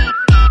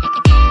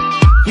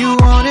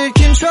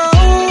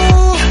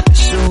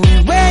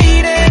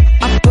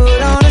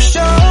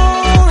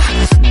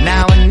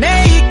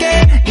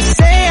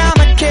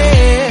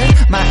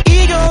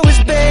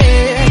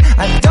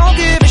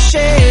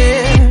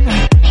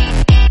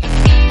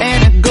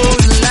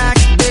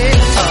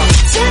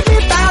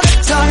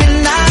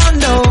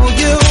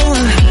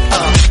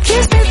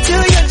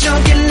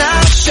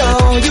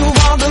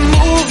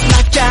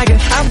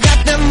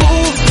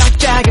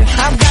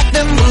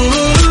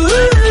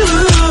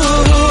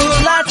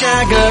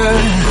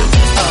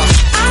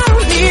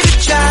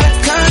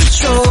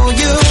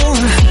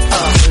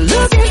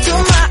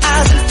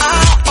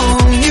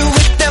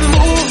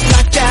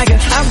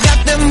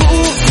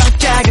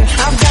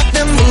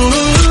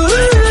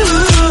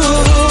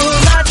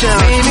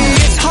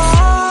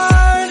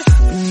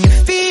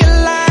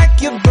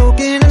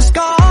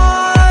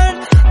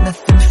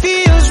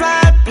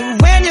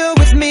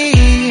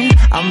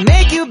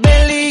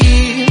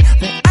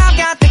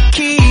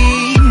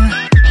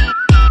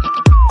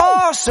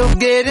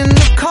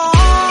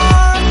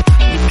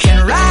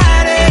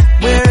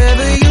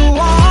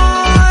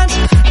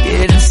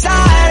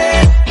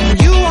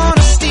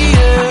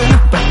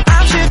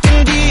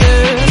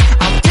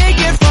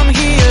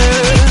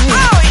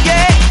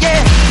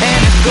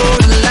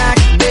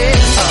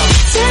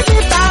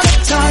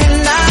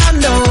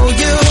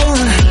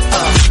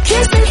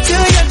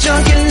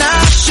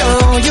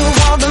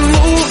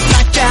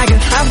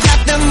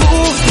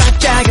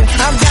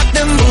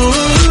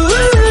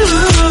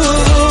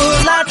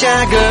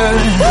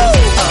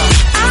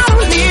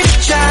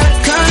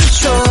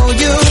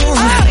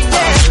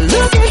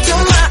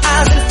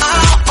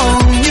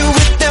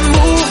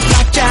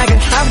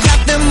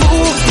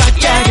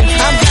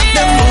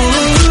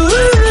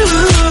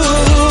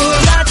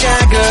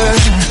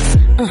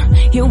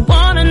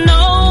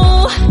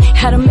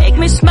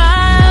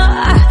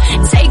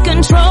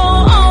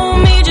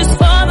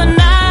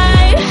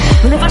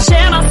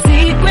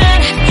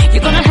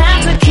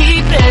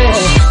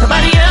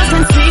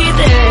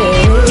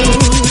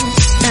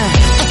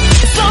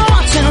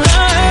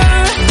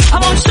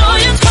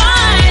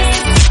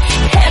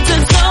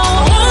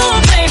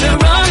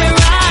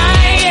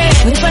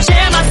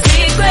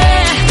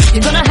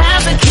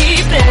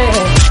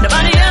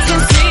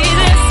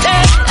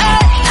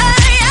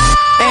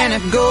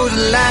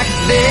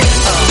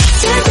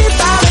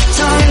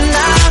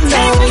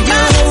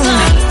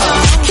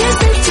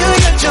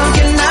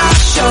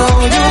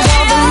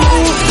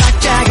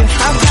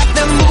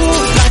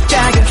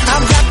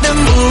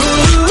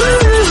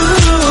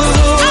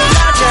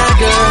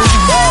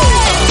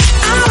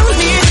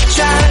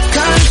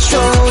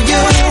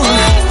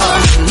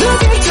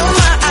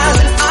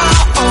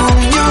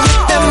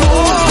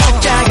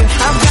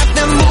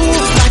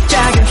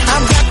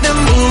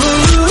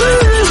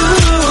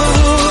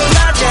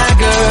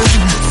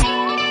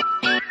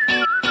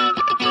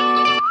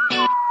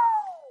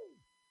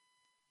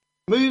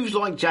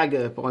 Like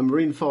Jagger by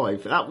Maroon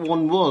 5. That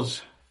one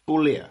was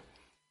for Leah.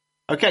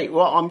 Okay,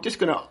 well, I'm just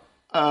going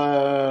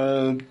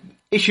to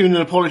issue an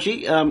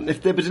apology.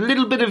 If there was a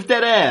little bit of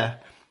dead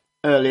air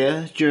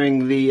earlier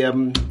during the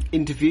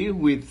interview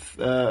with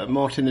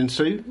Martin and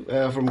Sue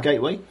from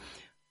Gateway,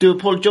 do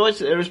apologise.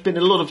 There has been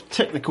a lot of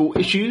technical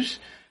issues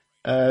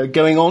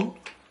going on.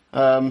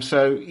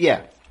 So,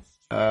 yeah,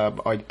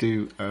 I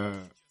do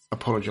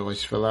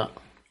apologise for that.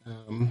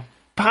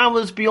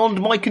 Powers beyond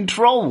my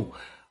control,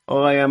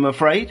 I am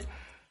afraid.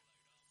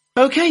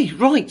 Okay,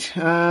 right.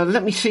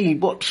 Let me see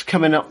what's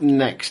coming up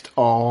next.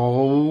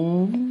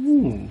 Oh,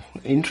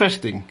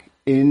 interesting.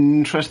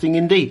 Interesting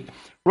indeed.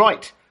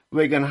 Right,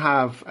 we're going to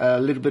have a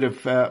little bit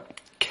of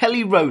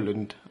Kelly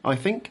Rowland, I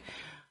think.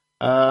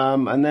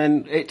 And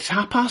then it's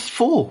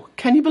 4:30.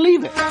 Can you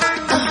believe it?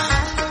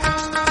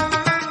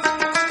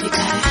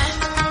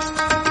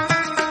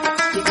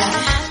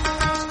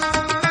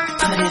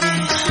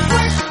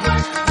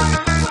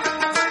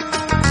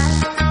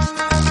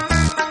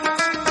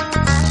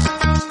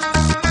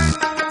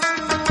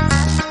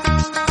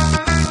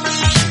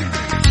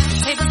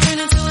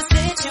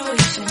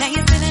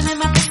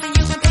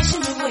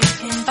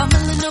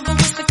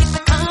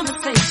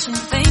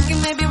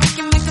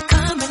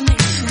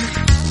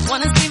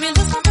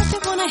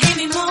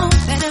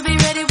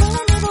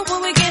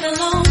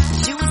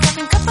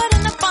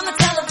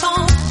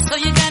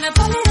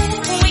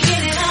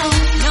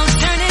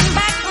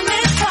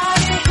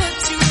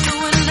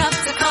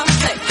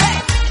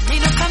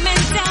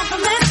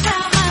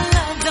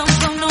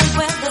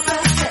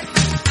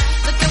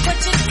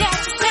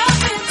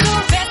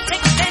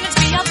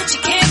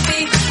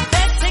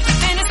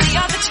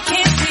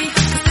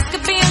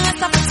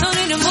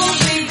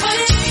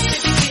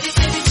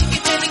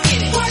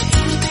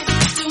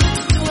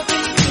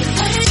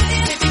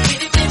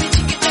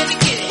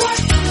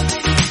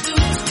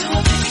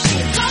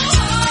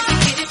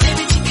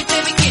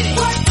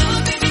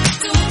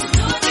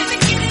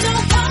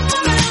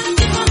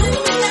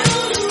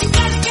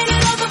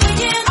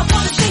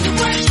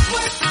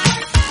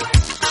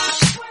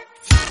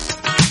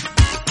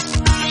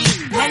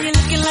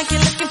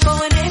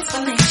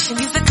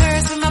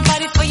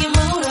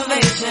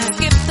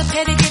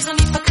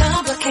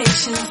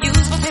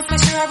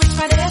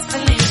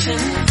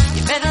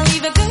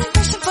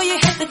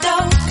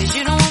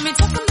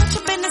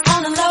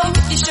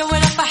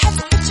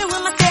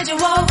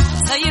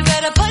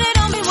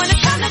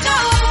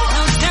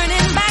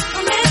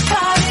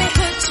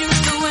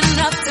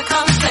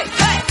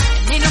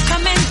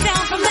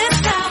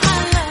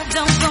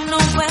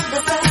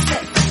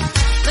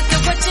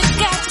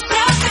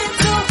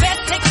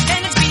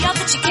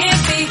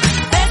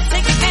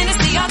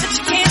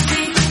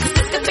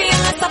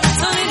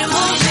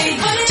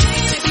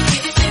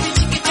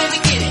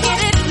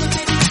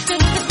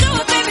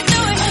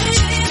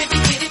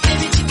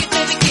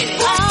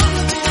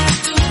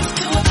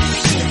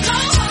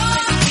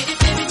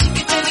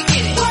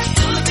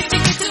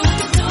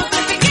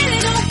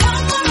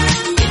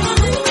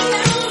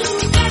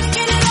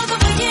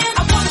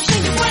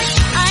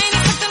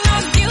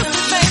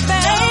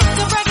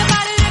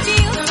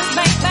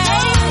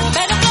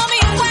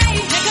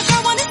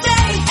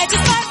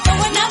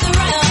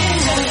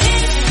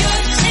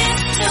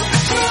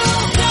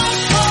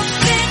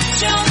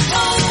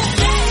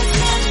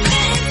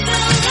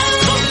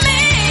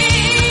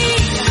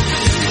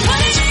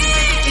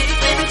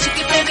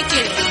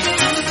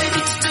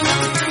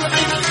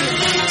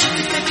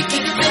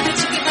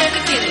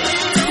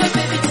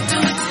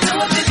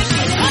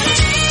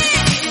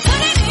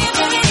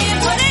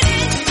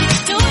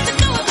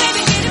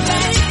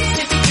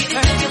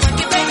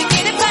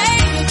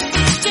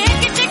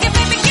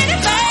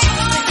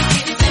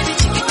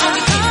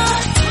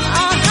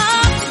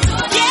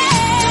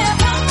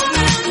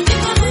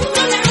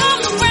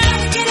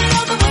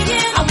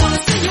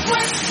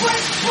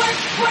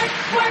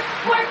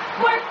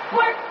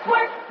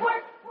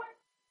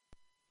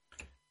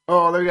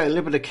 Oh, there we go. A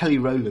little bit of Kelly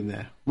Rowland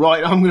there.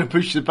 Right, I'm going to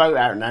push the boat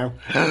out now.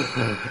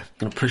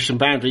 Going to push some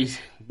boundaries.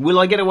 Will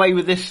I get away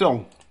with this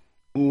song?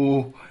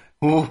 Ooh.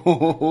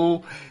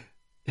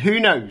 Who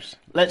knows?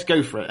 Let's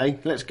go for it, eh?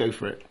 Let's go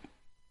for it.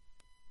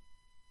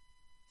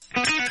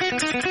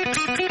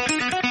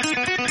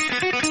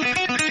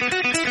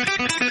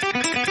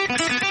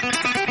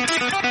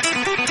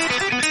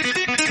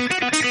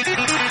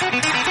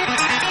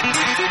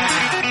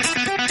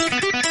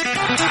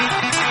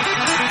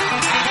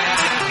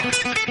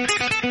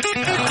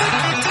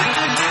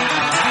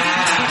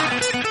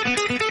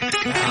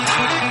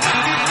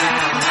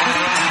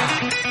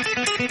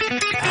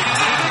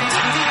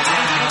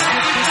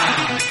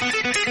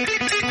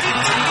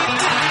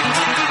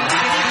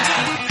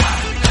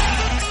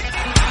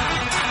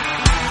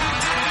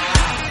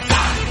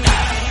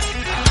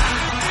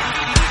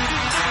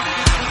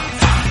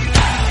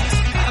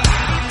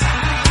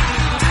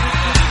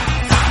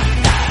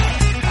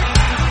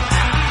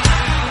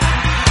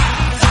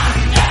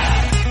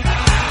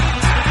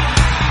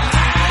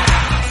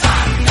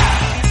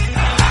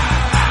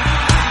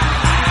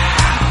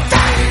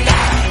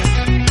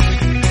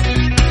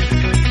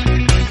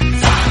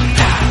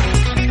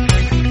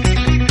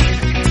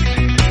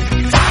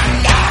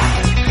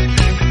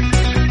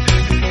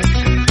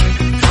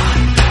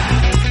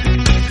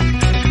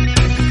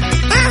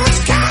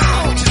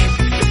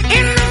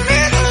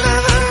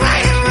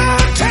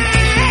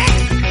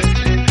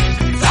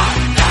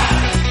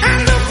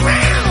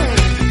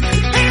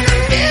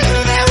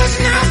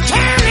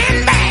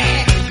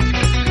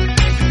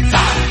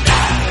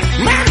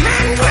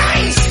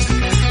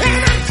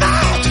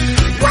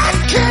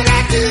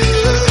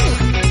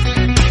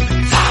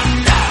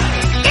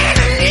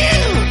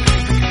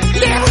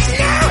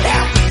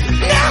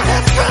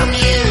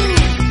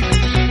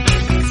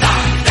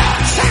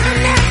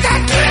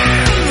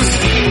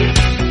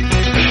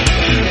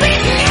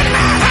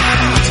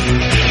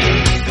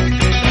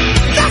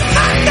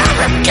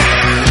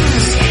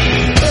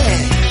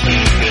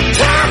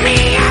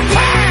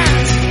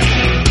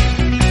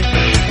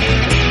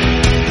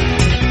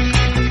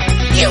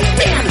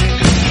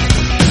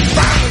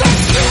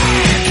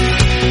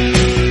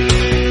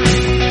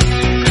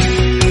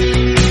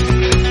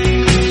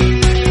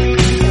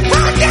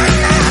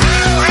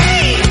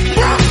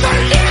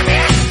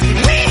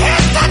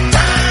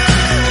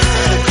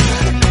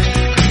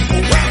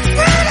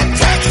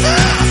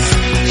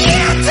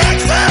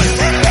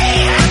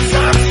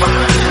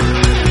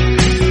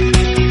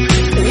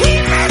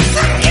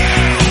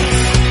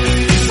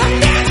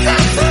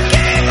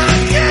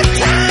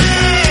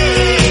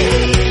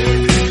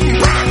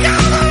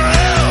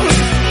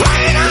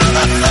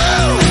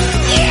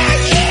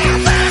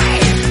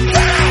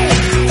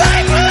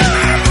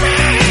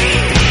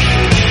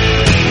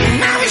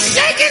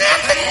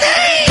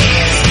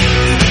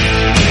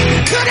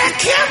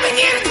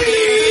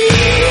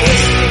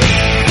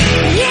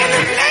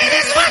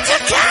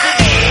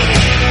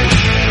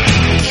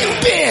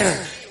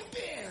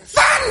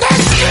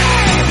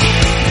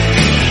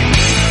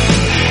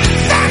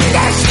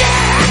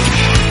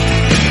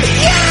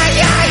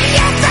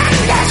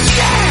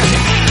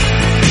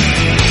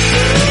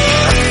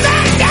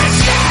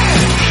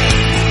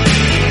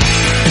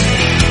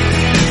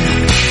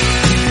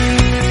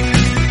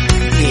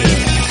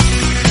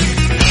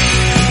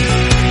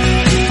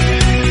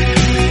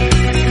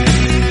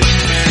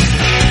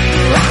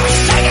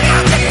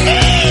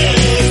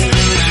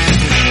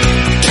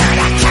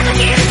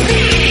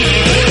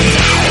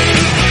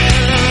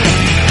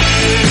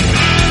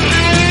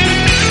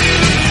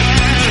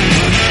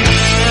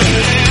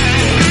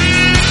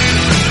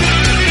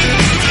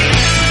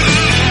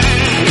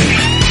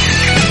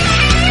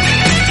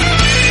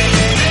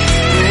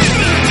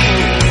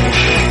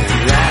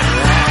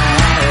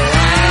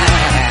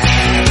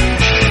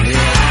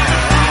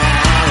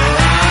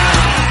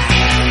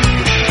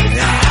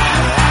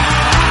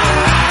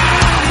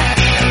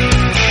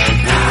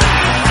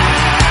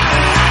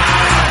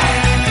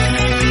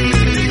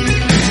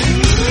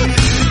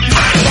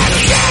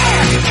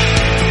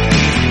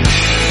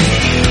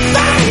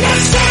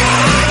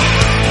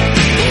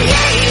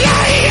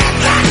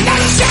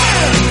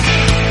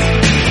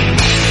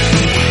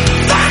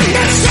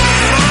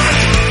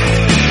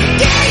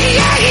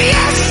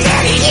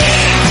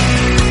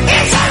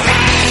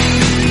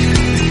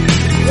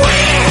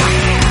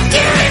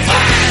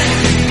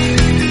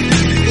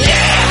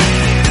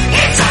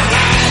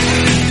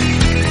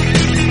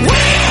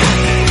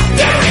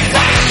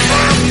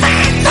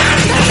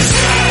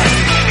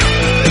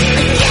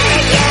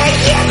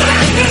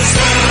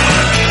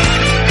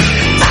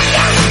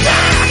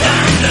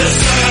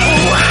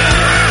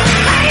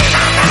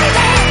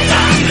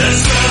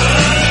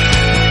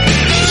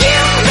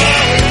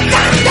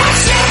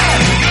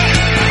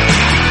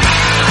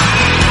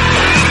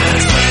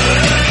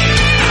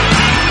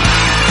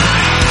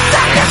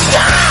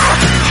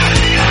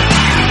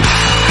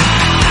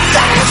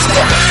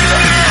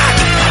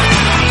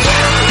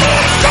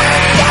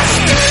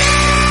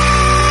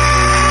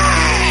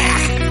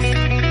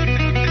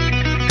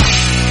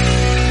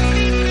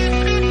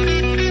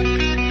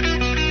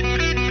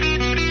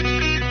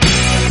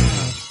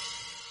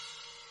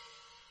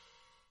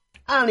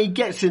 and he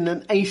gets in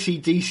an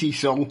AC/DC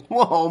song.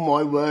 Oh,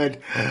 my word.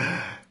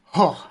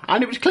 Oh,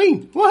 and it was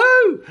clean.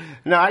 Woohoo!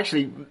 No,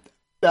 actually,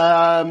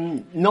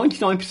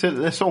 99% of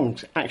their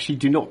songs actually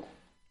do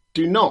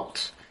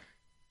not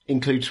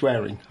include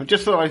swearing. I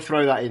just thought I'd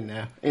throw that in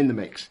there, in the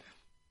mix.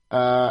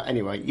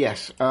 Anyway,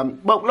 yes.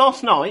 Well,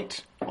 last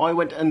night, I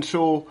went and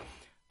saw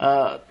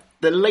the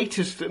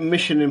latest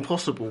Mission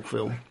Impossible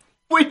film,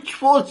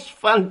 which was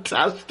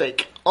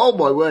fantastic. Oh,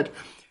 my word.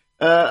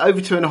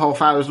 Over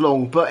 2.5 hours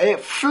long, but it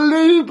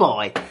flew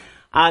by.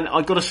 And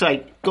I gotta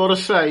say,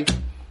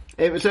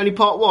 it was only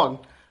part one,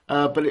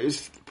 but it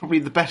was probably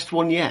the best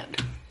one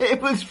yet.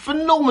 It was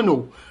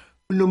phenomenal.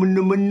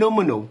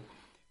 Phenomenal.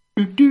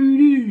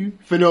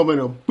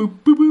 Phenomenal. Boop,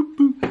 boop, boop,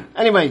 boop.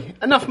 Anyway,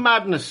 enough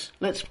madness.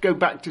 Let's go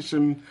back to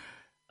some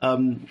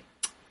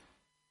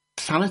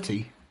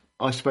sanity,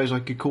 I suppose I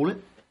could call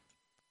it.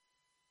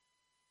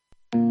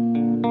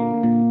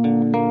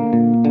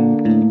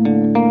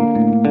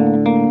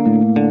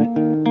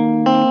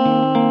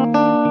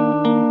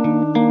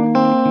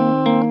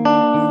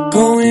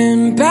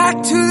 Going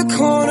back to the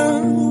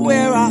corner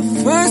where I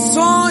first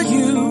saw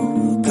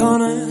you.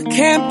 Gonna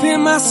camp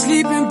in my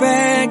sleeping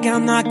bag,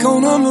 I'm not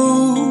gonna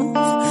move.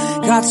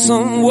 Got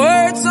some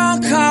words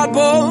on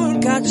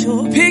cardboard, got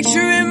your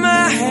picture in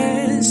my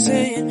hand,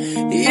 saying,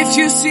 if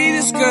you see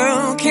this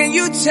girl, can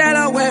you tell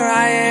her where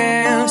I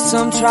am?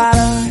 Some try to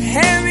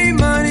hand me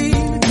money,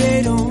 but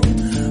they don't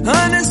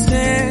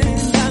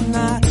understand. I'm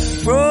not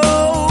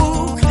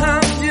broke,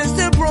 I'm just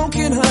a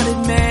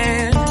broken-hearted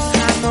man.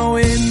 I know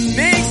it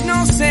makes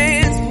no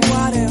sense, but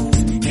what else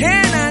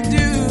can I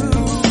do?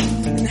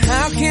 And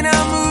how can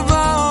I move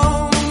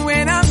on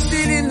when I'm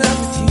still in love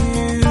with you?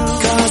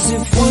 'Cause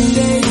if one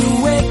day you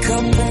wake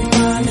up and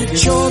find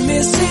that you're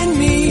missing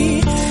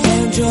me,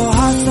 and your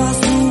heart starts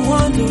to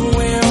wonder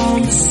where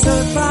on this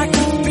earth I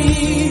could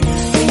be,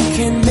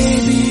 thinking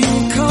maybe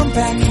you'll come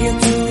back here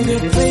to the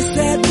place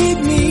that beat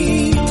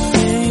me,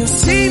 and you'll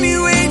see me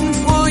waiting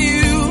for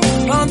you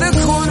on the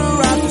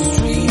corner of the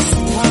street. So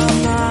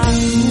I'm not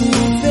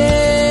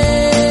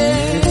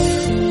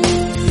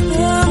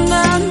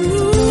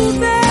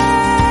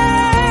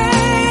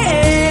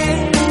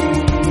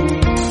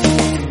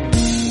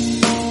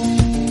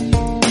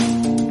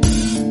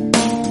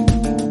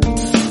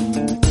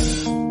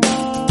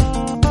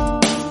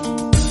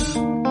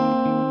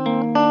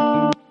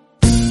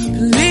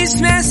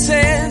policeman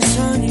said,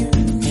 son, you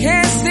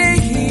can't stay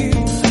here.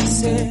 I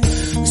said,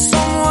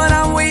 someone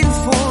I'm waiting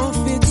for,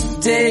 if it's a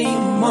day, a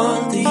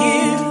month, a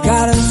year.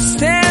 Gotta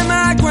stand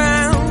my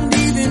ground,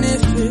 even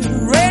if it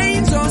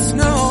rains or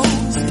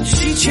snows. If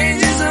she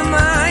changes her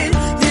mind,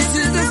 this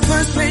is the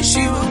first place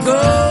she will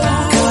go.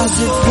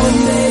 'Cause if one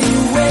day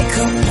you wake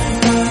up and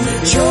find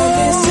that you're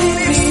missing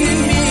me,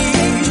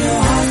 and your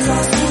heart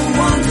starts to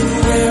wonder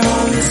where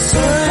on this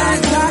earth I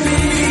could be,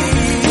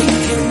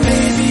 thinking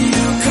maybe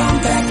you'll come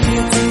back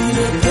here to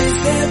the place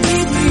that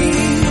beat me,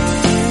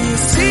 and you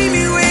see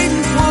me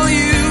waiting for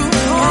you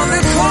on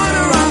the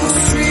corner of the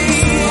street.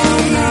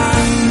 I'm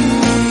not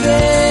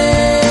moving,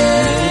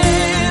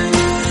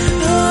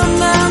 I'm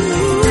not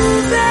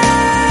moving,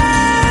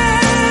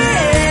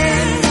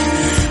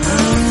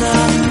 I'm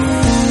not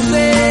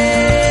moving,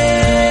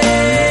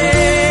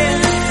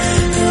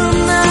 I'm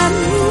not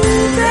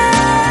moving.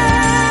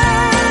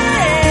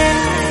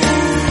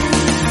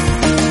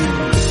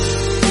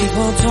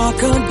 People talk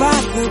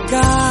about the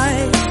guy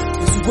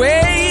who's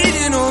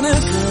waiting on a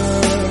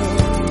girl.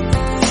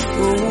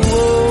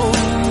 Oh,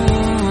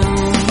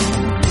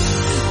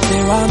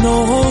 there are no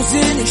holes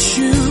in his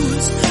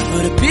shoes,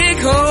 but a big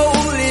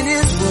hole in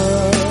his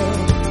world.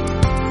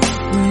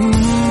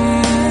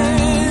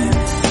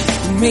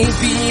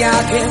 Maybe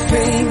I'll get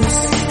famous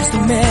as the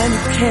man who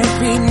can't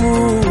be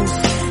moved,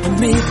 and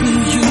maybe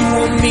you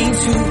won't mean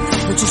to,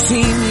 but you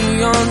see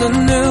me on the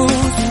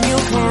news, and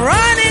you'll come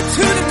running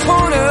to the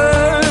corner,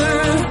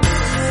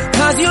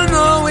 'cause you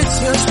know it's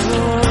just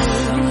wrong.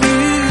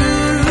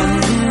 I'm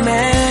the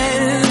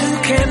man who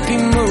can't be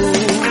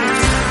moved,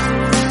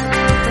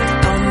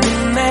 I'm the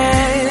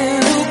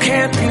man who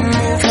can't be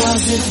moved.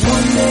 'Cause if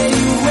one day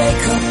you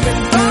wake up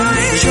and find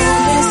that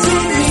you're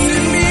missing me,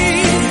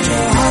 and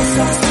your heart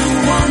starts to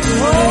wonder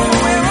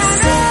where on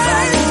earth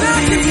I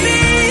could be,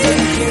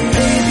 thinking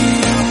maybe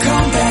you'll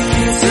come back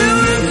here to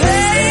the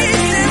place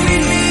that we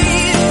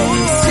meet, and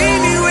you see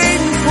me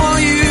waiting for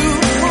you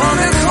on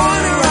the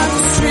corner of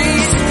the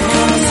street.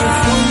 'Cause if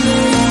one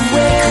day you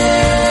wake up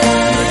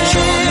and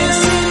you're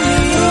missing me,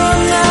 and your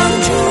heart starts to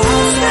wonder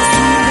where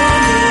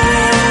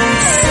on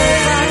this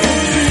earth I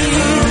could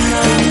be,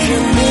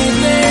 thinking maybe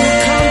you'll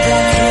come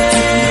back here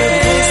to the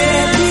place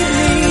that we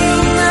meet,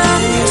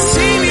 and you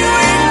see me waiting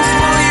for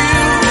you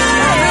on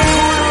the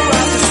corner of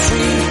the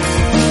street.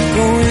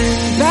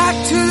 Going back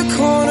to the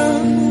corner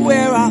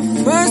where I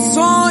first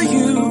saw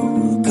you.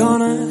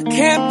 Gonna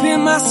camp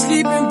in my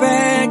sleeping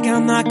bag,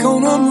 I'm not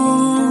gonna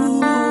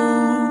move.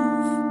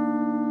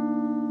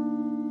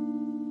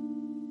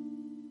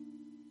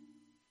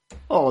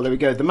 Oh, there we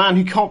go. The Man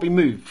Who Can't Be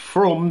Moved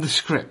from the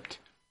script.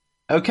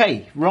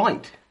 Okay,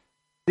 right.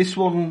 This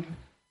one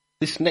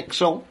this next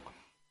song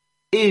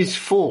is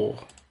for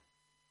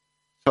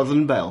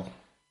Southern Belle.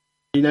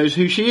 She knows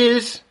who she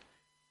is,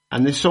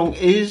 and this song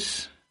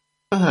is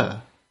for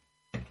her.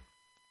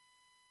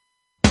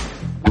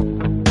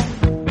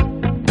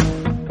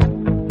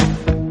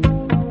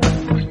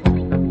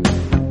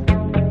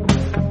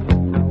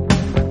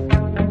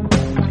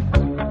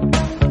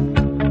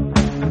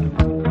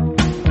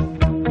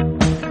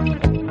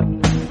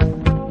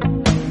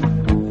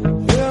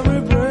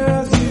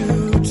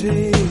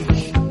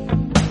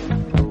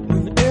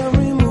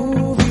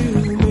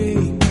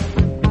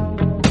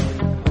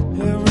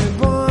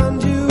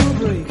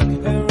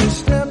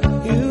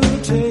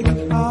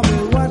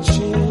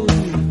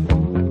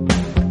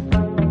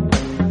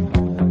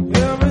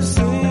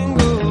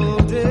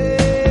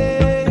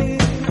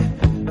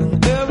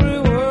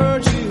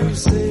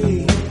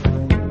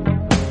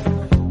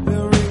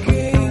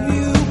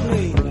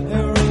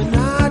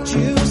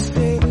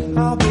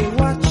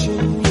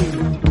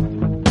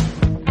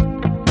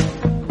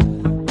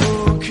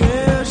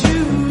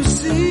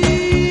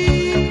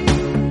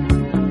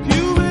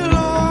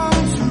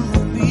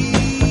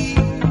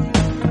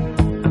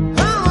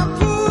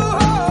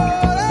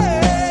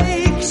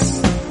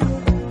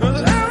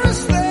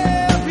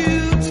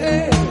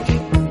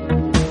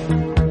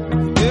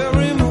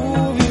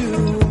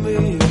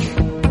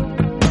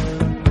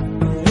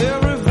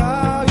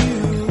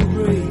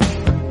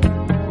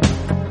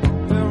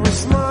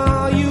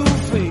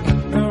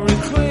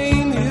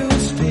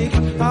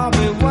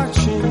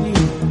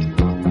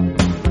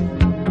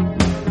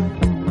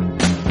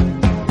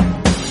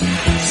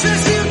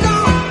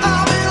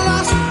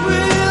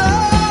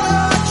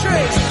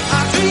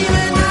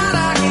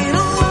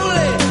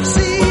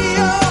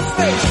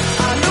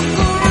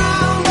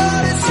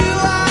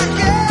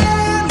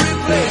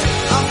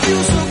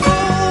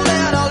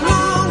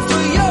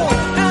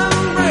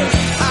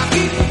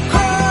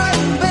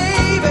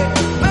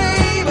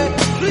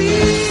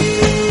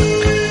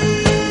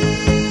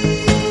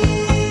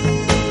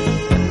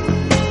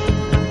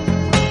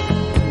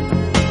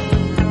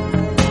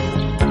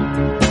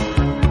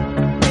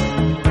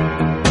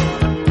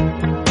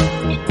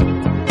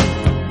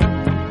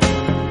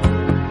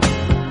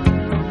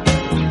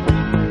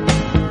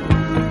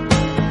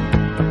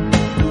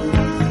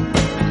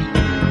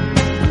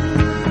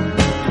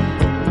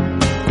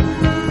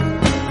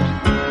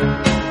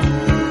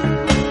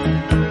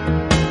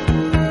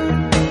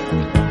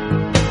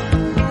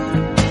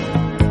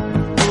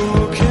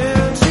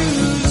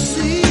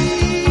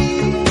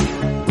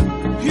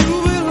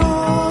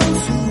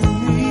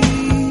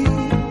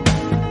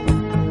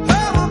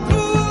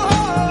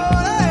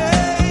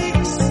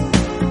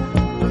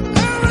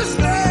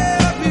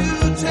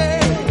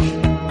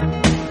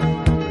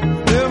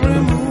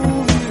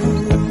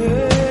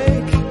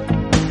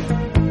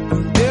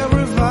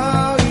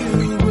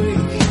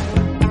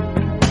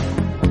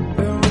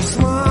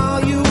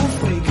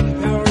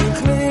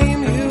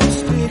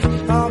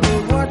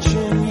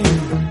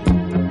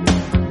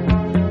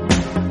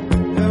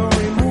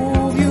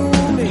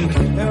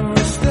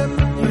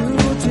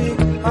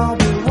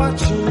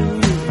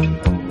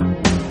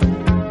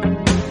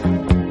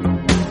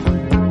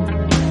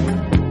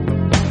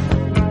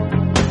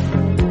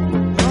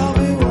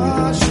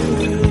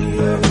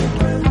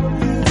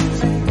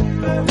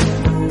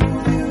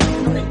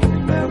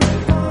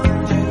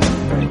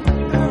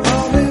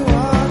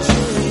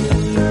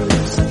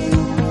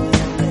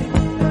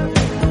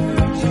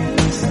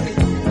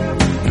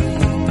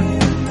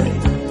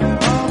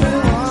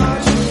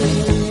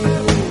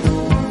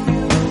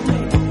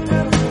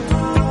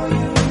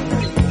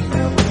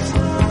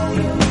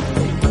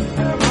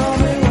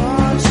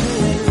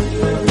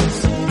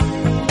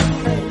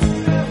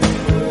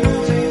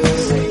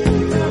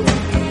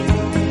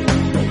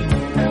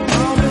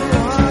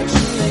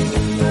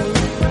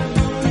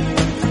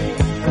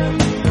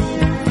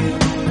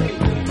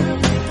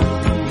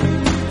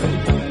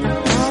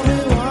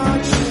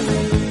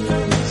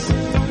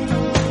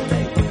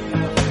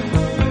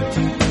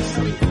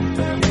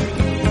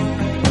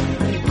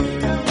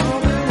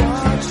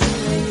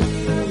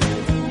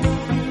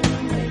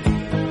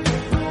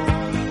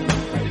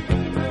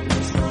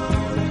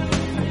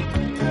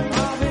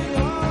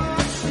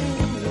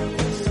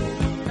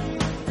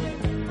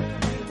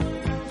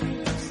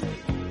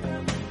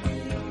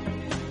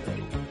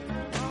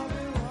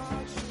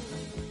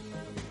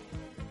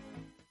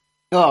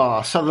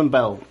 Ah, Southern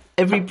Belle.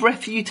 Every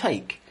breath you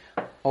take,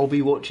 I'll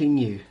be watching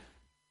you.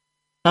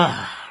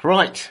 Ah,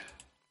 right.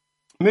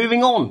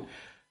 Moving on.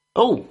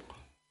 Oh,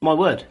 my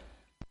word.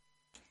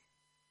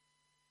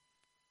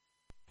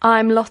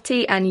 I'm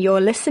Lottie and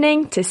you're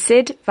listening to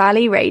Sid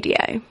Valley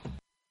Radio.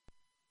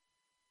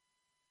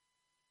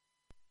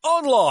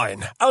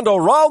 Online and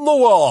around the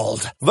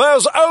world,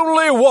 there's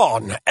only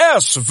one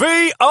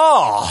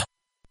SVR.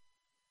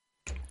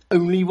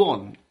 Only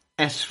one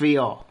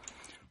SVR.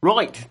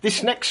 Right,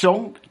 this next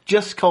song,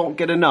 Just Can't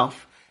Get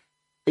Enough,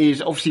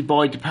 is obviously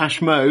by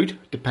Depeche Mode,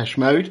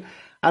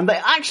 and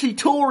they're actually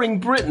touring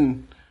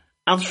Britain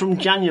as from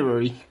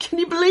January. Can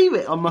you believe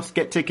it? I must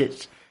get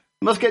tickets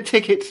Must get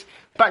tickets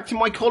back to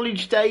my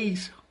college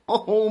days.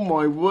 Oh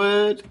my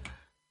word.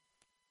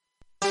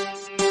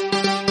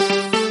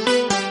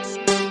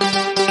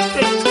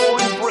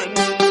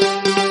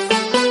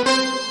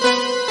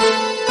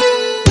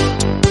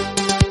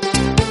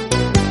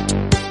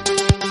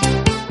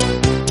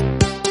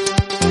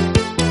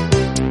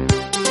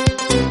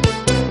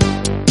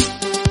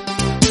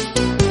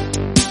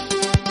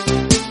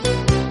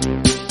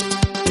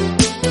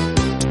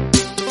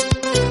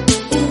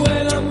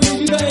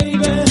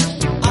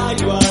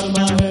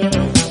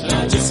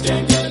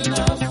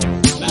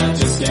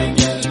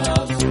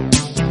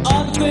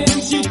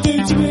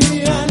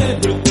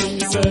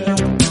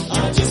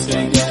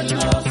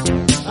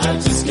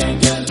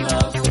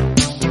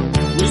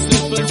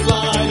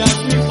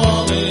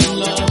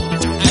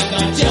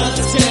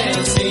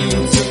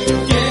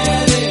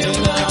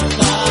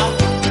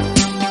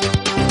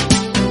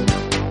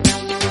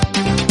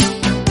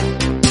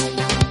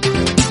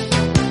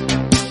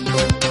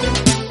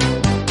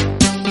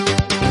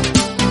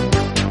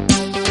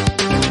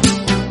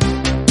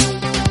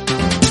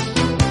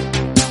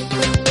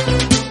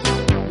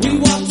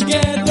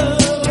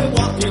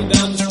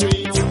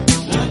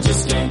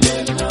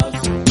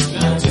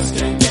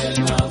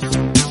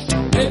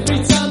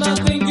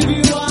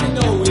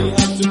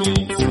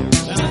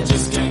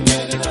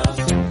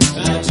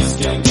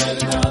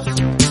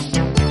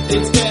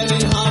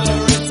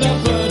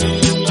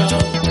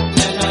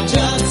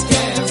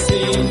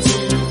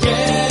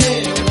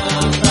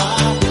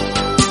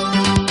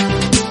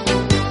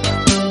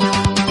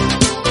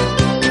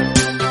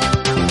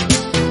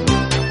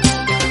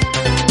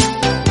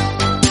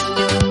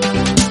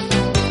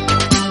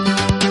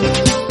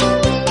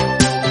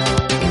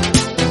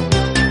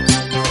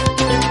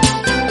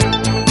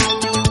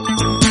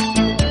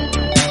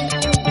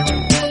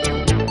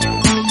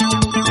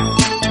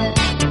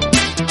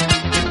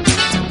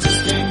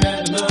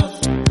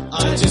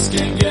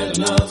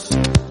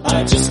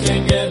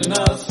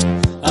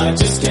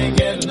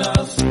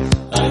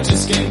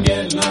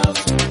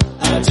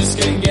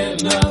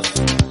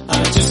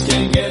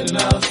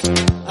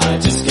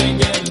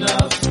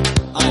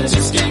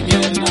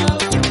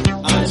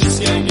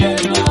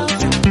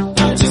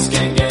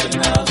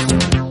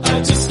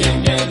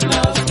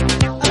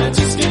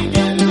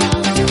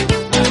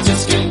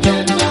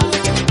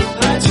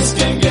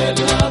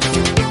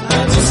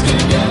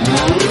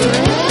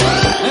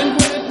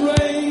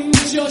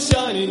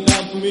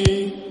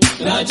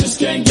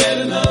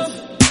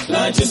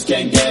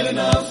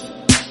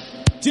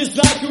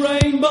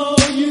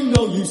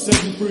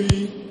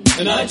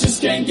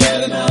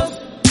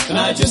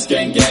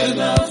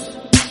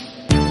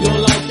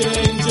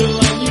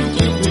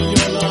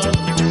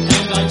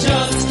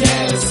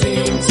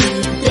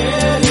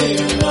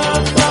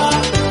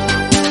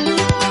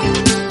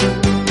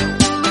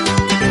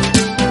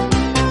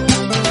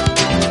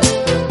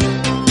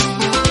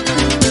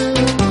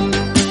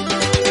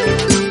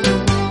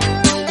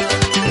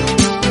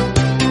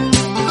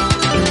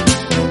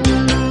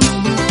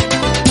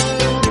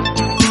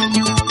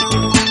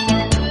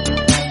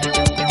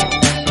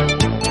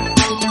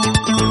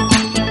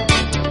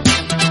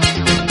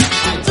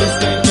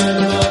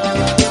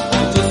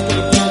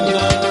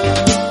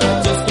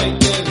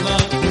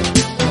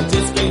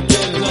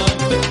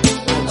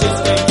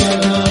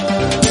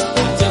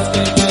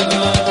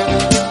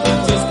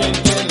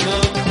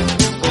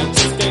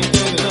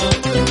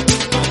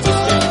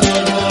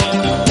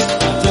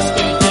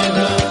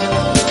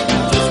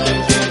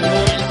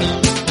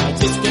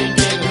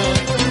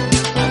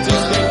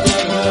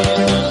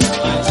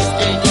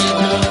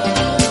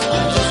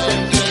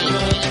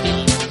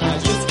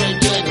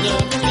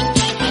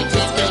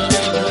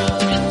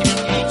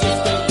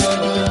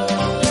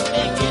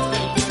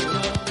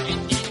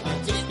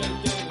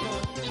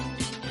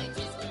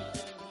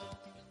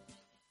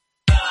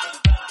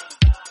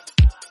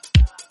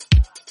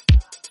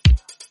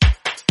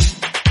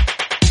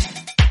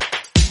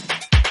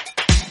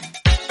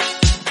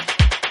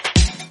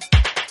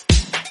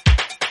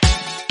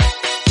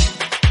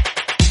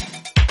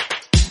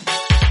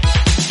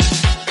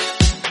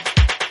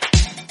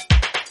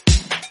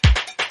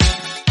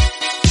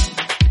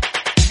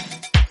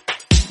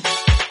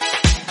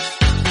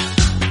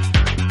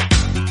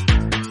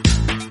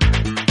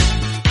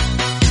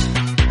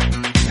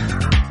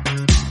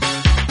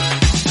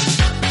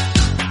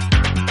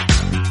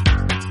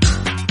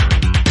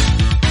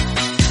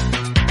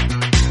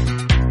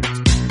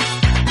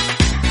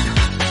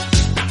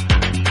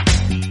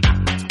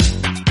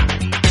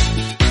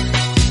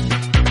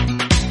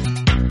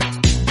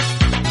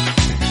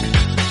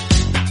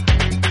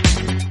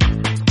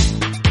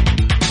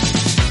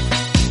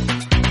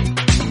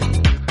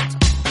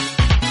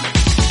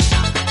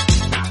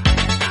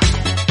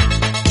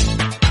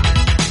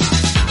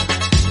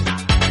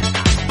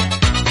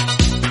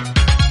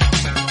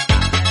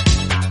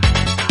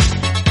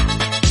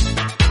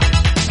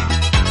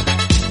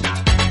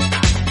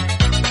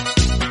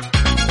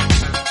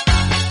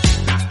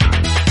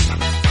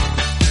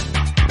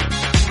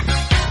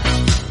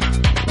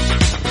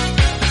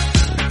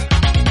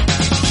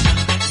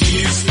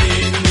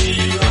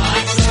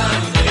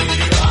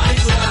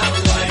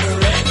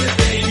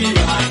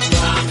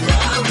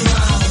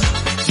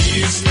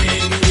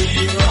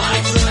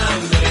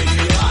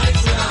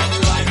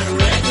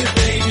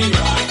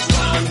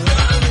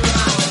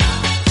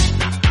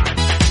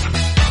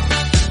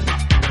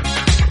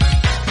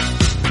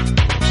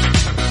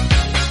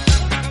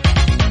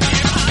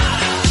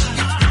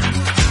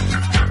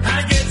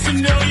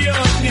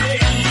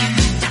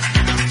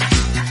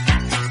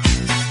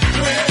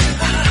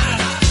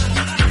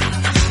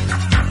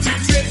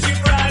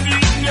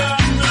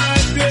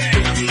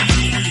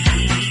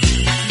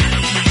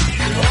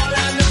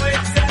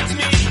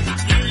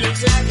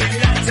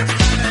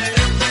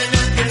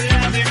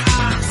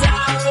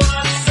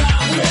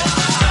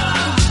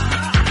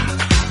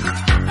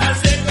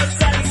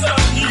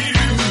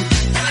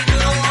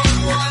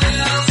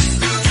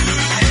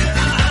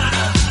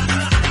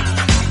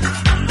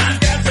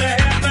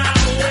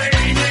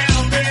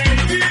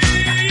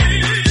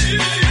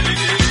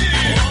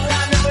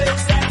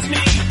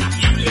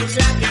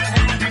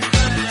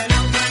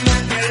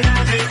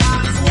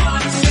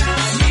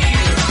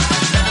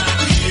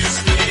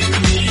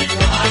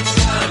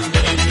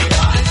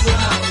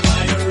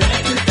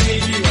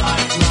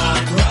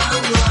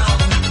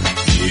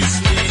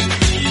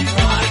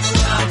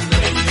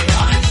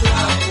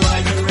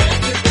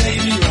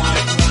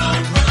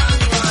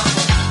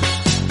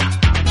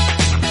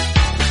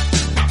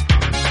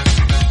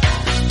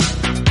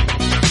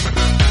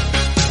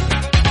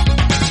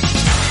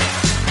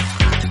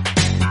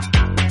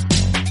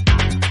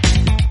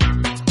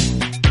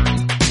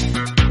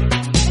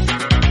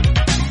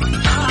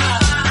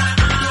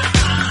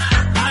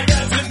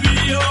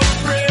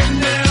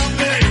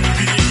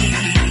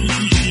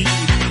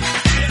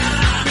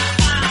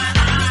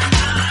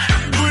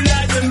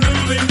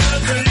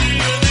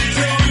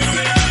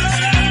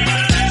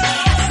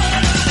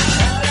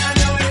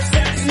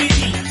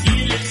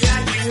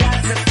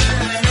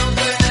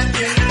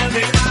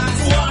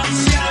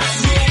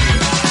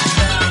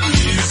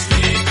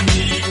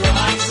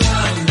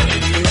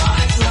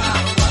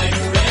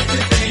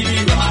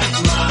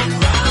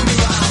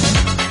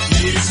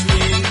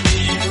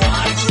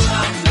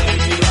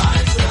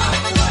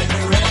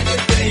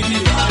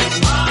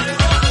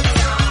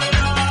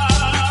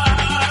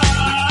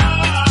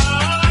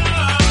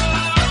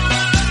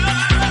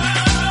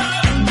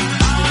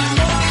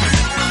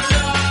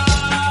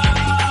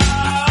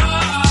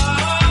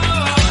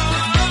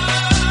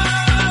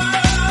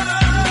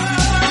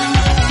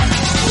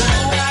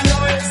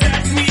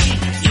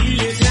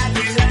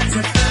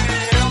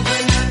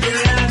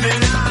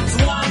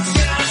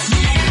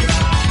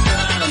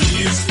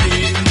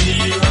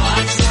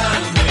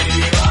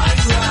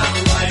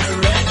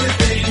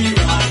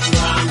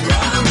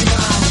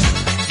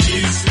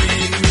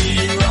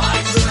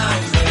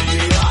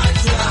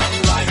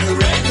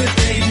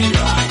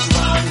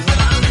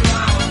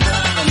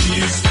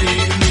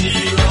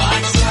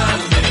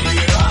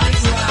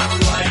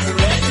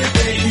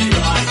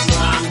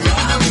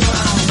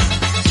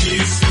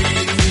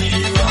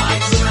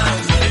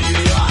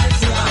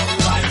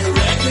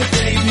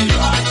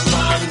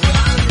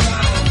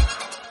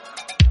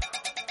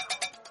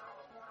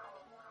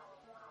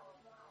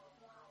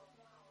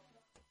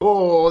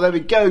 there we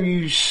go.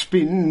 You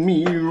spin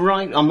me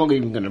right. I'm not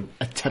even going to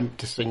attempt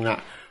to sing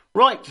that.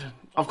 Right,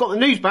 I've got the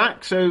news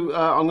back, so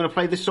I'm going to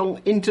play this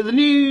song, Into the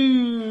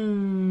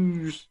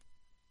News.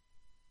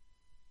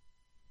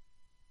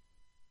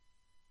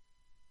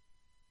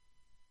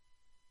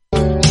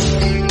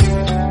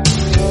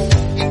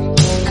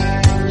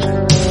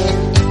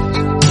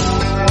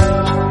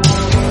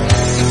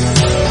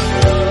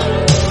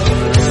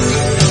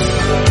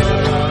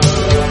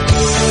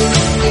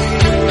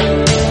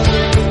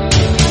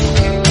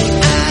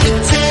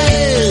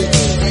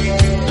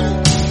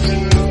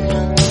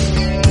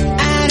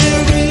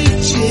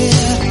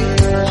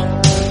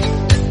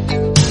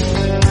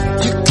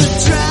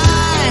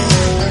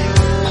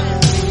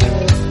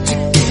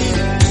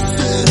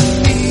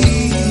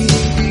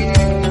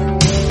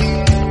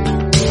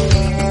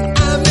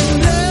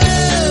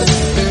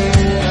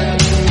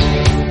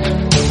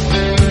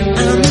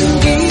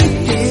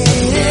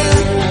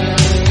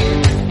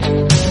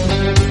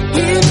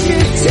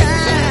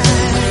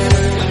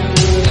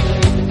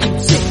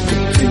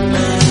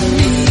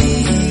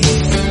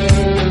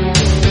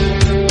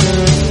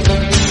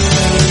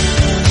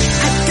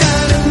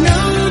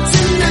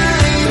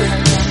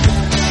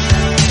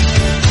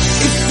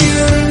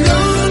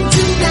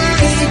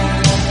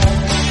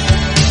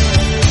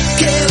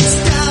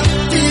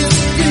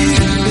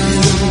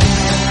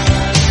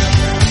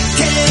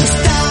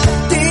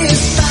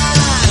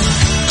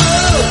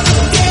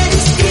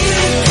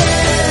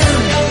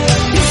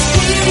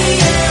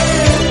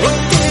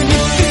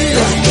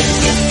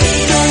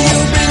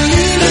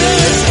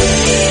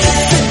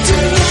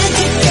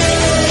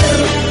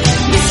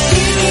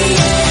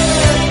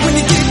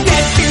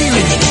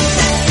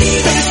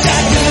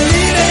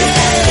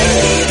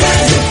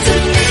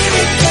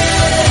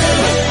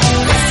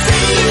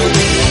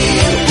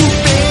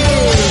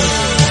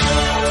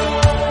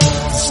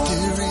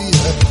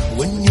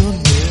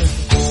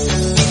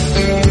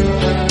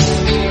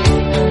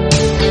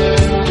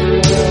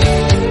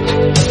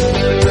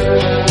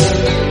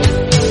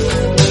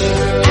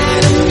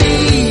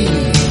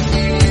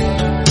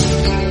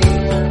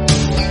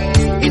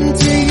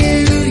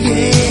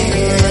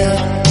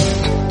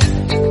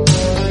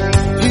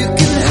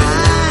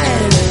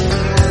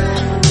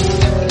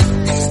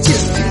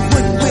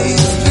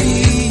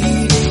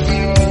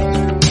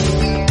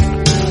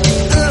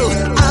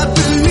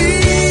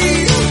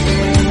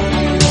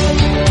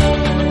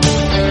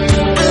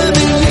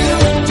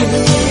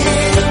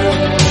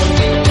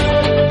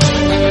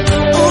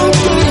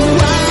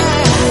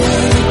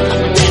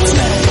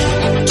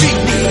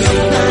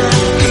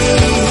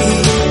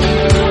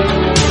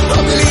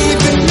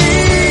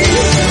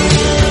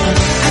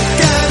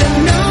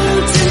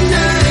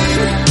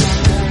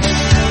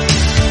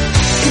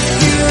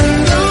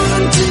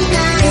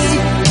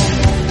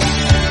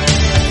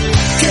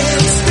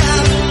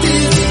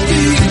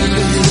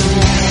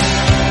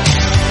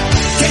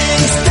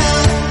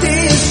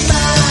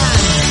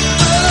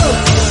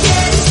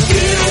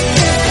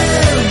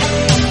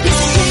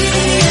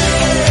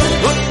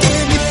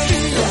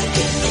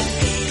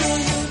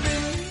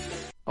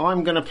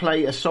 I'm going to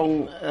play a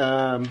song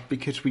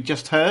because we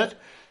just heard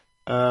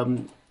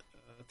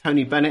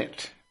Tony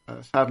Bennett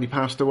sadly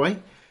passed away.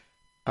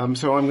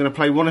 So I'm going to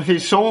play one of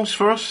his songs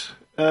for us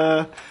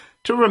to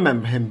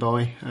remember him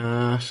by.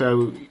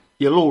 So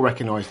you'll all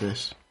recognise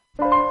this.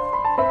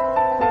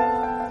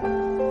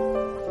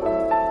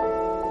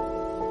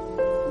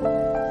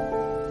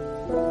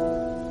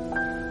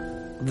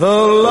 The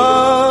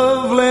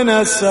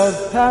loveliness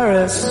of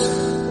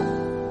Paris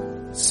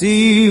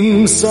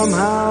seems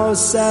somehow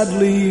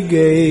sadly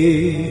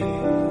gay.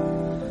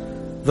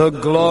 The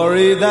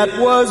glory that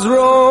was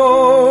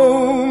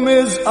Rome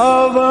is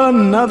of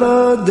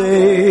another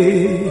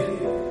day.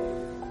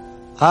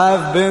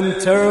 I've been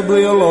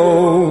terribly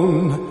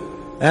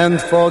alone and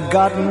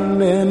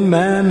forgotten in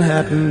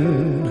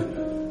Manhattan.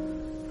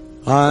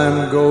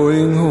 I'm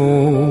going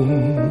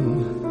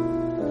home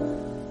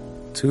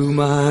to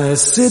my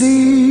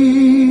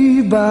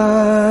city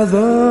by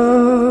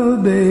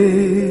the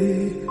bay.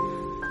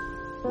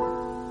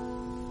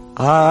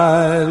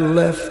 I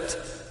left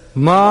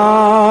my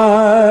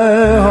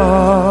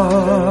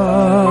heart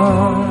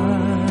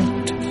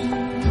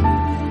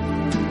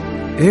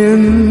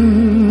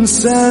in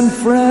San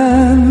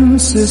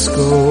Francisco.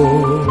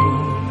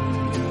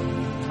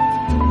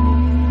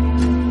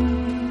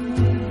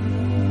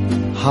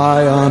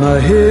 High on a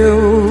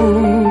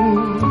hill,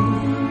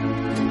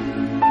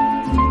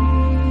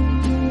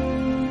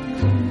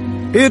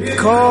 it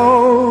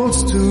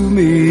calls to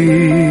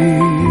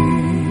me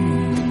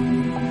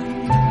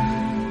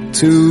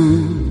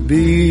to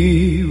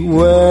be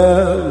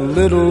where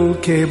little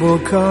cable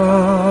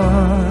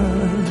cars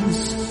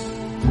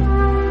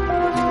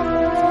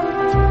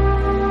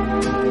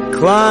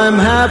climb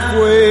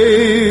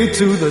halfway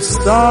to the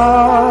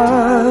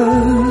stars.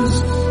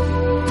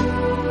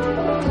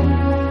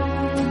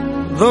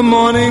 The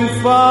morning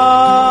fog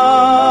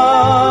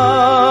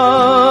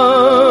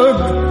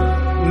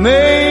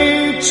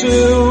may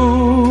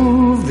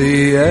chill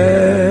the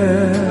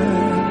air,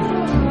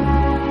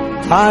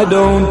 I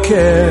don't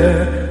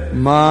care,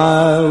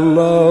 my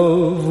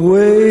love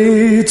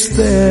waits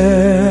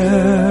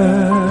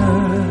there.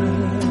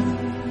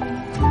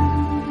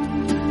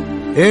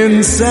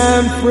 In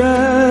San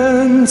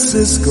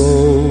Francisco,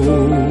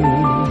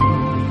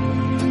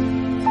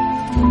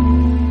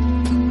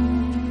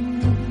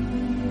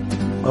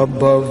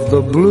 above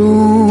the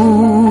blue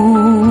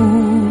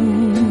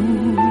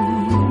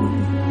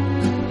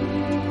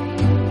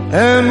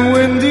and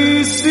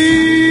windy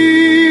sea,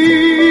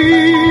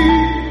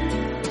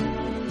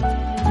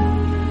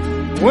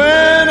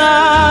 when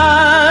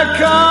I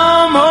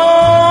come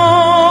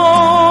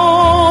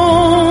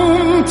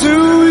home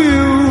to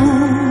you,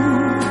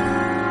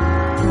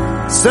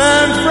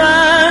 San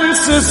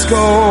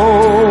Francisco,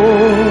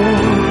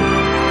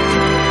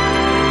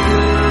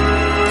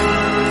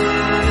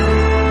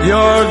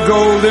 your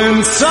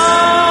golden sun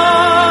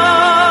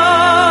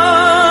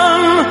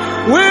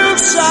will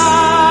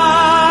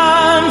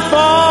shine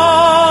for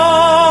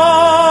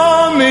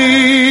me.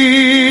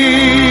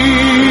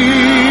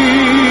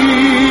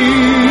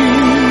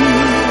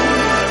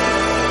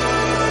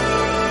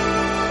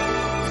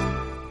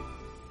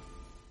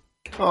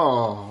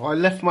 Oh, I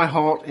left my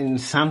heart in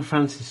San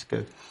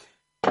Francisco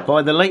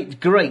by the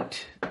late,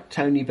 great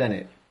Tony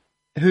Bennett,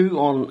 who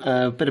on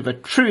a bit of a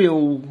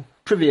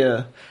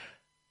trivia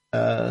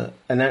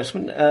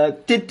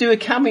announcement, did do a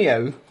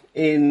cameo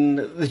in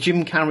the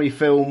Jim Carrey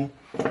film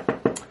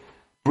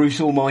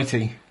Bruce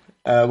Almighty,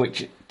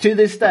 which to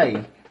this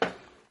day,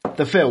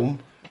 the film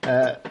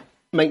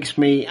makes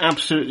me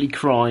absolutely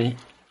cry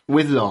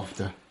with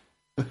laughter.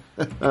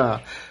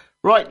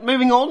 Right,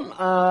 moving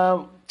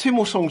on. 2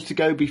 more songs to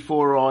go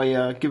before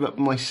I give up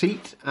my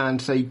seat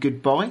and say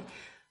goodbye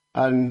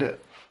and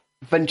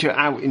venture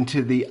out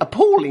into the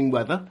appalling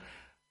weather.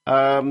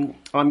 I'm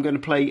going to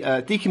play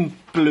Deacon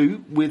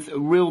Blue with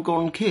Real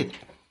Gone Kid.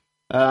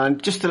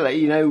 And just to let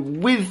you know,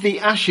 with the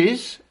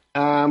Ashes,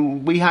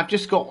 we have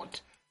just got,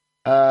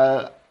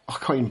 I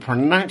can't even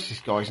pronounce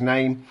this guy's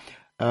name,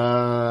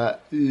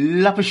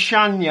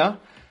 Labuschagne,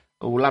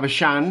 or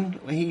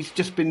Labuschagne. He's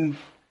just been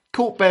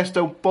caught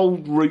Bairstow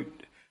bowled route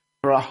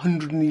for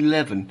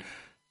 111.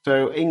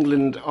 So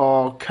England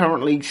are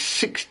currently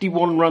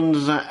 61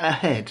 runs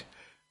ahead.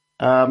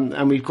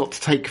 And we've got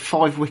to take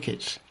 5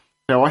 wickets.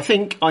 So I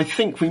think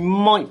we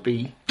might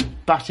be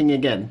batting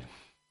again.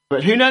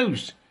 But who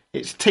knows?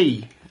 It's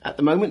tea at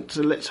the moment,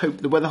 so let's hope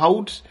the weather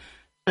holds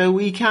so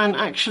we can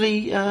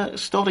actually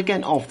start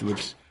again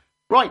afterwards.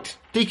 Right,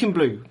 Deacon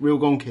Blue, Real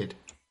Gone Kid.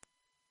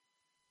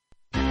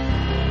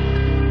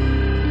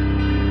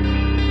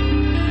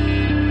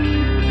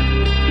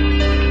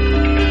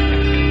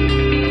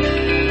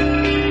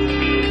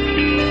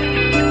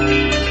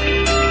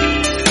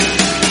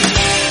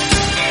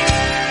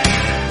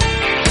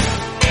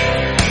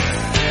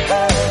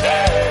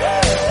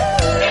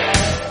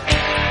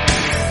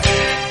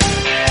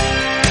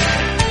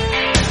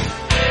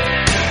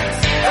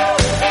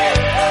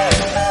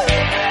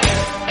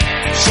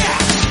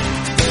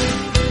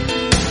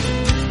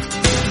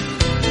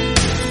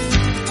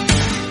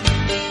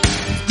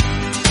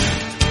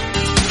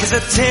 I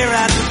tear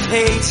out the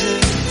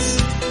pages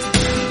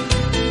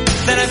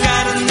that I've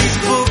got in these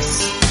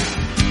books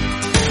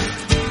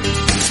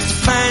to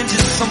find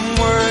just some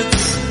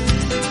words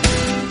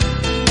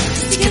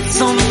to get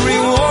some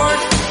reward,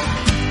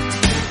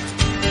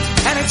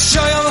 and I'd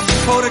show you the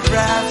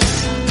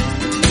photographs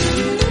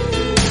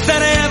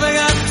that I ever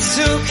got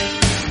took,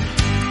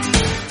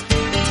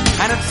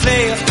 and I'd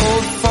play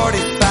old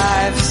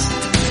 45s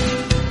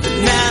that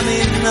now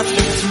mean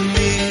nothing to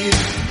me.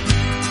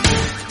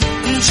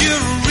 And you're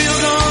a real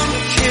gone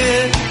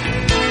kid.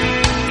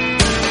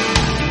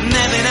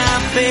 Maybe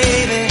not,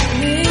 baby.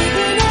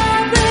 Maybe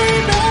not,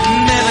 baby.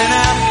 Maybe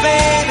not,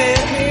 baby.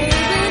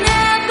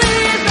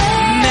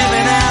 Maybe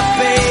not,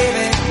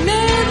 baby.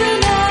 Maybe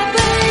not,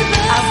 baby.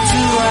 I'll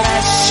do what I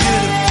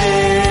should have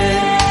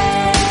did.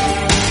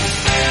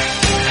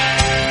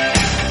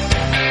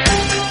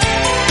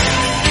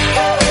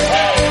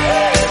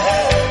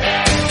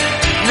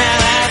 Now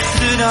I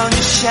stood on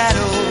your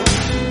shadow,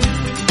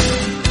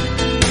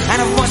 and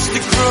I've watched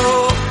it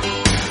grow,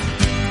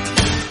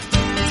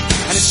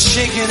 and it's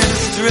shaking and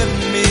it's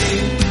dripping me.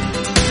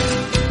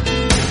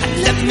 And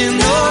let me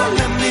know,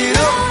 let me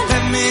know,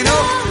 let me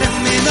know, let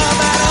me know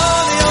about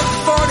all the old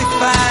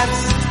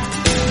 45s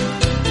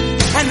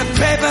and the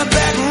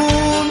paperback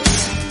rooms,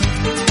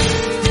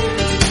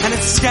 and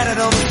it's scattered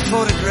all the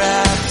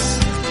photographs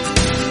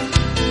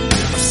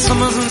of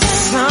summers and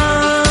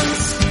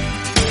suns.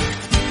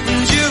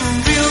 And you're a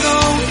real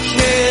gone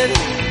kid.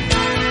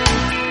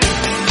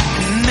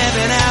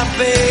 Maybe not,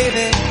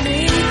 baby.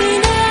 Maybe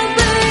not,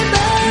 baby.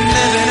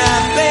 Maybe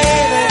not,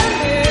 baby.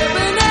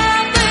 Maybe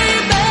not,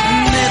 baby.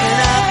 Maybe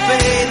not,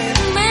 baby.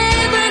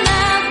 Maybe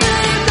not,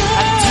 baby. I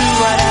do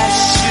what I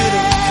should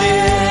have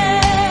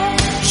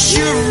did.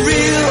 You're a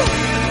real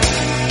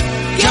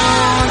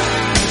gone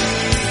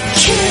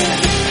kid.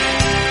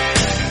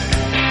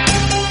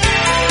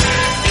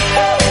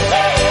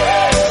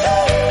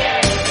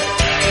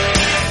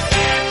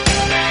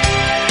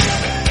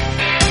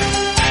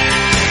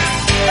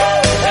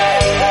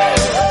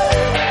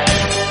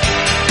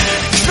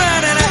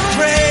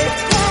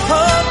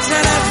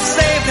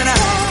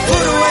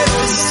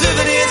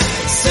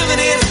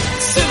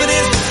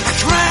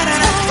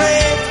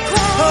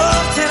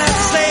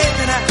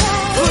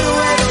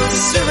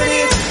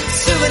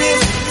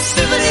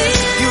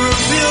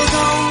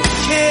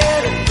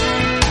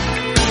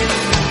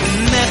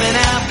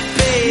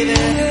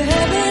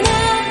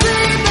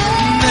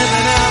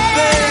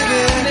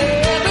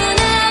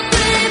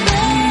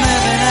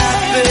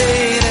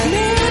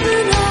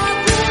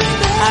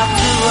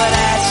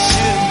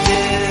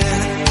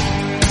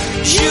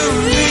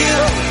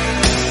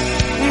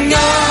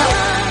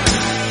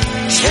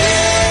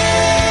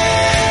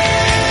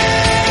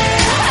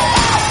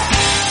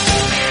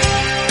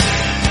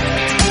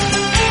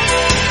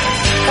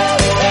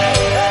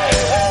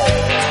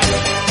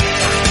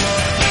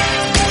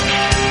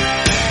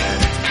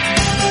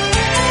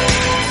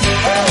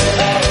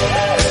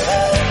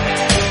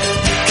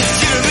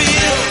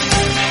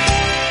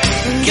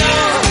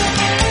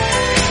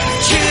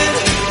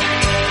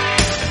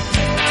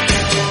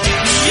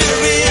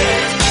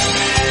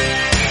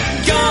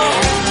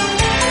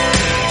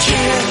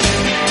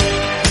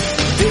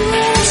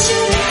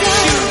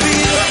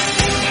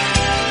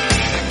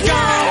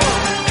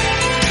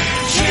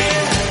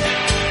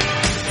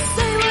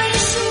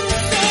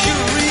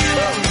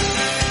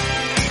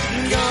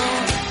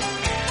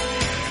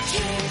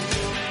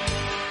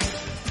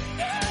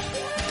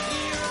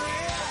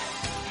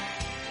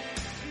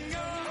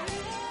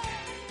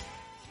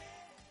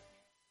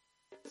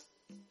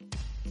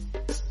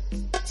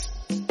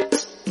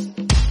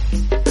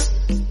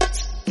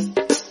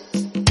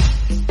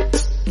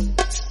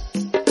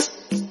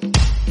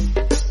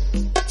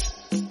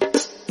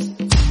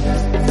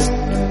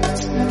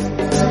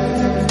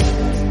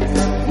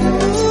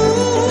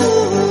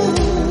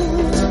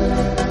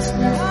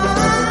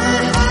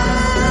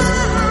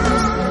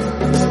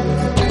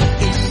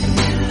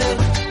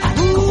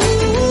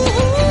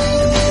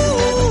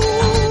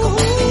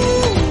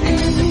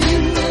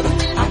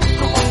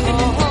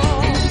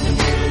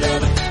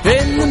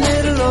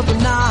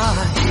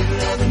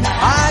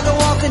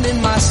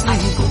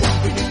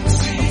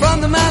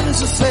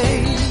 to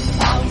fade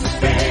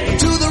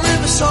to the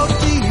river so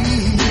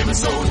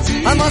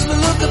deep. I must be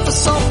looking for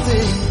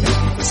something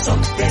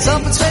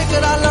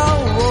sacred I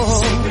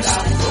lost.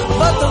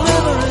 But the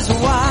river is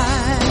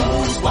wide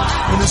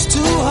and it's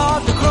too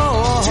hard to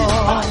cross.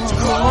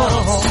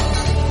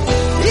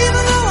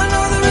 Even though I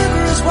know the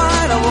river is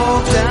wide, I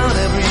walk down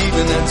every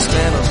evening and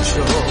stand on the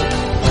shore.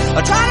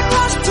 I try to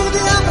cross to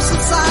the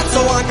opposite side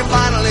so I can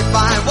finally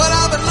find what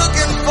I've been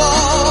looking for.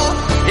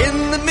 In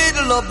the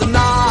middle of the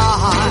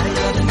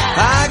night,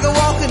 I go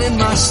walking in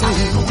my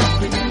sleep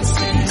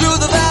through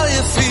the valley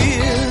of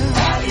fear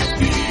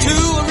to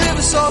a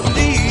river so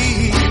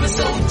deep.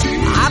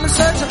 I'm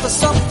searching for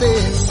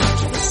something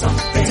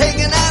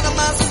taken out of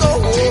my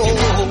soul,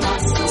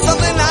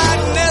 something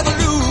I'd never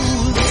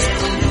lose,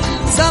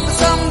 something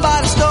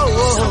somebody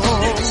stole.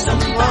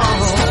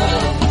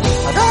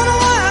 I don't know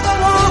why I go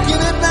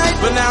walking at night,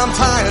 but now I'm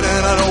tired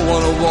and I don't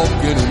want to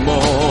walk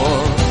anymore.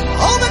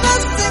 Hope it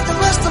doesn't take the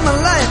rest of my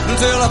life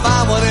until I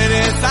find what it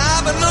is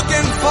I've been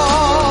looking for.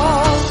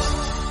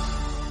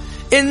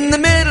 In the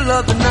middle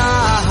of the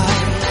night,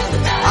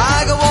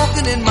 I go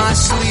walking in my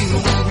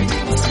sleep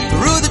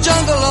through the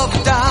jungle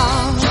of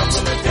doubt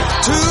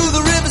to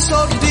the river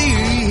so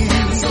deep.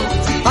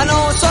 I know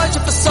I'm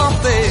searching for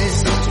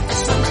something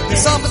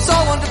so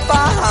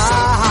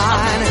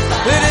undefined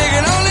that it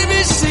can only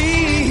be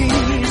seen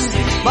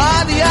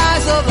by the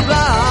eyes of the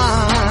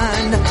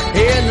blind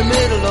in the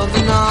middle of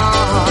the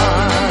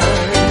night.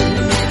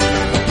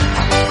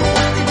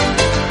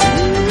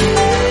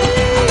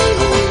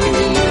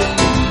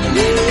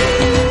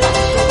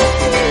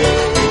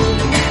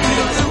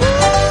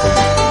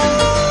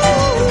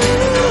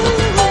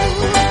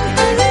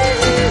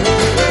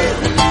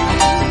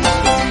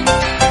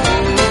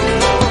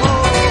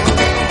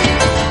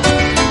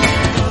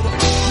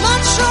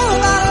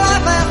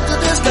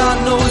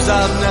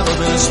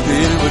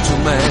 Spiritual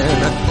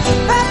man,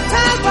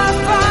 baptized by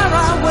fire, I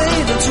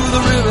wade into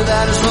the river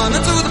that is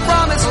running to the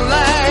promised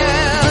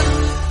land.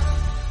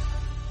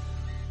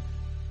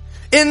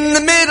 In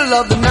the middle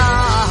of the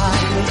night,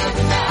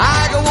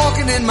 I go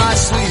walking in my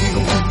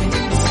sleep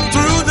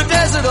through the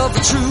desert of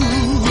the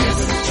truth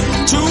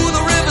to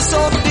the river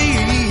so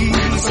deep.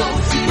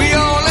 We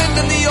all end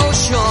in the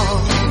ocean,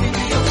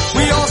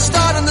 we all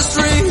start in the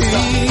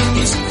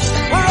streams.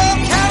 We're all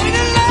carried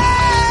along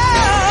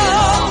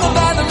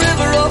by the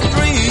river of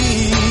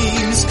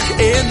dreams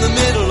in the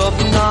middle of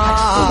the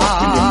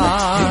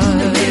night. In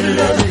the middle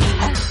of it,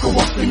 I go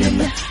walking in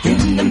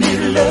the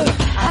middle of it.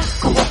 I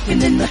go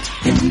walking in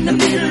the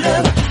middle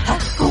of it. I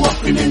go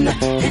walking in the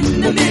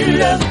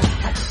middle of it.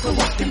 I go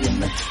walking in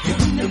the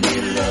middle of it. In the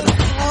middle of it.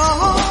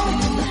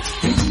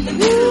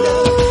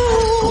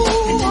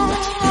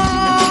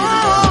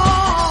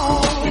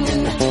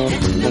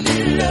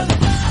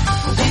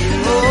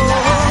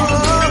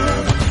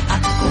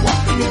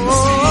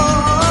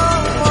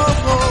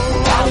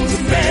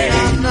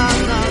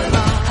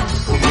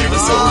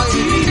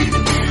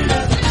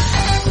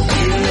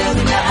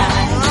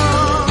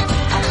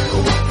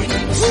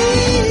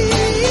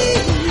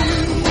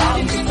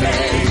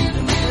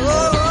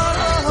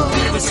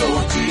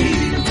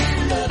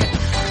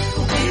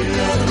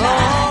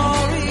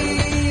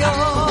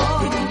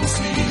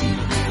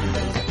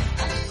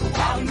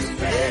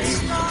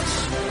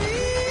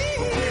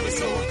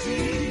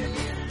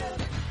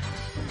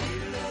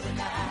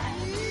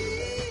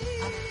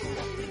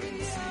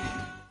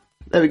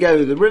 There we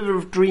go, the River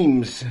of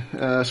Dreams,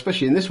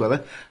 especially in this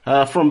weather,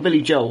 from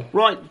Billy Joel.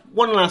 Right,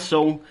 one last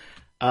song,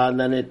 and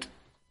then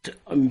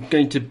I'm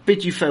going to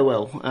bid you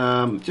farewell.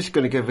 Just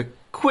going to give a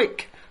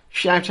quick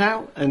shout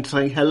out and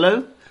say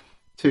hello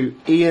to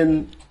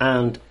Ian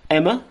and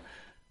Emma,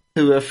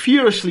 who are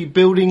furiously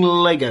building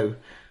Lego.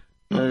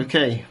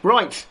 Okay,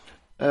 right.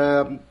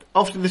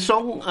 After the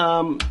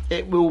song,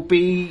 it will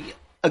be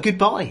a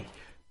goodbye.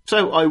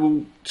 So I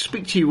will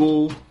speak to you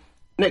all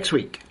next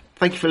week.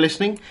 Thank you for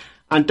listening.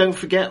 And don't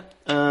forget,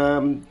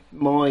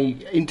 my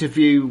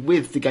interview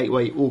with the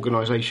Gateway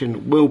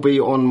organisation will be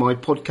on my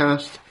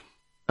podcast,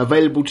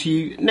 available to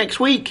you next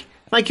week.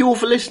 Thank you all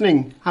for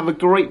listening. Have a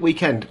great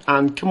weekend.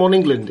 And come on,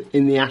 England,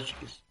 in the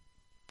Ashes.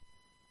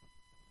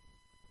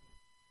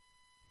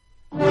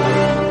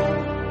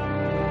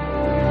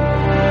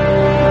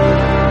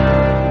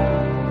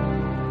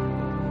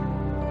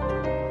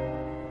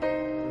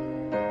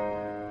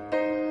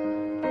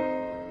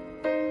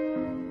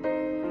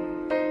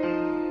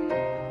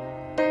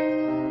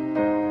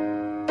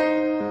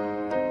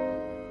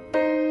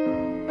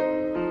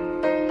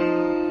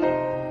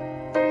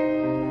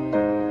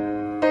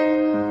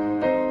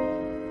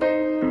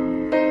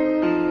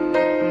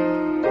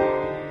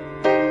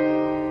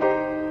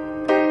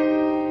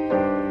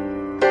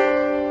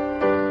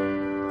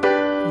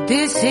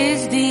 This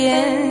is the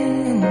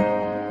end.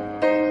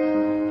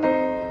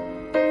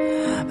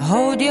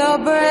 Hold your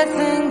breath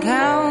and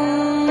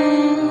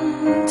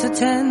count to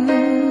 10.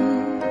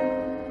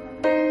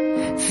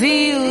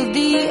 Feel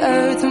the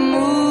earth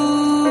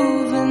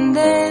move and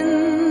then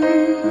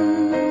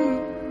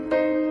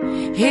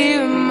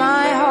hear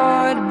my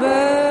heart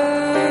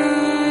burst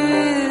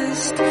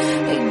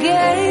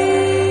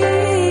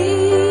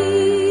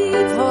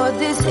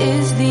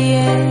is the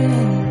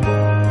end.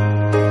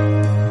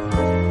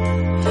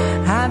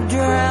 I've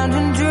drowned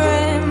and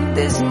dreamt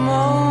this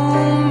moment.